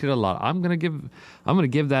 I liked it a lot. I'm gonna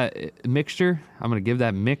give that mixture. I'm gonna give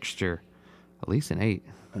that mixture at least an 8.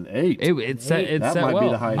 An 8. It set it That set might be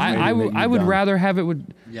well. the highest I rating that I you've would done. rather have it with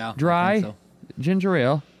Yeah, I dry think so. ginger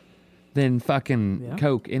ale than fucking Yeah.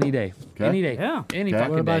 Coke any day. Okay. Any day. Yeah. Any Okay.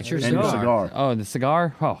 fucking What about day. your And your cigar? cigar. Oh, the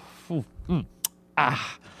cigar. Oh,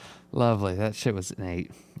 lovely. That shit was an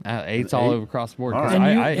 8. 8's all eight? over across the board. All 'cause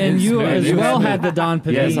right. And you it's as smooth. well had the Don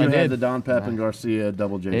Pedro. Yes, I I did. had the Don Pepin Garcia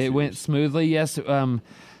Double J. It went series. smoothly. Yes.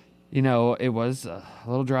 You know, it was a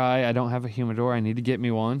little dry. I don't have a humidor. I need to get me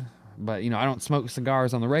one. But, you know, I don't smoke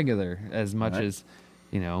cigars on the regular as much Right. as,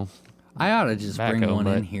 you know. I ought to just bring Tobacco, one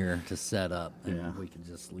in but- here to set up, and Yeah. we could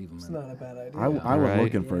just leave them It's in. not a bad idea. I went Right.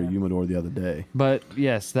 looking for a humidor the other day. But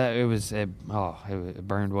yes, that it was. It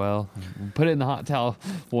burned well. Put it in the hot towel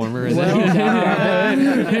warmer. And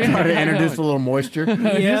then, Try to introduce a little moisture. just a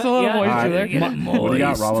little yeah. moisture there. What do you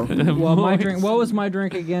got, Robert? Well, my drink. What was my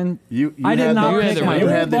drink again? You I did had not the, pick my you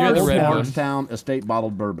had the You're the Old red one. Bardstown Estate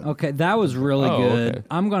Bottled Bourbon. Okay, that was really Oh, good. okay.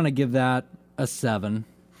 I'm gonna give that a 7.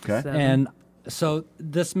 Okay. And so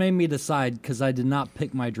this made me decide because I did not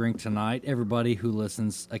pick my drink tonight. Everybody who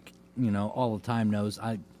listens, all the time knows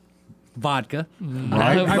vodka. I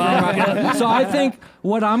bring vodka. So I think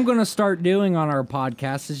what I'm going to start doing on our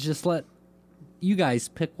podcast is just let you guys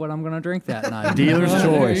pick what I'm going to drink that night. Dealer's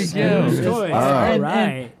choice. There you go. Choice. right. All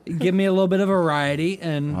right. And give me a little bit of variety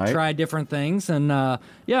and Right. try different things. And I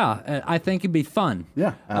think it'd be fun.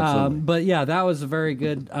 Yeah, absolutely. But yeah, that was a very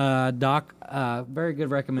good doc. Very good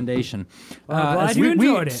recommendation. Well, glad as you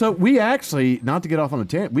enjoyed it. So we actually, not to get off on a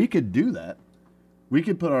tangent, we could do that. We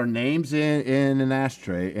could put our names in an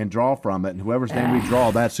ashtray and draw from it, and whoever's name we draw,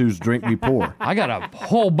 that's whose drink we pour. I got a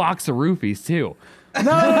whole box of roofies too. So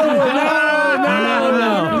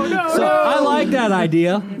I like that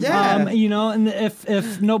idea. Yeah. And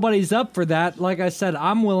if nobody's up for that, like I said,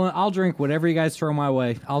 I'm willing. I'll drink whatever you guys throw my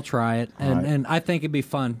way. I'll try it, and right. and I think it'd be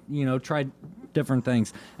fun. Try different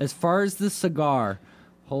things. As far as the cigar,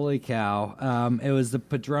 holy cow! It was the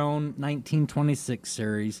Padron 1926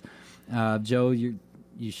 series. Joe, you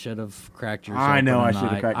should have cracked yours. I know, open I should have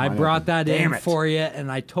tonight. cracked I mine brought open. that Damn in it. for you,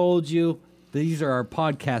 and I told you these are our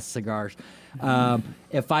podcast cigars.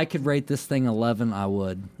 If I could rate this thing 11, I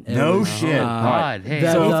would. It No was, shit. God, hey.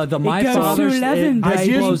 The My goes to Father's 11, I Dave.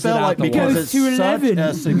 just blows it felt out like the because water. it's Goes to such 11.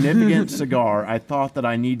 a significant cigar, I thought that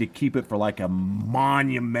I need to keep it for like a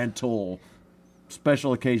monumental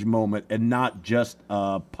special occasion moment and not just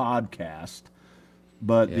a podcast.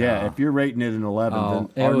 But yeah, Yeah. if you're rating it an 11, Oh,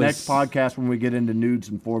 then it our was- next podcast when we get into nudes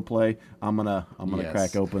and foreplay, I'm gonna Yes.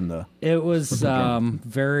 crack open the. It was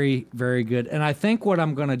very, very good. And I think what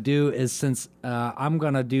I'm going to do is since I'm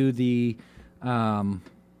going to do the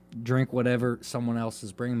drink whatever someone else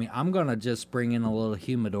is bringing me, I'm going to just bring in a little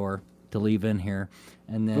humidor to leave in here.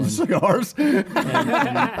 And then Cigars. we're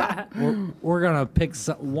going to pick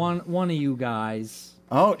one of you guys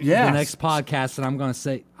Oh yeah. the next podcast, and I'm going to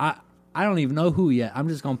say, I don't even know who yet. I'm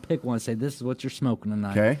just going to pick one and say, this is what you're smoking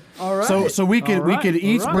tonight. Okay. All right. So we could All right.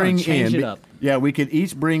 each All right. bring Change in. it up. Yeah, we could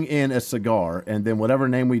each bring in a cigar, and then whatever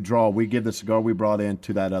name we draw, we give the cigar we brought in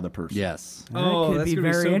to that other person. Yes. Oh, could that's be gonna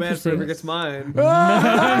be very so bad if interesting. whoever gets mine. But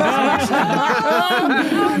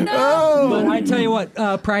I tell you what,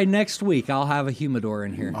 probably next week I'll have a humidor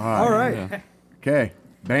in here. All right. Okay.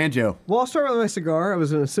 Banjo. Well, I'll start with my cigar. I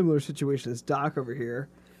was in a similar situation as Doc over here.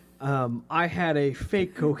 I had a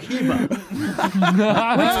fake Cohiba.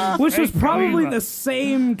 Which was probably the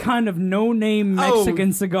same kind of no-name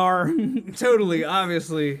Mexican cigar. Totally,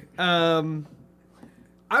 obviously. I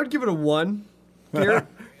would give it a 1. Garrett,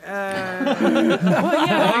 Well,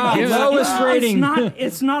 yeah, Wow, lowest rating.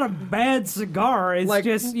 It's not a bad cigar. It's Like-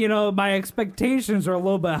 just my expectations are a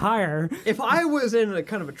little bit higher. if I was in a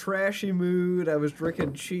kind of a trashy mood, I was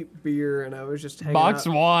drinking cheap beer, and I was just hanging Box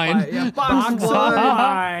out. wine. Yeah, box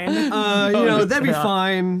wine. Fine. That'd be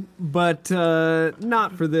fine, but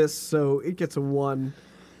not for this. So it gets a 1.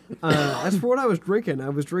 As for what I was drinking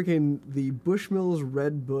the Bushmills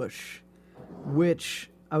Red Bush, which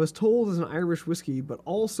I was told is an Irish whiskey, but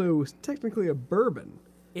also is technically a bourbon.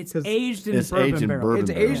 It's 'Cause aged in it's bourbon aged in barrels. bourbon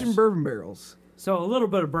It's barrels. aged in bourbon barrels, So a little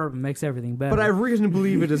bit of bourbon makes everything better. but I have reason to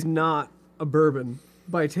believe it is not a bourbon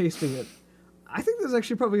by tasting it. I think this is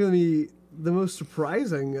actually probably going to be the most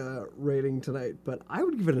surprising rating tonight, but I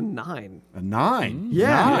would give it a 9. A 9.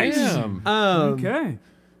 Yeah. Nice. Damn. okay.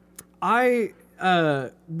 I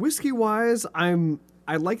whiskey wise,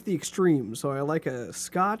 I like the extremes. So I like a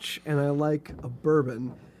Scotch and I like a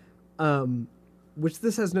bourbon, which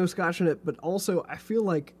this has no Scotch in it. But also, I feel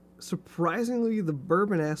like surprisingly, the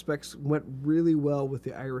bourbon aspects went really well with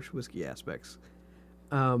the Irish whiskey aspects.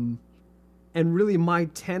 And really, my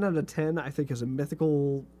 10 out of 10, I think, is a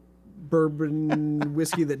mythical bourbon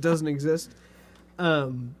whiskey that doesn't exist.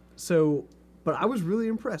 But I was really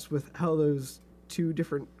impressed with how those two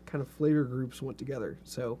different kind of flavor groups went together.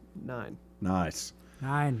 So 9. Nice.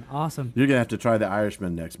 9. Awesome. You're gonna have to try the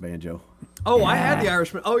Irishman next, Banjo. Oh, I had the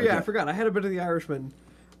Irishman. Oh yeah, I forgot. I had a bit of the Irishman.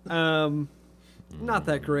 Not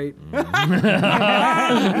that great. It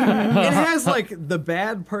has like the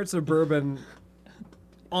bad parts of bourbon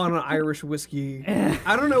on an Irish whiskey.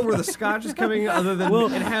 I don't know where the Scotch is coming, other than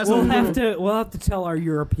it has. We'll have to tell our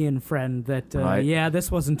European friend that Right. yeah, this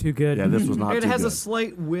wasn't too good. Yeah, this was not. It too has good. a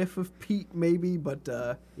slight whiff of peat, maybe, but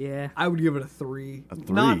yeah. I would give it a 3. A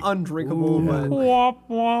 3. Not undrinkable, but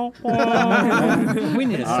We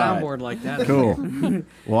need a soundboard like that. Cool.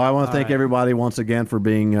 Well, I want to thank everybody once again for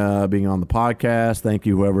being on the podcast. Thank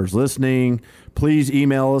you, whoever's listening. Please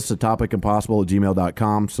email us at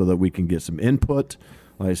topicimpossible@gmail.com so that we can get some input.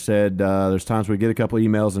 Like I said, there's times we get a couple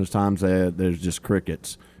emails, and there's times that there's just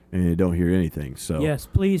crickets, and you don't hear anything. So Yes,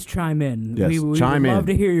 please chime in. Yes, we chime would in. love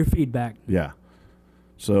to hear your feedback. yeah.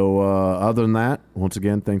 So other than that, once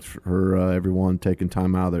again, thanks for everyone taking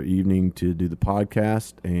time out of their evening to do the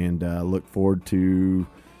podcast, and look forward to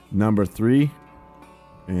number 3.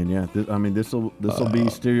 And yeah, this will be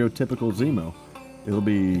stereotypical Zemo. It'll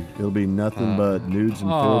be nothing but nudes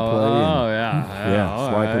and foreplay. Oh, yeah. Yeah, all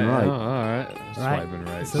swiping right. All right. Right. Swiping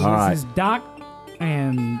right. So All this right. is Doc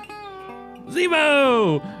and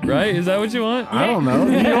Zemo! Right? Is that what you want? I don't know.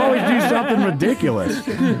 You always do something ridiculous.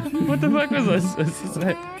 What the fuck was this?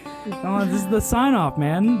 oh, this is the sign off,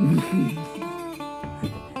 man.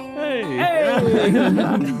 Hey. Hey!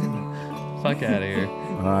 Fuck out of here.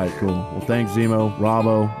 All right, cool. Well, thanks, Zemo,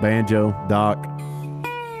 Robbo, Banjo, Doc.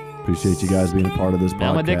 Appreciate you guys being a part of this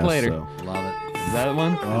Now podcast. my dick later. so. Love it. Is that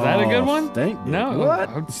one? Is that a good one? Stank dick. No.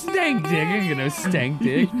 What? Stank dick. I ain't gonna stank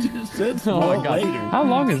dick. Said Oh small my god. later. How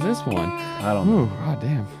long is this one? I don't know. Ooh, god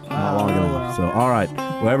damn. Not long enough. So, all right.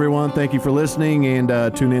 Well, everyone, thank you for listening, and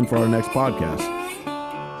tune in for our next podcast.